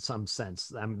 too, in some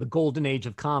sense. I mean, the golden age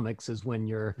of comics is when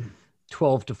you're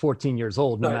 12 to 14 years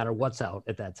old, no matter what's out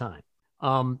at that time.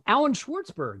 Alan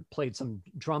Schwartzberg played some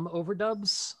drum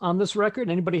overdubs on this record.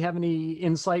 Anybody have any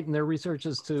insight in their research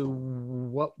as to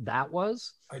what that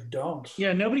was? I don't.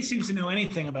 Yeah, nobody seems to know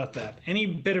anything about that. Any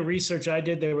bit of research I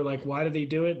did, they were like, why did they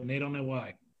do it? And they don't know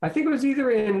why. I think it was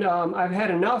either in I've Had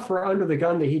Enough or Under the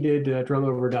Gun that he did drum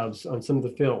overdubs on some of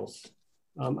the fills.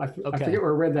 I forget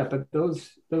where I read that, but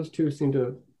those two seem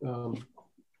to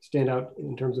stand out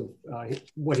in terms of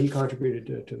what he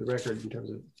contributed to the record in terms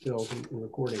of fills and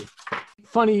recording.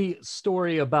 Funny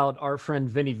story about our friend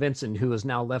Vinnie Vincent, who has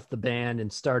now left the band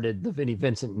and started the Vinnie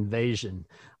Vincent Invasion.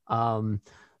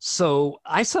 So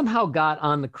I somehow got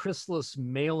on the Chrysalis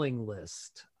mailing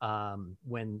list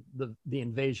when the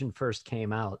Invasion first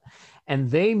came out, and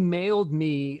they mailed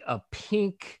me a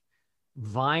pink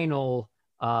vinyl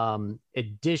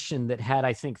edition that had,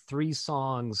 I think, 3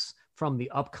 songs from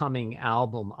the upcoming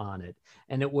album on it.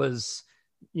 And it was,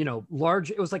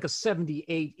 large. It was like a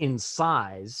 78 in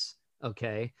size.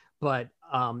 Okay. But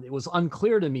it was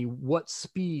unclear to me what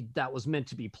speed that was meant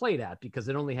to be played at, because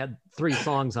it only had 3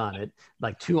 songs on it,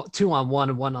 like two on one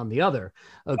and one on the other.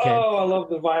 Okay. Oh, I love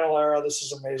the vinyl era. This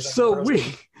is amazing. So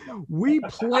we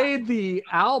played the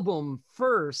album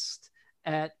first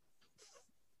at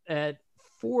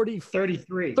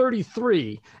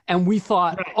 33, and we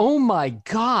thought, right, oh my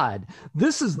God,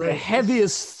 this is the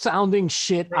heaviest sounding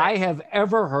shit I have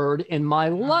ever heard in my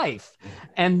life.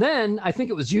 And then I think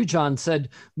it was you, John, said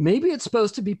maybe it's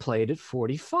supposed to be played at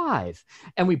 45,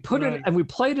 and we put it and we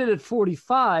played it at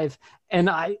 45,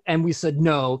 and we said,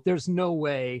 no, there's no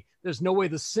way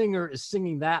the singer is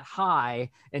singing that high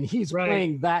and he's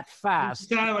playing that fast.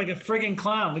 He sounded like a friggin'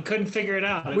 clown. We couldn't figure it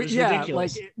out. It was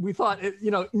ridiculous. Like we thought,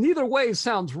 neither way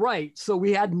sounds right. So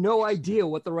we had no idea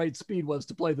what the right speed was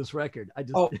to play this record.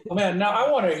 Oh man, now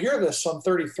I want to hear this on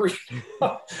 33.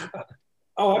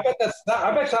 Oh, I bet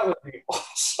that would be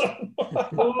awesome.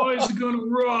 Boys are gonna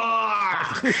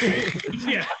rock.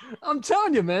 Yeah, I'm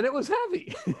telling you, man, it was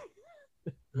heavy.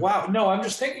 Wow. No, I'm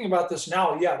just thinking about this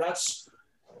now. Yeah,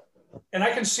 and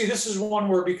I can see this is one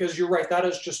where, because you're right, that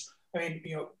is just,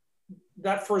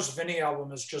 that first Vinnie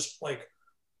album is just like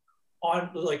on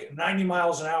like 90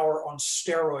 miles an hour on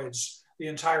steroids the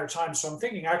entire time. So I'm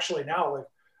thinking actually now, like,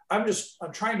 I'm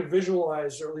trying to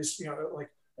visualize, or at least,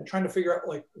 I'm trying to figure out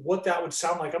like what that would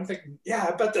sound like. I'm thinking, yeah,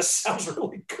 I bet this sounds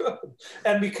really good.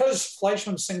 And because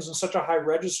Fleischman sings in such a high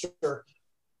register,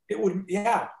 it would,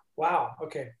 yeah, wow,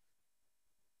 okay.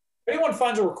 If anyone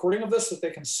finds a recording of this that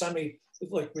they can send me,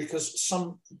 like, because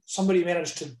somebody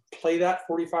managed to play that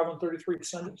 45 and 33,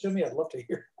 send it to me, I'd love to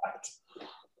hear that.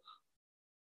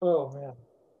 Oh man.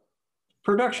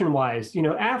 Production wise,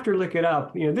 after Lick It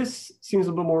Up, this seems a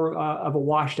little more of a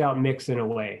washed out mix in a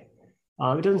way.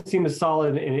 It doesn't seem as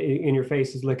solid in your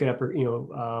face as Lick It Up, or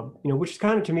which is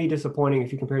kind of, to me, disappointing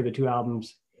if you compare the two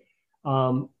albums.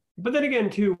 But then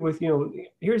again, too, with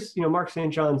here's Mark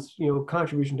St. John's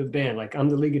contribution to the band. Like, I'm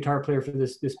the lead guitar player for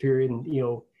this period, and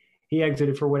he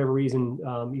exited for whatever reason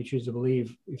you choose to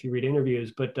believe if you read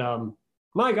interviews. But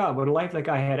my God, what a life that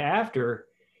guy had after.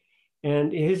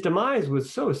 And his demise was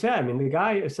so sad. I mean, the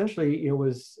guy essentially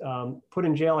was put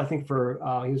in jail, I think, for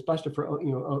he was busted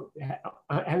for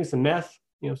having some meth,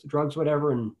 some drugs,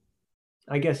 whatever. And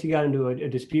I guess he got into a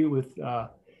dispute with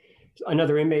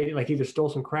another inmate, like either stole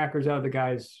some crackers out of the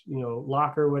guy's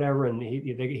locker or whatever, and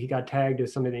he got tagged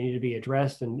as somebody that needed to be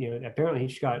addressed. And apparently he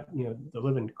just got the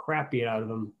living crap beat out of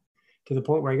him, to the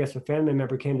point where I guess a family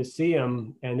member came to see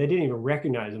him and they didn't even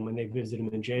recognize him when they visited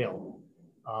him in jail.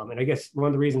 And I guess one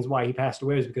of the reasons why he passed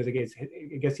away is because I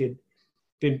guess he had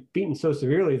been beaten so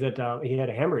severely that he had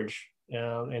a hemorrhage,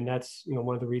 and that's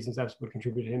one of the reasons that's what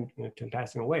contributed him to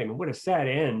passing away. I mean, what a sad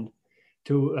end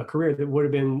to a career that would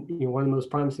have been one of the most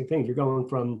promising things. You're going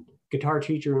from guitar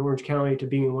teacher in Orange County to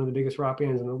being one of the biggest rock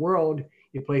bands in the world.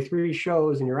 You play 3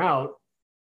 shows and you're out,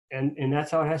 and that's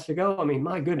how it has to go. I mean,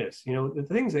 my goodness, the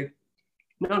things that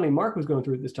not only Mark was going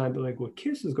through at this time, but like what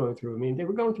Kiss was going through. I mean, they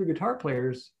were going through guitar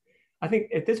players. I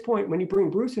think at this point, when you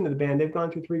bring Bruce into the band, they've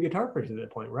gone through 3 guitar players at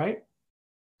that point, right?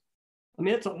 I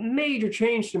mean, that's a major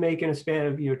change to make in a span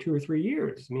of 2 or 3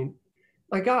 years. I mean,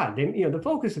 my God, the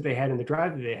focus that they had and the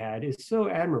drive that they had is so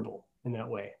admirable in that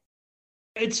way.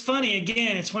 It's funny,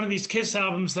 again, it's one of these Kiss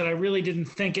albums that I really didn't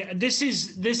think. This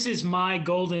is my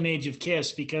golden age of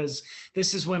Kiss, because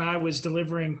this is when I was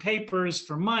delivering papers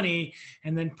for money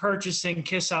and then purchasing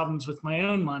Kiss albums with my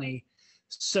own money.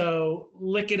 So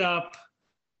Lick It Up,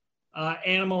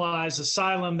 Animalize,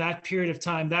 Asylum, that period of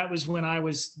time, that was when I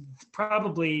was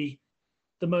probably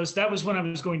that was when I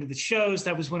was going to the shows,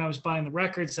 that was when I was buying the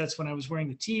records, that's when I was wearing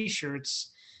the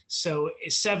t-shirts. So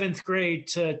 7th grade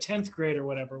to 10th grade or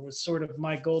whatever was sort of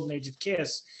my golden age of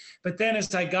Kiss. But then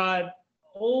as I got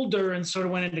older and sort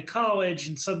of went into college,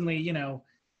 and suddenly,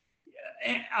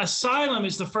 Asylum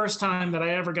is the first time that I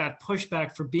ever got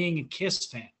pushback for being a Kiss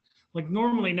fan. Like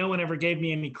normally no one ever gave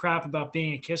me any crap about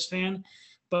being a Kiss fan,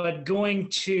 but going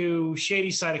to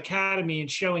Shadyside Academy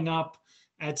and showing up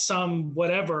at some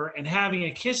whatever and having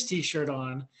a Kiss t-shirt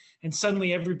on, and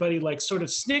suddenly everybody like sort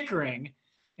of snickering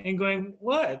and going,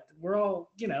 what? We're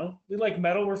all, we like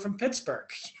metal, we're from Pittsburgh.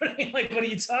 Like, what are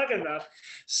you talking about?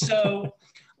 So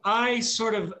I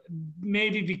sort of,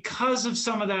 maybe because of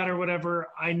some of that or whatever,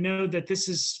 I know that this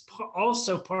is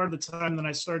also part of the time that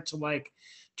I start to like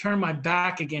turn my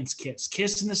back against Kiss.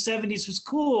 Kiss in the 70s was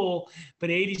cool, but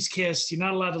 80s Kiss, you're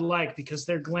not allowed to like because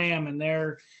they're glam and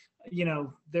they're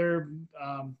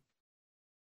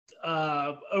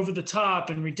over the top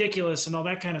and ridiculous and all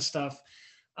that kind of stuff.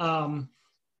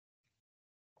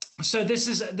 So this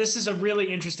is a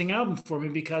really interesting album for me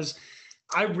because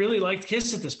I really liked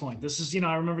Kiss at this point. This is,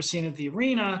 I remember seeing it at the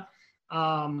arena,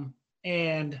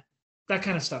 and that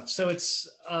kind of stuff. So it's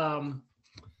an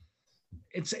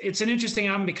interesting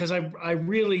album because I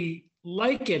really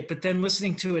like it, but then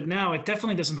listening to it now, it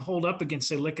definitely doesn't hold up against,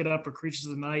 say, Lick It Up or Creatures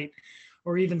of the Night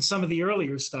or even some of the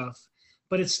earlier stuff.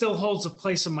 But it still holds a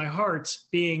place in my heart,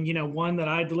 being, one that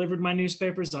I delivered my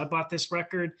newspapers. I bought this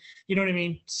record, you know what I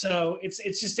mean? So it's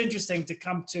just interesting to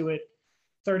come to it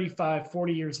 35,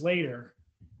 40 years later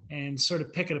and sort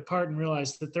of pick it apart and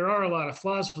realize that there are a lot of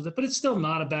flaws with it, but it's still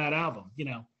not a bad album,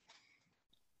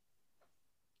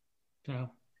 So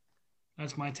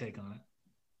that's my take on it.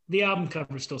 The album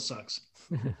cover still sucks.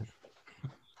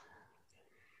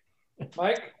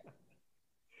 Mike?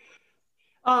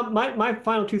 My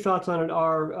final two thoughts on it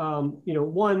are,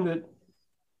 one, that,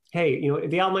 hey,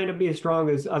 the album might not be as strong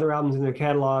as other albums in their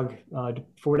catalog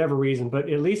for whatever reason, but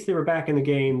at least they were back in the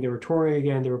game. They were touring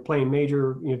again. They were playing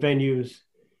major venues,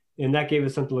 and that gave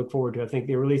us something to look forward to. I think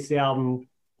they released the album,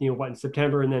 in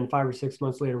September, and then 5 or 6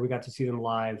 months later, we got to see them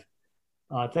live.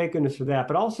 Thank goodness for that.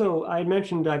 But also, I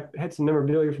mentioned I had some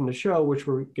memorabilia from the show, which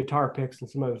were guitar picks and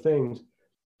some other things.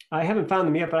 I haven't found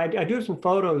them yet, but I do have some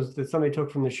photos that somebody took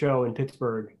from the show in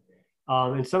Pittsburgh.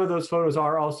 And some of those photos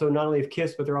are also not only of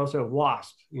Kiss, but they're also of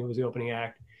Wasp, was the opening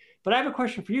act. But I have a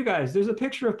question for you guys. There's a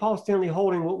picture of Paul Stanley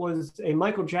holding what was a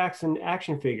Michael Jackson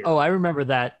action figure. Oh, I remember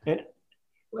that. And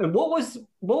what was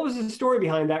the story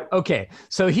behind that? Okay,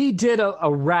 so he did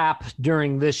a rap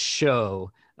during this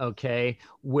show, okay,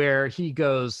 where he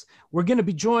goes, we're going to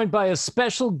be joined by a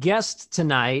special guest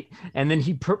tonight. And then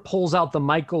he pulls out the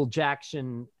Michael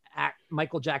Jackson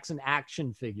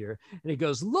action figure, and he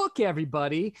goes, look,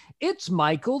 everybody, it's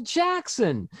Michael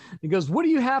Jackson. He goes, what do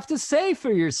you have to say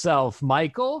for yourself,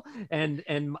 Michael? And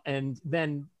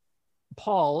then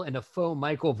Paul, in a faux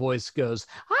Michael voice, goes,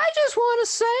 I just want to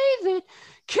say that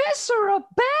Kiss are a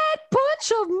bad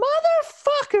bunch of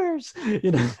motherfuckers.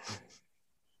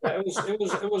 Yeah,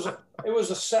 it was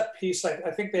a set piece.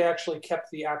 I think they actually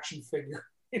kept the action figure,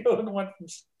 and went from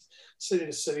city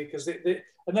to city because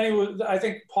and then I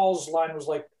think Paul's line was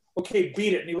like, okay,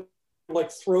 beat it. And he would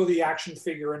like throw the action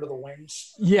figure into the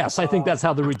wings. Yes, I think that's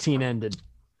how the routine ended.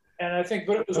 And I think,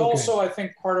 but it was also, I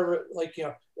think part of it, like,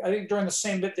 I think during the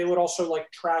same bit, they would also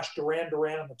like trash Duran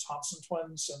Duran and the Thompson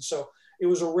Twins. And so it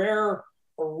was a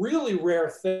really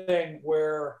rare thing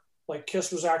where like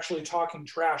Kiss was actually talking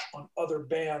trash on other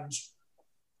bands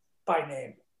by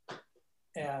name.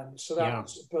 And so that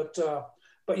was,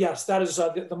 but yes, that is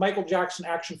the Michael Jackson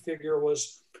action figure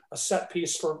was a set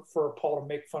piece for Paul to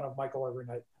make fun of Michael every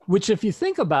night. Which, if you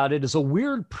think about it, is a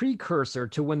weird precursor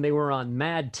to when they were on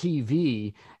Mad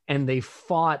TV and they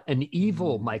fought an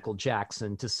evil Michael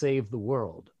Jackson to save the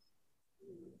world.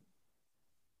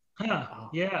 Huh.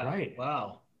 Yeah. Right.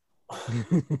 Wow.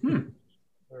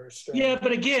 Yeah,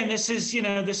 but again, this is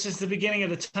the beginning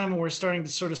of the time when we're starting to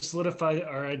sort of solidify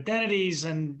our identities,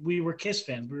 and we were Kiss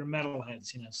fans, we were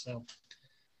metalheads, so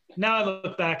now I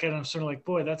look back at it, I'm sort of like,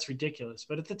 boy, that's ridiculous.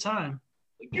 But at the time,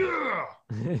 like, yeah,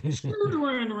 screw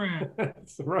Duran Duran.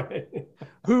 That's right.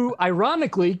 Who,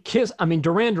 ironically,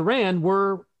 Duran Duran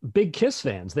were big Kiss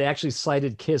fans. They actually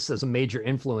cited Kiss as a major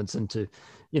influence into,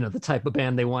 the type of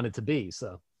band they wanted to be.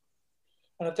 So.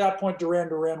 And at that point, Duran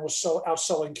Duran was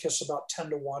outselling Kiss about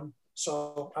 10-1.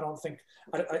 So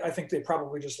I think they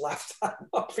probably just laughed that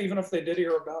off, even if they did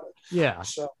hear about it. Yeah.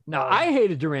 So now I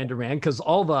hated Duran Duran because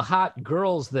all the hot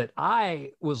girls that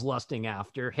I was lusting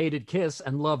after hated Kiss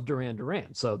and loved Duran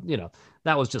Duran. So,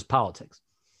 that was just politics.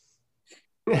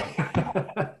 Right,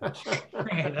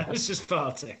 that was just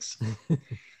politics.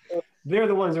 They're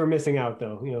the ones who are missing out,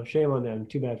 though. Shame on them.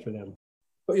 Too bad for them.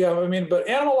 But yeah, but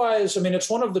Animalize, it's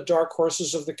one of the dark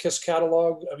horses of the Kiss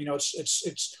catalog.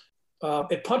 It's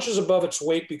It punches above its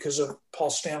weight because of Paul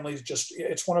Stanley's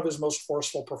it's one of his most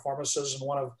forceful performances, and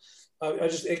one of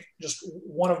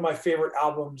one of my favorite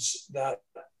albums that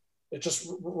it just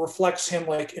reflects him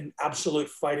like in absolute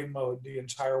fighting mode the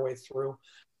entire way through.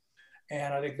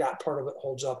 And I think that part of it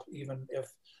holds up, even if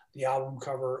the album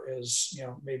cover is,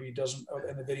 maybe doesn't,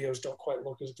 and the videos don't quite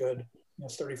look as good,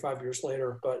 35 years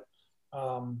later, but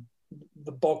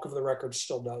the bulk of the record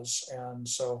still does. And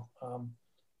so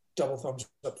double thumbs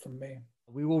up from me.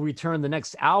 We will return. The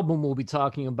next album we'll be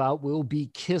talking about will be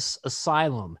Kiss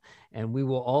Asylum. And we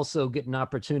will also get an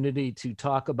opportunity to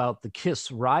talk about the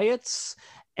Kiss riots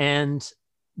and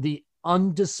the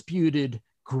undisputed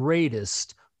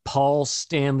greatest Paul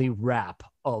Stanley rap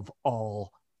of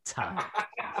all time.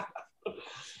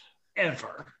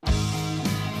 Ever.